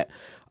going, right,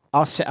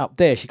 I'll set up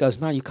there. She goes,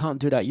 no, you can't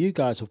do that. You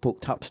guys have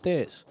booked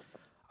upstairs.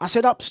 I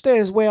said,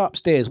 upstairs? Where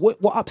upstairs? What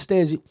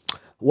upstairs?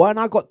 When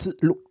I got to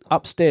look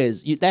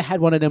upstairs, they had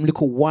one of them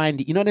little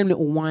windy, you know them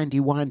little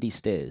windy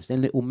stairs,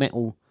 them little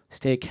metal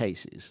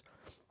staircases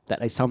that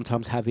they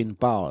sometimes have in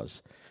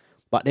bars.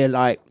 But they're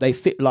like, they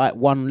fit like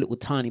one little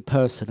tiny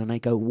person and they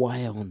go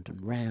round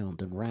and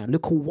round and round.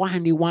 Look all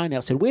windy.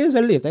 I said, where's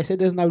the lift? They said,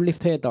 there's no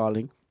lift here,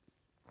 darling.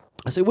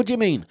 I said, what do you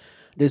mean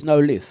there's no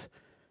lift?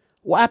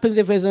 What happens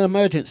if there's an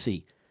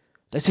emergency?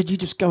 They said, you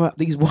just go up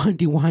these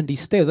windy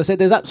stairs. I said,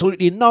 there's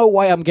absolutely no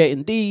way I'm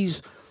getting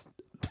these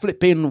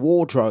flipping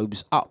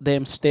wardrobes up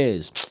them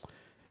stairs.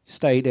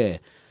 Stay there.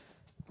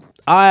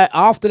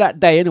 After that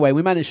day, anyway,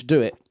 we managed to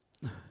do it.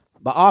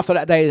 But after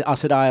that day, I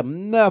said, I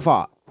am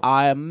never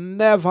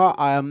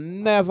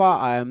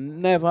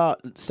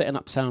setting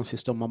up sound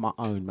system on my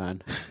own,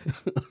 man.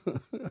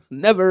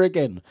 Never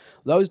again.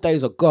 Those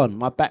days are gone.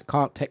 My back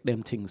can't take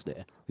them things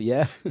there.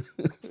 Yeah.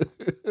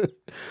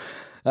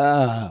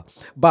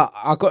 But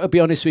I got to be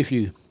honest with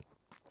you.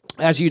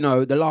 As you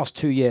know, the last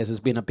 2 years has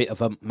been a bit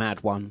of a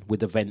mad one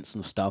with events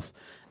and stuff.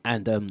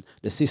 And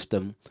the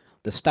system,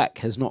 the stack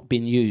has not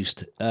been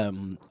used,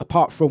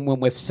 apart from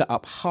when we've set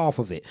up half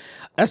of it.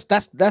 That's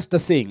the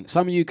thing.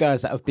 Some of you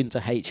guys that have been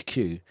to HQ,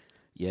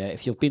 yeah,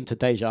 if you've been to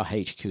Deja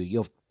HQ,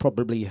 you've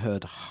probably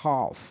heard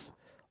half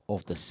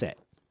of the set,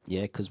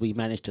 yeah, because we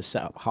managed to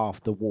set up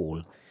half the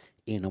wall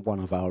in one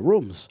of our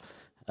rooms.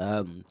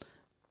 And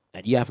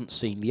you haven't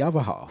seen the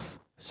other half.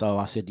 So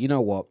I said, you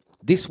know what?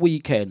 This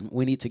weekend,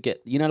 we need to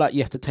get, you know, like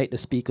you have to take the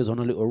speakers on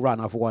a little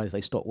run, otherwise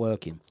they stop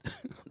working.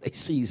 They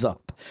seize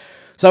up.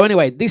 So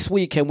anyway, this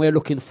weekend, we're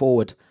looking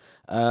forward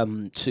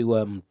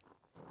to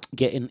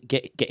getting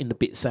the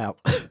bits out.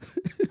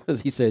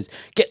 As he says,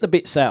 get the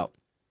bits out.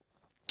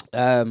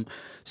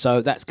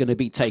 So that's going to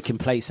be taking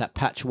place at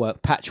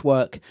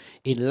Patchwork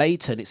in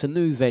Leighton. It's a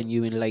new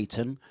venue in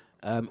Leighton.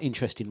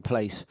 Interesting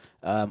place.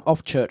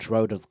 Off Church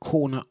Road, of the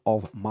corner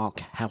of Mark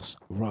House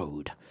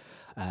Road.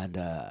 And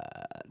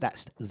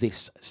that's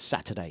this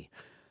Saturday.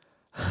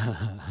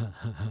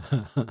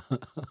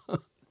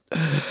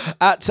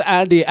 At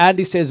Andy.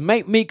 Andy says,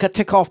 make Mika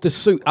take off the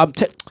suit.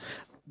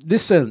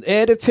 Listen,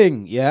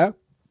 editing, yeah?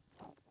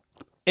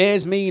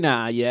 Here's me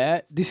now,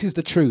 yeah? This is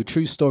the true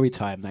story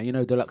time. Now, you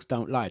know Dlux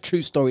don't lie.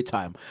 True story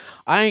time.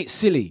 I ain't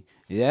silly,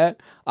 yeah?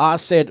 I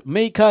said,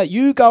 Mika,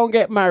 you go and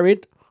get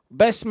married.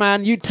 Best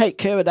man, you take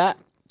care of that.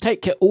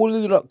 Take it, all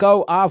of you lot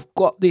go. I've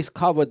got this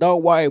covered.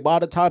 Don't worry. By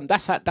the time,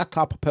 that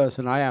type of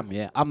person I am,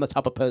 yeah? I'm the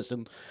type of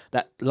person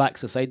that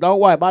likes to say, don't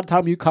worry. By the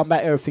time you come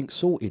back, everything's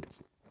sorted.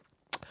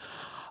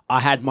 I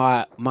had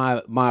my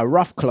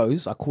rough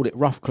clothes. I called it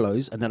rough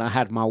clothes. And then I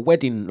had my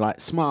wedding, like,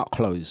 smart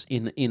clothes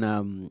in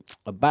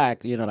a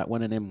bag, you know, like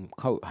one of them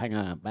coat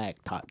hanger bag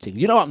type thing.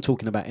 You know what I'm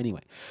talking about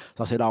anyway.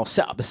 So I said, I'll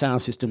set up the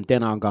sound system,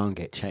 then I'll go and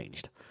get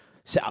changed.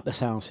 Set up the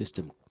sound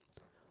system.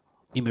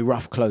 in my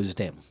rough clothes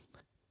them.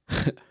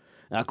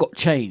 I got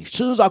changed. As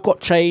soon as I got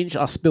changed,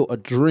 I spilt a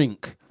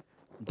drink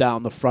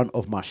down the front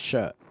of my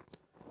shirt.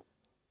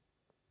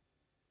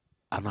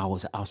 And I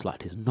was like,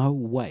 there's no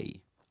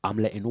way I'm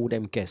letting all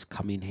them guests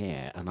come in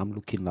here and I'm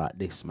looking like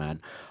this,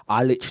 man.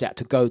 I literally had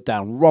to go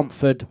down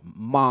Romford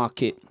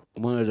Market,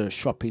 one of the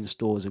shopping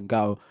stores, and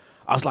go.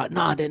 I was like,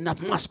 nah, there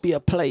must be a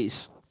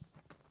place.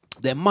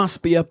 There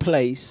must be a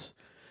place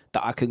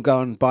that I can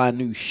go and buy a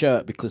new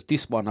shirt, because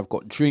this one I've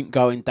got drink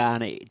going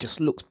down it. It just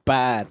looks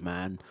bad,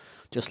 man.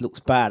 Just looks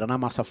bad. And I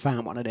must have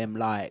found one of them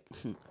like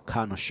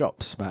kind of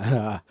shops,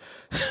 man.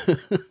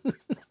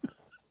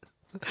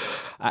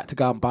 I had to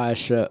go and buy a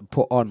shirt and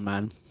put on,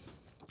 man.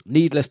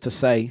 Needless to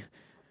say,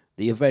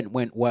 the event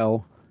went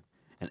well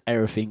and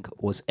everything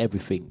was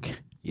everything.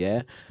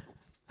 Yeah.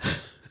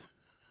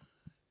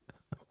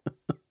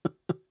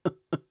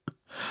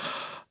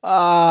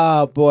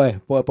 Ah,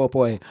 boy.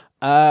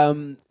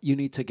 You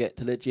need to get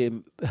to the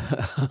gym.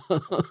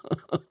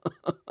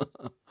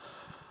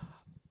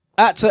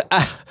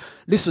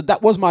 Listen,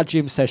 that was my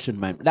gym session,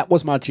 man. That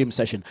was my gym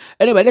session.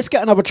 Anyway, let's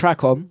get another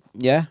track on.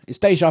 Yeah, it's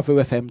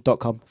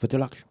dejavufm.com for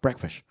Dlux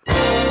Breakfast.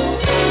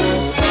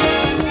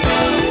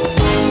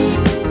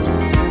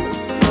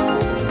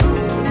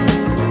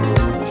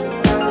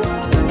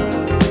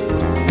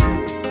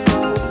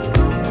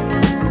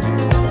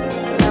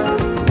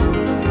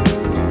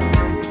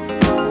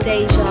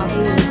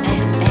 Dejavufm.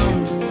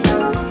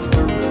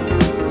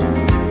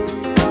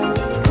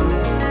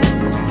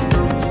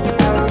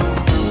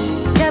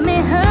 Got me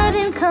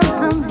hurting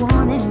 'cause I'm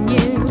wanting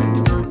you,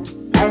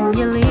 and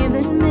you're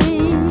leaving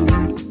me.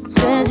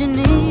 Said you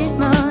need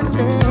more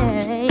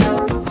space.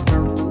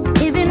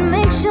 If it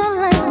makes your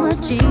life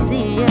much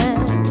easier,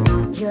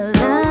 your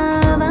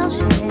love I'll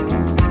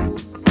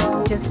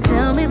share. Just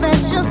tell me that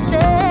you'll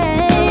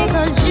stay,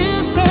 'cause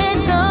you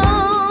can't go,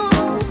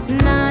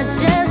 not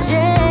just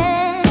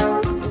yet.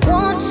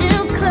 Want you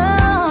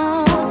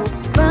close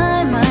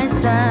by my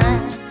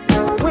side.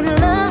 When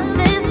love's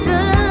this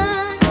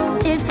good,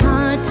 it's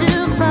hard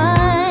to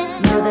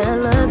find. Know that I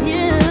love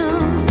you,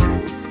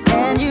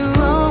 and you're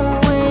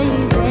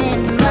always in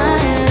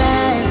my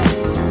life.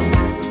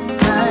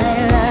 My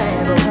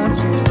life, I want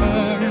you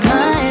in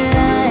my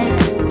life.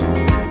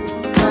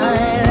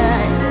 My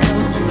life, I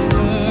want you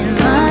in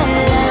my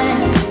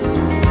life.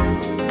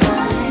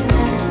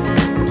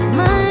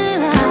 My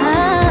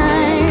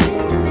life.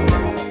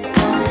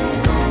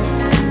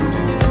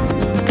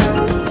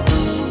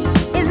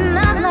 It's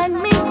not like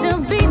me to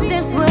be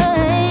this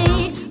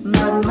way,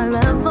 but my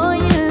love for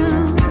you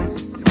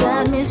has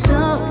got me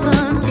so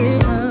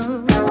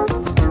confused.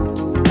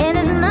 And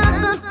it's not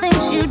the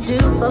things you do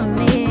for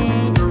me,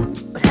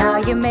 but how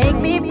you make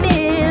me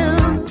feel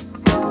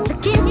that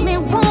keeps me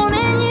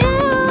wanting you.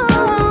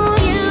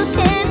 You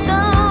can't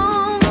go,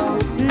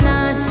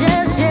 not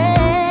just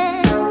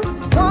yet.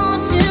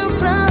 Want you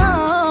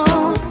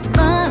close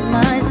by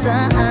my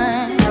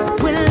side.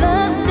 When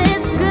love's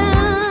this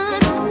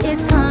good,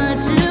 it's hard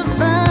to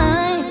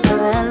find. But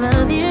I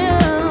love you,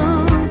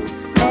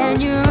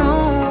 and you're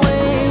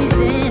always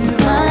in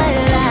my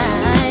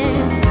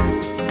life.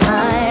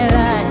 My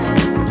life.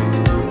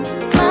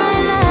 My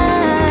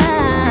life.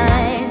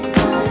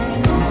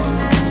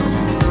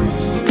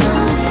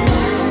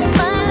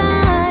 My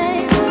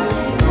life.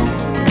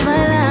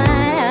 My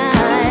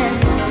life.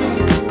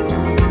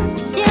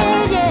 Yeah,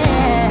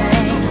 yeah.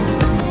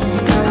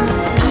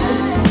 I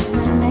just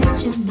wanna let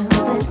you know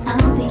that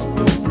I'll be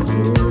there for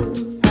you,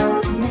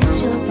 to make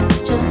sure that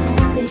you're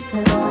happy,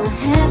 'cause my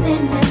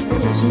happiness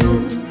is you.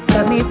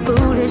 Got me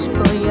foolish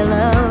for your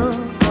love,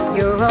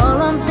 you're all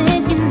I'm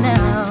thinking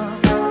now.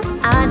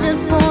 I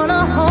just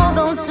wanna hold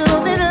on to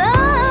the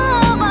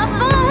love I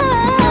found.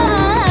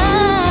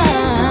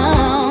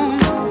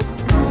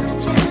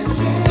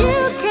 You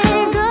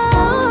can't go,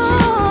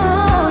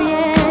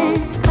 yeah,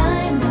 by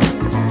my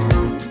side.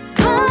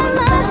 By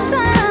my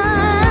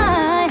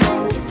side.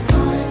 It's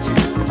hard to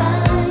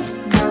find.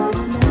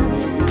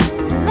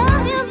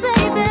 Love you,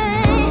 baby.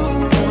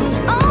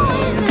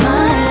 Always in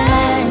my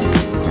life.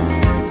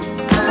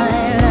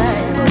 My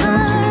life.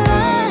 My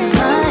life.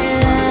 My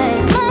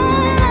life. My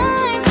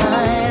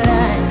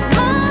life.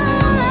 My life.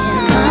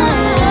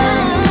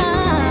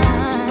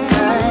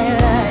 My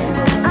life.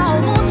 I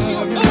want you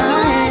in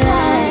my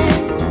life.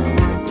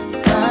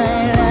 My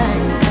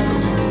life.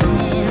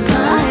 In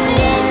my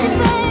life,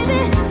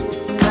 baby.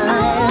 I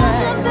want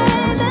you,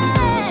 baby.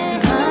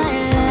 My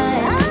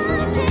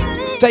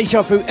life.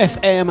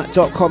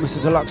 dejavufm.com. It's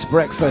the Dlux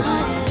Breakfast.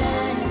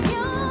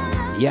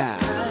 Yeah.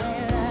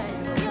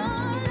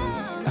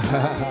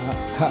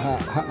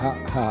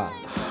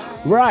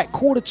 Right,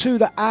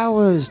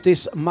 1:45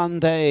 this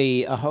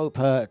Monday. I hope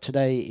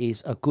today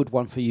is a good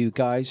one for you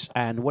guys.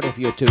 And whatever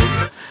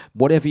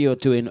you're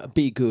doing,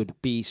 be good,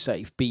 be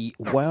safe, be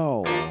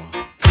well.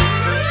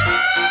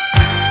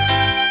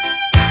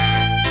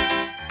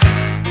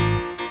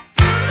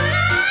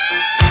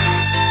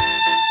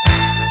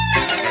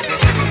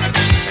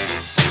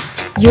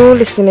 You're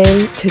listening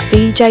to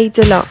DJ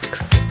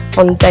Dlux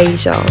on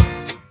Deja.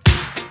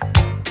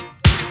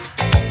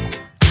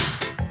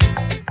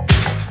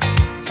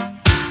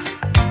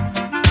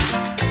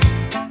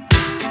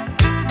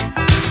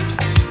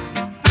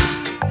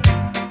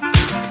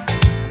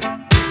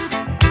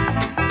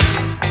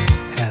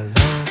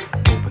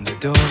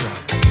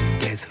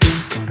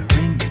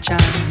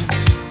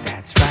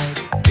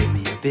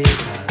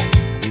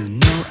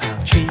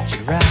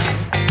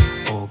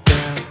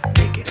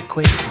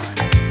 quick one.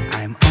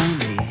 I'm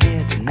only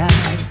here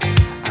tonight.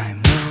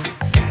 I'm no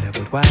sadder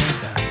but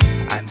wiser.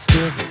 I'm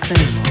still the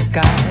same old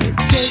guy.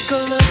 Take a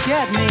look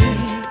at me.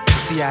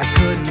 See, I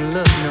couldn't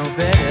look no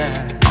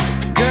better.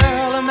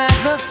 Girl, I'm at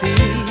the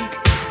peak,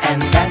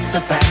 and that's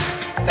a fact.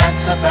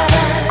 That's a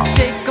fact.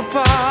 Take a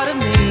part of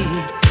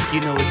me.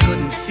 You know it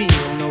couldn't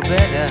feel no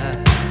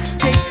better.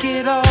 Take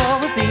it all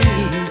with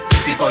ease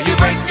before you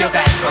break your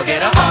back or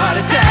get a heart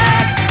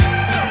attack.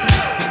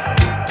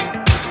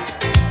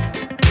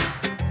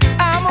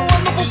 I'm a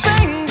wonderful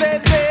thing,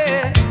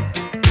 baby.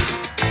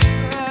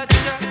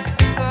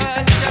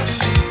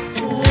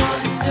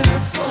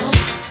 Wonderful.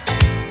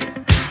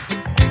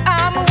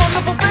 I'm a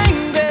wonderful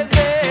thing,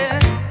 baby.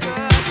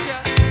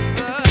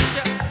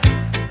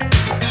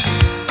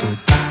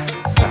 Goodbye,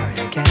 sorry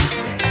I can't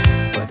stay,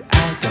 but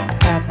I don't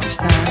have much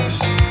time.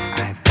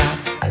 I've got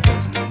a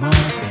dozen or more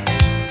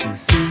things to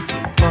see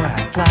before I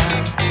fly.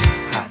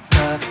 Hot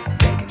stuff,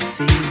 begging to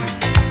see me.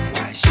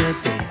 Why should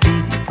they be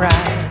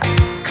deprived?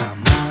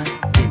 Come on,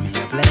 give me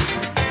a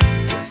blessing.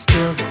 You're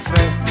still the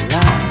first in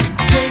line.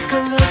 Take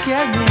a look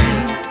at me.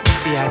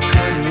 See, I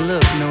couldn't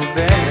look no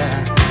better.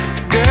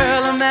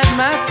 Girl, I'm at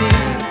my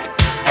peak,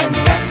 and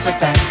that's a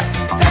fact.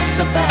 That's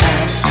a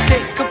fact.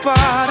 Take a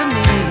part of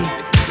me.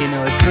 You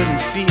know it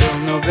couldn't feel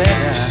no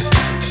better.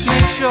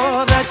 Make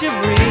sure that you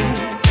breathe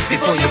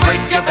before you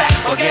break your back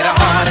or get a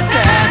heart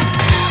attack.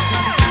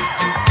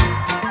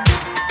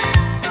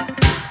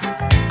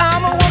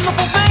 I'm a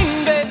wonderful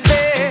thing,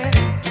 baby.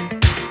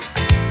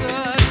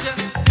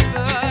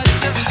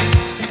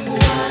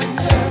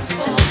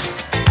 Wonderful.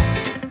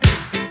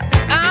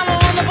 I'm a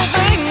wonderful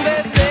thing,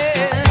 baby.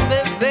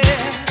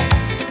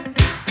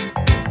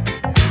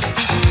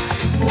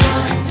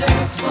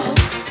 Wonderful.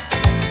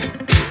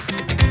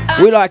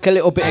 We like a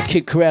little bit of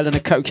Kid Corral and the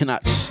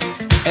Coconuts.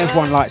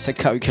 Everyone likes a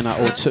coconut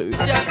or two.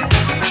 Such a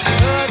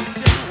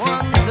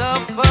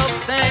wonderful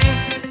thing.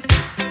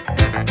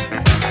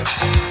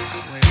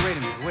 Wait a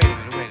minute.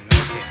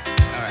 Okay.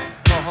 All right.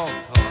 Hold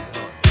on.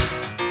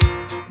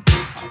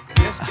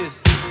 Let's just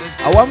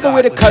I wonder start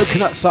where the with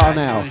coconuts A's. are I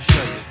now. just wanna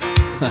show you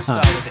something. Let's just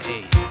start with the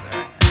A's. All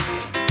right.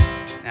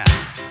 Okay. Now,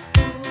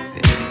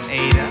 this is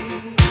Ada,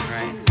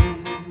 right?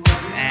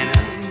 Anna,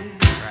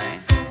 right?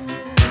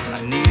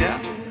 Anita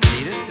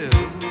too.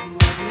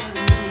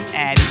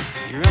 Addie,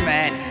 you remember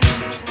Addie?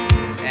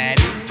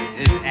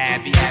 This is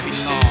Addie. Abby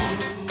Long.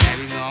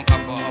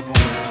 Up on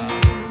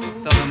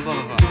Southern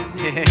Boulevard.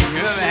 Yeah, you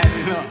remember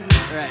Abby Long?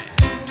 Right.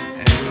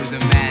 And it was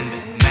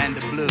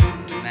Amanda Blue. I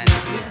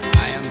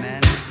am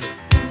Amanda Blue.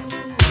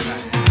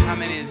 Right. How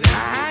many is that?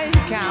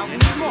 You count. Yeah,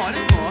 there's more.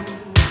 There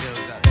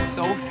was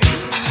Sophie.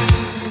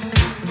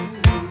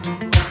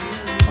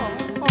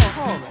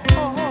 Hold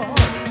on.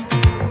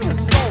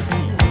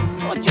 Sophie.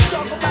 What you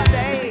talking about,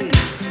 Dave?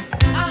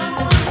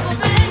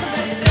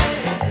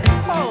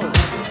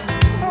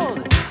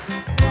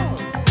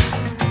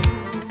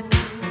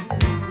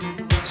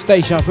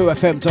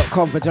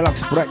 DejaVuFM.com for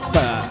Dlux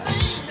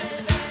breakfast.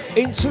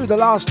 Into the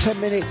last 10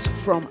 minutes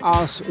from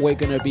us. We're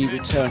going to be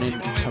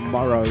returning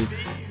tomorrow,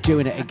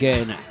 doing it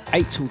again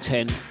 8 till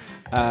 10.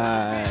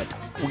 We're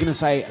going to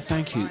say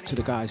thank you to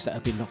the guys that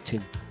have been locked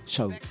in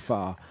so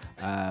far.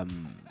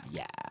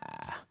 Yeah.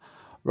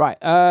 Right.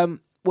 What are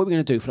we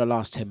going to do for the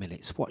last 10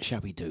 minutes? What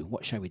shall we do?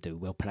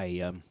 We'll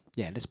play,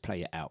 let's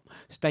play it out.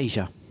 It's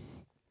Deja.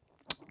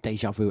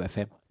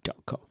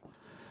 DejaVuFM.com.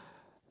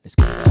 Let's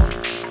get it on.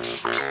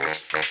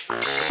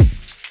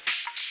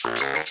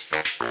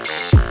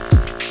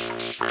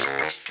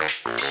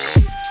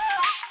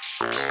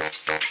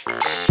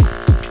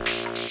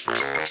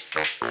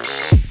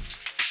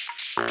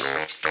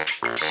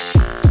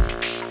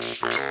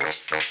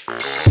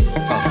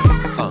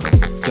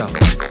 Yo,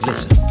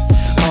 listen.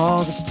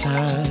 All this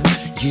time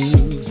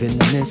you've been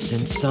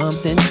missing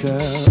something,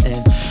 girl,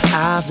 and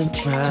I've been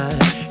trying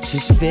to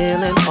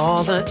fill in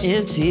all the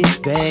empty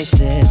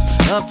spaces.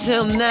 Up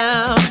till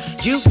now,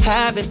 you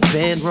haven't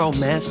been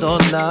romanced or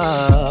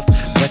loved,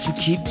 but you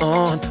keep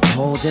on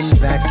holding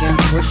back and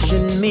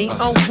pushing me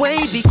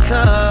away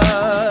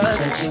because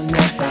you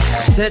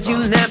said you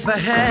never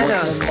had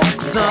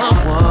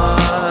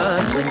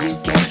someone.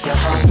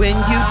 When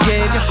you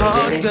gave your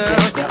heart,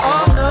 girl,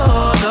 oh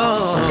no.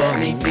 So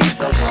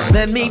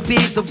let me be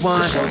the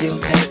one to show you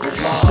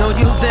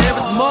there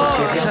is more.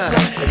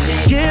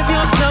 Give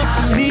yourself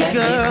to me,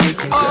 girl.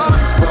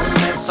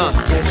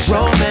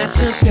 Romance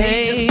and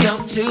pain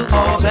to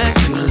all that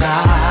you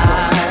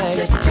like.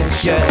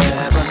 You'll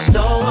never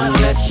know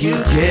unless you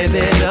give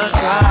it a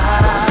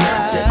try.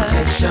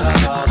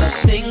 All the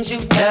things you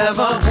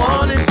ever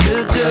wanted to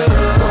do,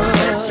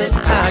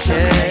 I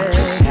can't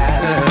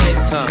have it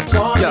if you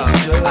want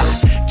to.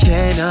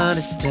 Can't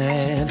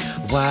understand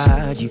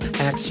why you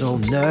act so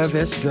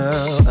nervous,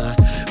 girl,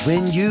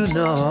 when you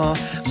know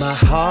my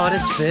heart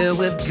is filled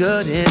with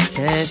good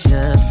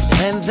intentions,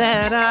 and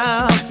that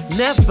I'll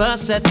never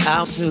set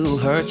out to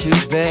hurt you,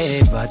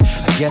 babe. But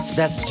I guess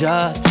that's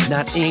just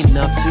not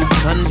enough to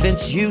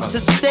convince you to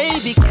stay,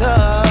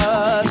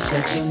 because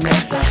you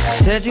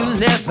said you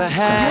never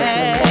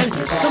had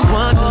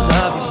someone to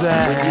love you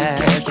back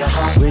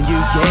when you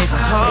gave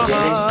your heart.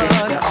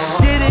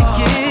 Didn't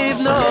give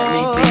no.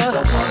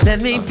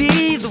 Let me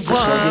be the one.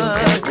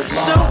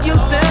 Show you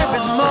there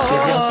is more.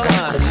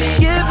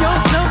 Give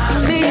yourself to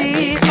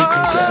me.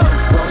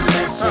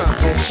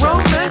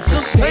 Romance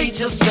will page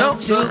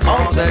yourself to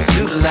all that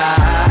you like.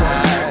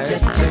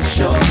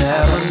 You'll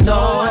never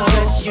know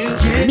unless you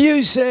get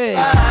music.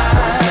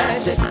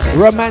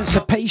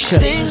 Romancipation.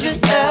 things you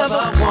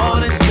never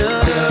wanted to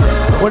do.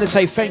 I want to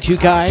say thank you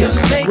guys.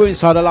 We're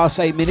inside the last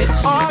 8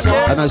 minutes.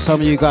 I know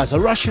some of you guys are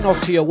rushing off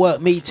to your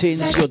work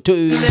meetings, your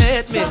dues.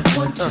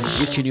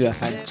 Wishing you a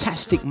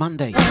fantastic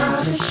Monday.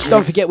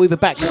 Don't forget we'll be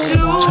back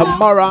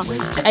tomorrow,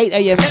 8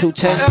 a.m. till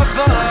 10.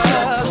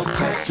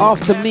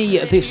 After me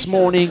this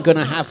morning,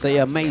 gonna have the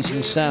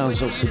amazing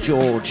sounds of Sir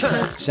George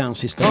sound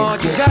system.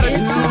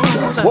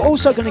 We're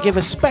also gonna give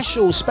a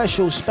special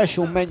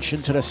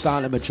mention to the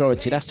silent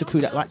majority. That's the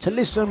crew that like to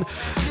listen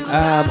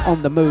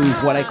on the move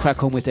while they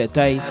crack on with their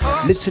day.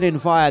 Listening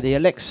via the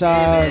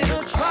Alexa,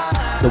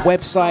 the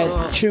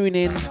website, tune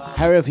in,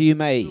 however you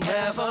may,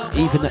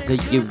 even at the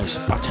Eunice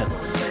button.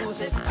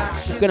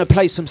 Gonna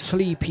play some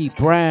Sleepy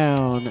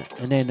Brown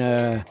and then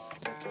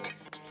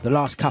the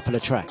last couple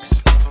of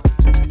tracks.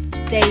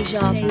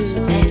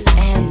 dejavufm.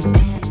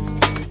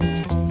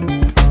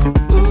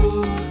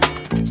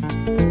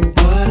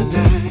 What a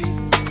night.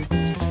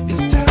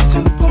 It's time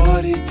to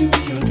party, do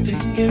your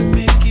thing and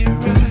make it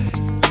right.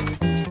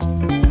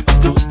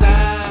 Don't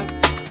stop,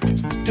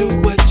 do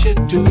what you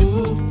do.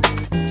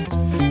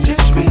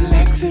 Just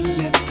relax and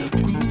let the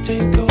groove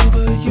take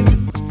over you.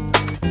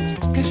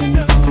 'Cause you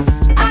know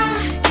I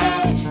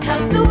can't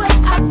help the way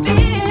I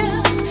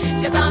feel,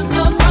 'cause I'm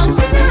so drunk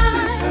this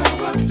tonight. is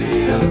how I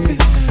feel.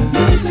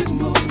 Music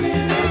moves me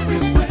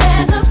everywhere.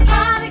 There's a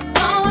party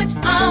going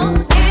on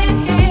in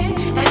here,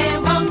 and it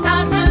won't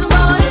stop till the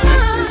morning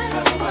This light. is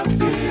how I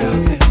feel.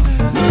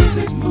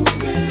 Music moves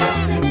me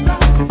left and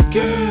right.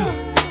 Girl,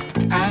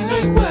 I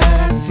like what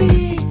I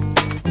see.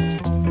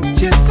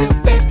 Just sit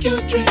back, your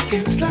drink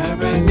and slide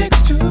right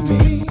next to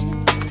me.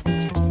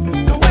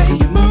 The way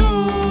you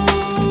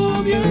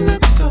move, you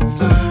look so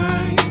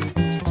fine.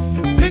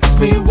 Makes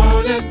me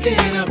wanna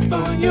get up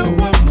on you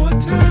one more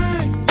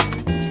time.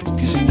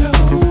 'Cause you know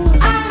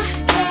I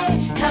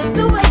can't help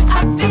the way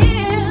I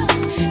feel,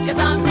 'cause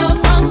I'm so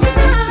drunk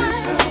this tonight. is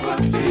how I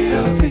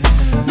feel.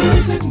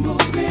 Music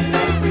moves me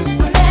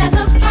everywhere. There's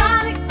a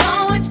party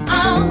going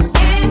on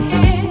in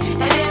here,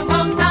 and it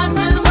won't stop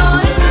till the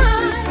morning This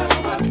light. is how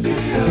I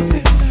feel.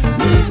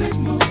 Music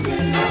moves me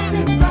left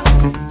and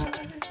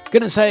right.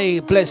 Gonna say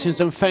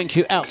blessings and thank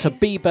you out to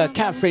Bieber,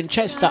 Catherine,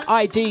 Chester,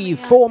 ID,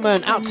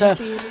 Foreman, out to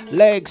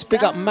Legs,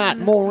 big up Matt,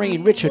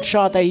 Maureen, Richard,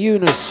 Sade,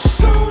 Eunice,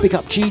 big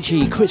up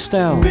Gigi,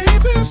 Christelle,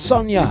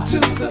 Sonia,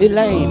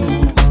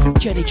 Elaine,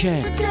 Jenny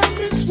Jen. Got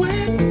me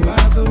sweating by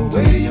the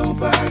way your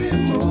body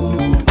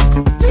moves.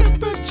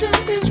 Temperature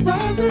is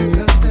rising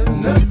 'cause there's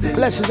nothing.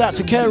 Blessings out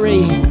to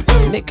Kerry,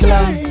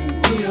 Nicola,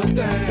 Do your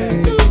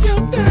thing, do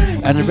your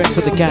thing. and the rest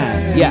of the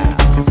gang. Yeah.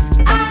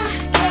 I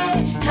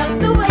can't help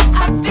the way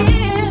I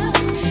feel,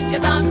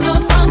 'cause I'm so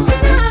drunk This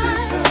tonight.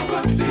 is how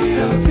I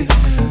feel.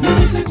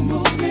 Music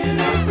moves me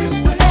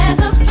everywhere. There's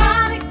a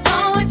party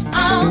going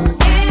on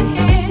in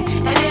here,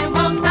 and it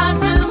won't stop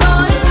till the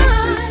morning This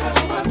light. is how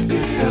I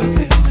feel.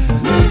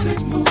 Music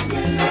moves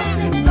me left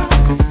and right.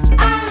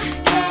 I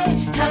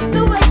can't help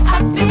the way I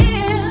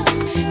feel,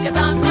 'cause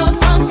I'm so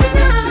drunk This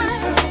tonight. is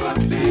how I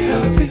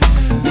feel.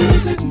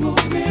 Music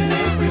moves me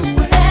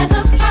everywhere. There's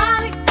a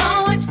party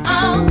going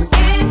on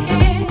in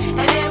here,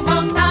 and it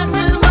won't stop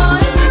till the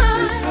morning This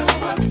light. is how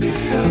I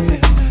feel.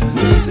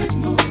 Music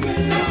moves me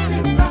left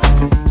and right.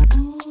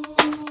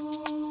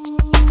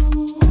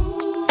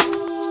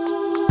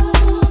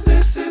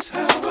 This is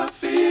how I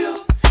feel.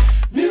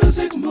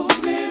 Music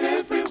moves me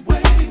every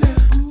way.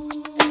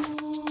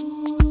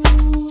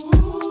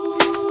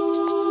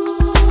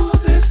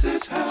 This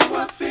is how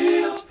I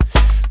feel.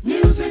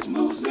 Music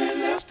moves me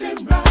left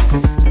and right.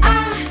 I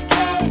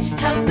can't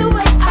help the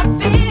way I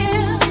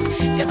feel,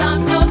 'cause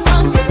I'm so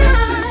drunk This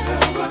tonight. is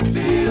how I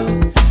feel.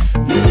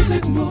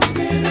 Music moves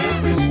me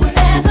everywhere.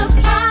 There's a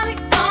party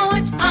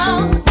going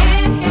on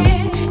in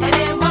here, and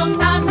it won't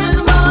stop till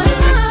the morning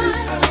This light. is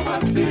how I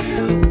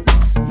feel.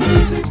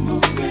 Music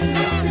moves me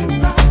left and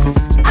right.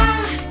 I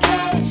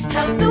can't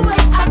help the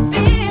way I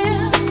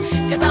feel,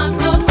 'cause I'm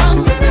so drunk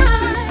This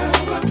tonight. is how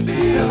I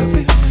feel.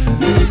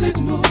 Music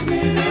moves me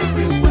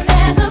everywhere.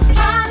 There's a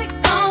party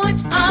going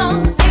on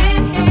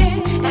in here,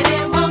 and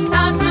it won't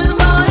stop till the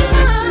morning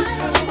This light. is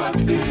how I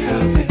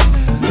feel.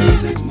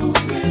 Music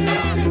moves me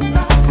left and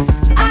right.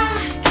 I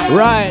can't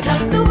Right.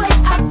 help the way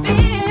I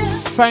feel.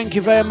 Thank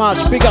you very much.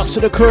 Big ups to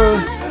the crew.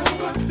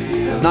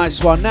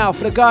 Nice one. Now,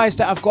 for the guys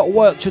that have got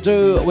work to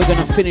do, we're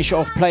going to finish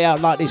off, play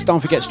out like this.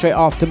 Don't forget, straight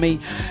after me,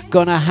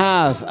 gonna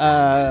have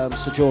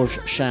Sir George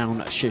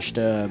sound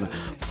system.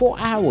 4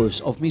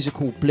 hours of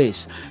musical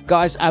bliss.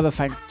 Guys, have a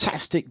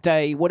fantastic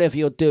day. Whatever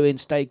you're doing,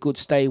 stay good,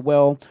 stay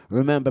well.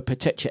 Remember,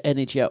 protect your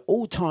energy at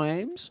all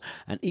times.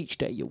 And each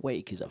day you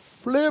wake is a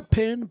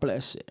flipping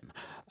blessing.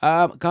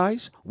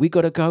 Guys, we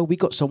got to go. We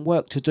got some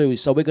work to do.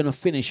 So we're going to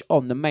finish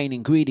on the main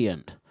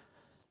ingredient.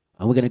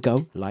 And we're going to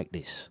go like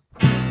this.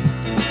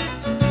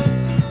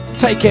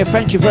 Take care.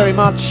 Thank you very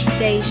much.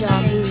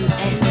 Dejavufm.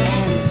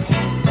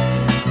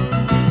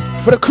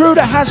 For the crew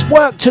that has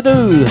work to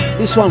do,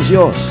 this one's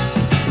yours.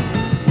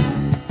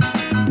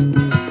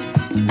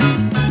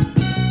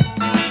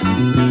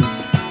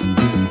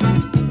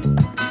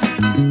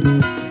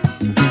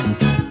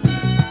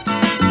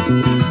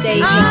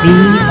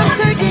 I'm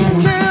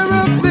taking care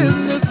of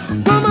business,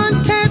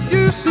 woman, can't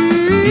you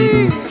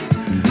see?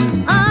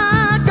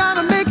 I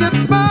gotta make it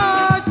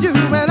for you,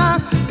 and I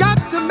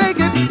got to make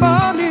it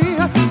for me.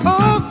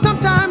 Oh,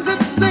 sometimes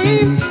it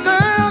seems,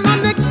 girl,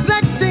 I'm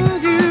neglecting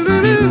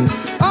you.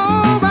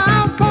 Oh,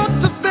 I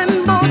want to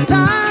spend more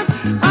time.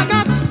 I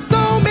got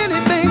so many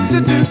things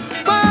to do.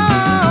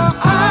 Oh,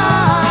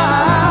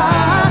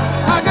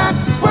 I got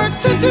work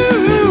to do.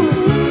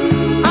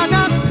 I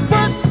got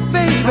work,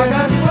 baby.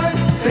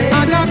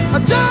 I got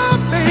a job,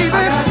 baby.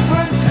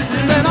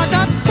 Said I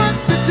got work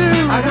to do.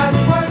 I got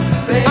work,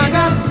 baby. I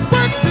got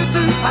work to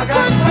do.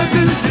 Work to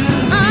do.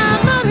 I'm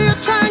not here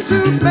trying to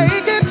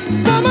make it,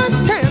 woman.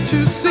 Can't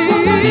you see?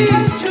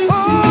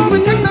 Oh,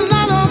 it takes a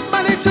lot of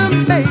money to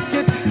make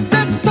it.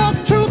 Let's talk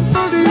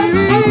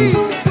truthfully.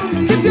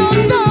 Keep your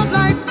love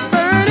lights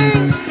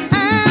burning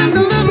and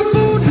a little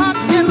food hot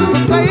in the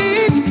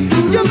plate.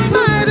 You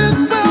might as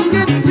well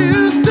get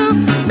used to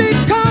me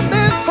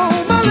coming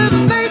home a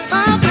little late,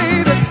 my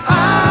baby.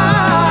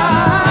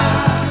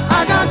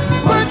 I got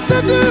work to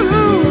do.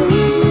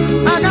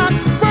 I got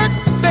work,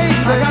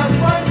 baby.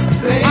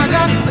 I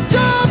got a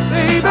job,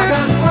 baby. I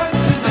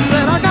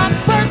said I got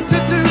work to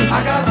do.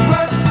 I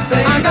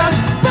got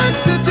work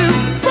to do.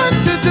 Work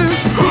to do.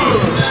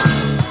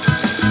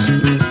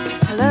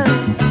 Hello,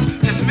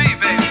 It's me,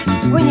 baby.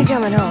 when you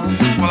coming home?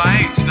 Well,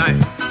 I ain't tonight.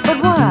 But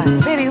why?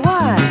 Baby,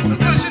 why?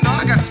 Because, you know,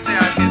 I got to stay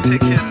out here and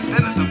take care of the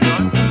business I'm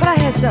doing. But I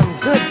had something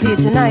good for you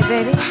tonight,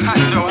 baby. I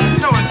know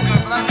it's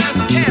good, but I just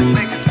can't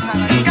make it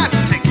tonight. I got to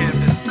take care of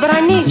business. But I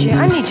need you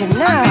now. I need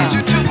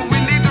you too, but we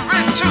need the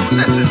rent too.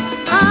 Listen.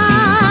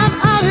 I'm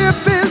out here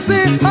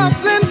busy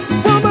hustling,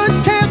 woman,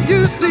 can't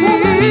you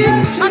see?